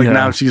about it. Like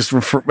now she just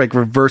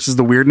reverses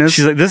the weirdness.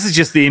 She's like, this is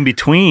just the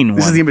in-between one.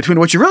 This is the in-between.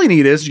 What you really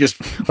need is you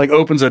just like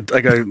opens a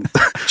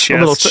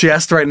little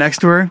chest right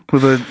next to her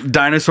with a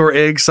dinosaur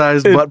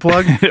egg-sized butt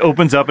plug. It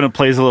opens up and it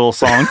plays a little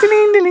song.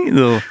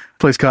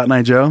 Plays Cotton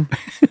Eye Joe.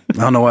 I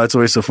don't know why it's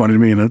always so funny to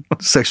me in a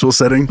sexual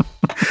setting.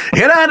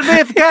 Get out of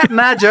bed for Cotton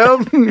Eye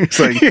Joe. It's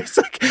like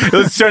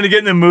it's trying to get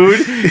in the mood.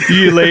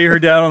 You lay her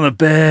down on the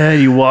bed.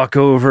 You walk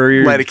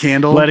over. Light a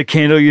candle.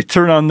 You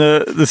turn on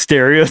the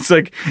stereo. It's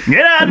like,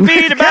 get out of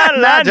bed for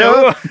Cotton Eye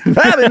Joe.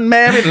 I've been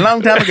married a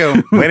long time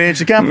ago. Where did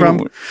you come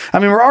from? I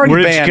mean, we're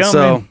already banned,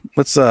 so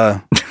let's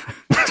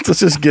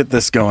just get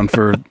this going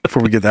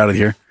before we get out of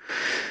here.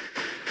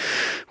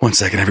 1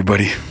 second,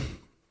 everybody.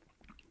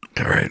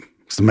 All right.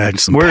 Just imagine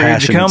some Where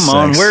did you come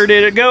on? Where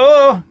did it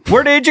go?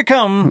 Where did you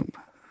come?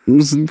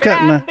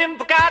 I've been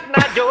forgotten,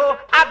 Joe.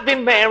 I've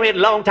been married a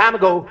long time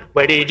ago.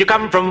 Where did you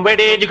come from? Where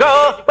did you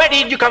go? Where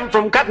did you come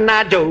from, Cotton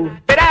Eye Joe?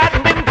 But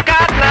I've been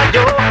forgotten,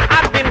 Joe.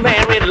 I've been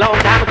married a long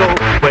time ago.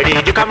 Where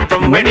did you come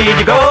from? Where did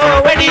you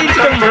go? Where did you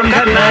come from,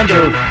 Cotton Eye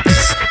Joe?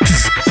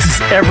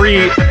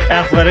 Every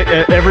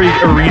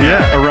arena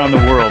around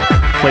the world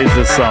plays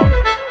this song.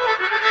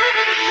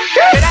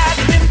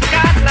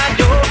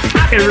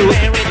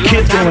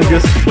 Kids going like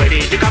this.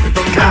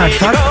 God,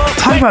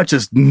 talk about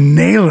just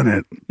nailing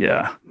it.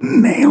 Yeah.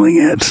 Nailing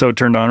it. So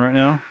turned on right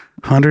now.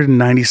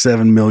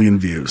 197 million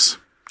views.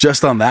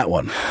 Just on that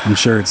one. I'm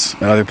sure it's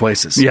other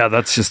places. Yeah,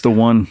 that's just the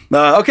one.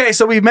 Okay,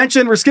 so we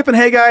mentioned we're skipping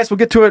Hey Guys. We'll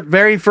get to it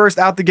very first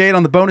out the gate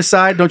on the bonus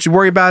side. Don't you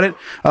worry about it.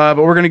 But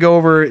we're going to go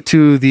over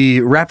to the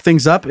wrap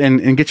things up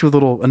and get you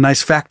a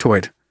nice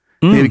factoid.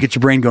 Maybe get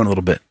your brain going a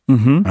little bit.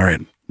 Mm-hmm. All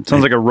right.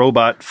 Sounds like a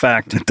robot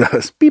fact. It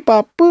does. Beep,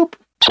 bop, boop.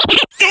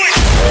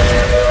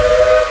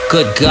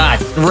 Good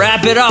God.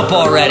 Wrap it up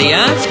already,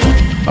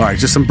 huh? All right,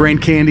 just some brain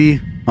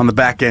candy on the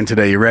back end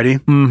today. You ready?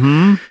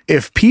 Mm-hmm.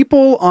 If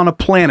people on a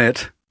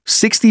planet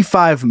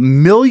 65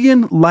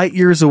 million light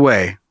years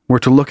away were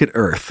to look at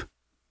Earth,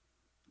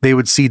 they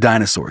would see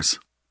dinosaurs.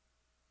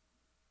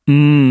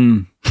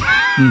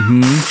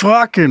 Mm-hmm.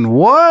 Fucking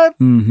what?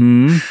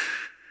 Mm-hmm.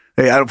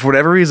 For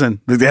whatever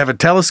reason, they have a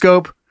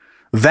telescope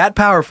that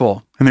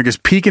powerful, and they're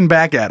just peeking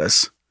back at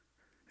us.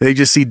 They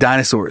just see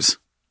dinosaurs.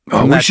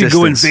 Oh, we should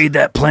go invade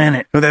that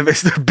planet. They're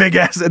big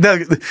ass.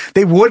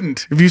 They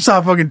wouldn't. If you saw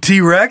a fucking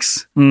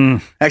T-Rex.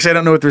 Actually, I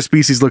don't know what their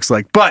species looks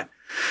like, but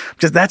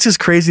that's just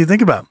crazy to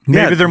think about.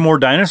 Maybe they're more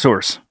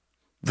dinosaurs.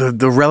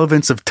 the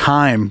relevance of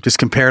time just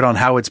compared on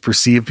how it's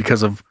perceived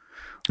because of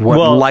what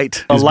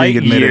light is being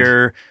emitted.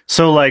 Year,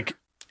 so like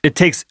it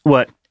takes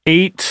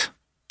 8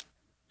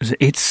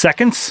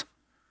 seconds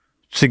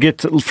to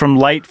get from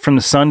light from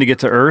the sun to get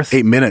to Earth?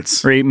 8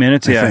 minutes. Or 8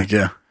 minutes, I think,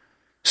 yeah.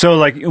 So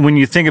like when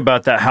you think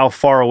about that, how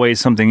far away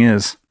something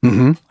is,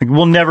 like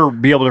we'll never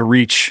be able to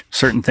reach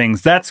certain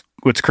things. That's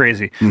what's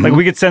crazy. Like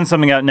we could send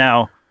something out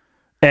now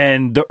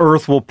and the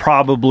Earth will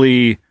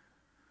probably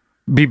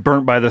be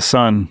burnt by the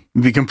sun.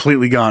 Be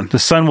completely gone. The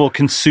sun will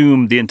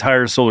consume the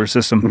entire solar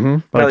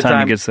system by the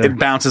time it gets there. It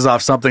bounces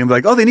off something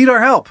like, oh, they need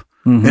our help.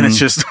 And it's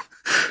just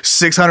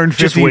 650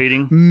 Just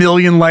waiting.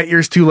 million light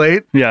years too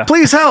late. Yeah.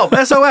 Please help.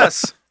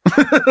 SOS.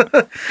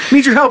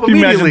 Need your help Can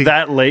you immediately.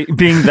 imagine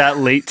being that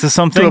late to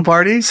something? To a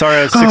party? Sorry,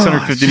 I was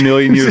 650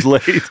 million years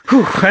late.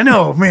 Whew, I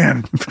know,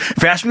 man.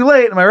 Fast be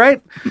late. Am I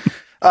right?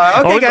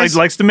 Okay, guys.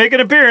 Likes to make an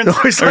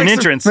appearance or an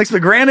entrance. Makes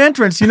the grand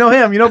entrance. You know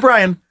him. You know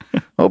Brian.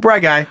 Oh,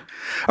 Brian guy.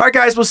 All right,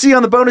 guys. We'll see you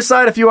on the bonus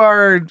side if you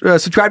are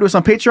subscribed to us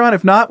on Patreon.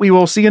 If not, we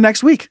will see you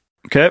next week.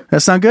 Okay. That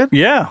sound good?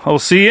 Yeah. I'll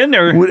see you in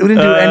there. We didn't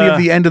do any of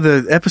the end of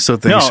the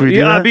episode thing. No, Should we do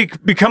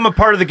that? become a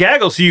part of the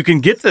gaggle so you can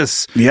get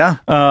this. Yeah.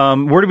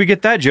 Where do we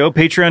get that, Joe?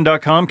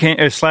 Patreon.com /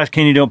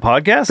 Can You Don't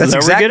Podcast? That's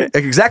where we get it?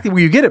 Exactly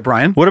where you get it,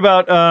 Brian. What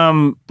about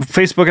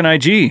Facebook and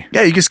IG?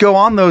 Yeah, you just go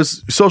on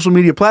those social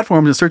media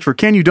platforms and search for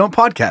Can You Don't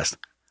Podcast.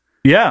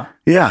 Yeah.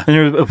 Yeah.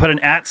 And put an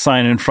 @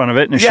 sign in front of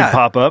it and it should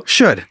pop up.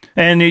 Should.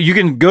 And you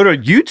can go to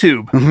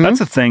YouTube.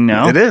 That's a thing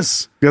now. It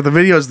is. You got the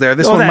videos there.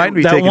 This one might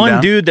be taken down. That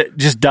one dude that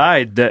just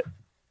died that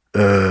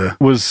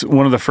was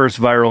one of the first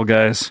viral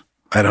guys.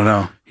 I don't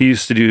know. He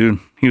was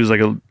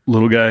like a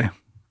little guy.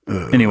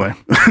 Anyway.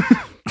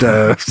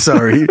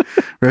 Sorry.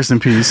 Rest in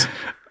peace.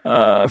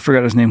 I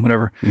forgot his name,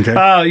 whatever.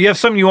 Okay. You have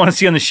something you want to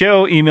see on the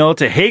show, email it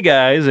to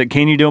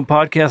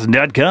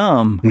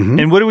heyguys@canyoudontpodcast.com.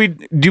 And what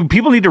do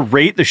people need to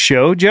rate the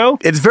show, Joe?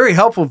 It's very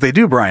helpful if they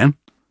do, Brian.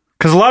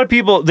 Because a lot of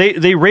people,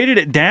 they rated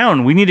it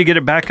down. We need to get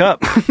it back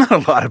up. Not a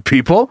lot of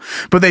people,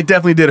 but they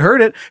definitely did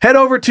hurt it. Head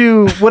over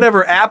to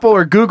whatever, Apple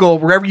or Google,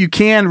 wherever you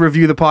can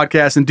review the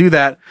podcast and do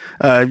that.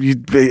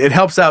 It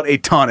helps out a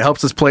ton. It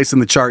helps us place in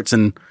the charts,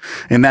 and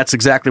that's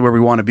exactly where we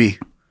want to be.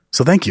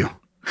 So thank you.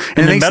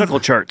 And the medical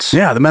charts.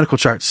 Yeah, the medical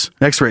charts,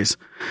 x-rays.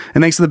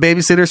 And thanks to the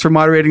babysitters for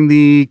moderating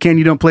the Can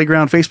You Don't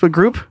Playground Facebook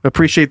group.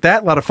 Appreciate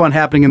that. A lot of fun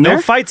happening in there.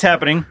 No fights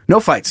happening. No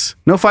fights.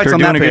 No fights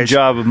on that page. They're doing a good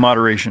job of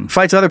moderation.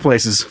 Fights other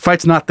places.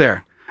 Fights not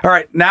there. All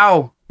right,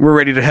 now we're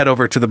ready to head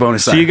over to the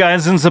bonus side. See you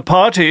guys in the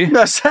party.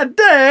 That's that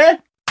day.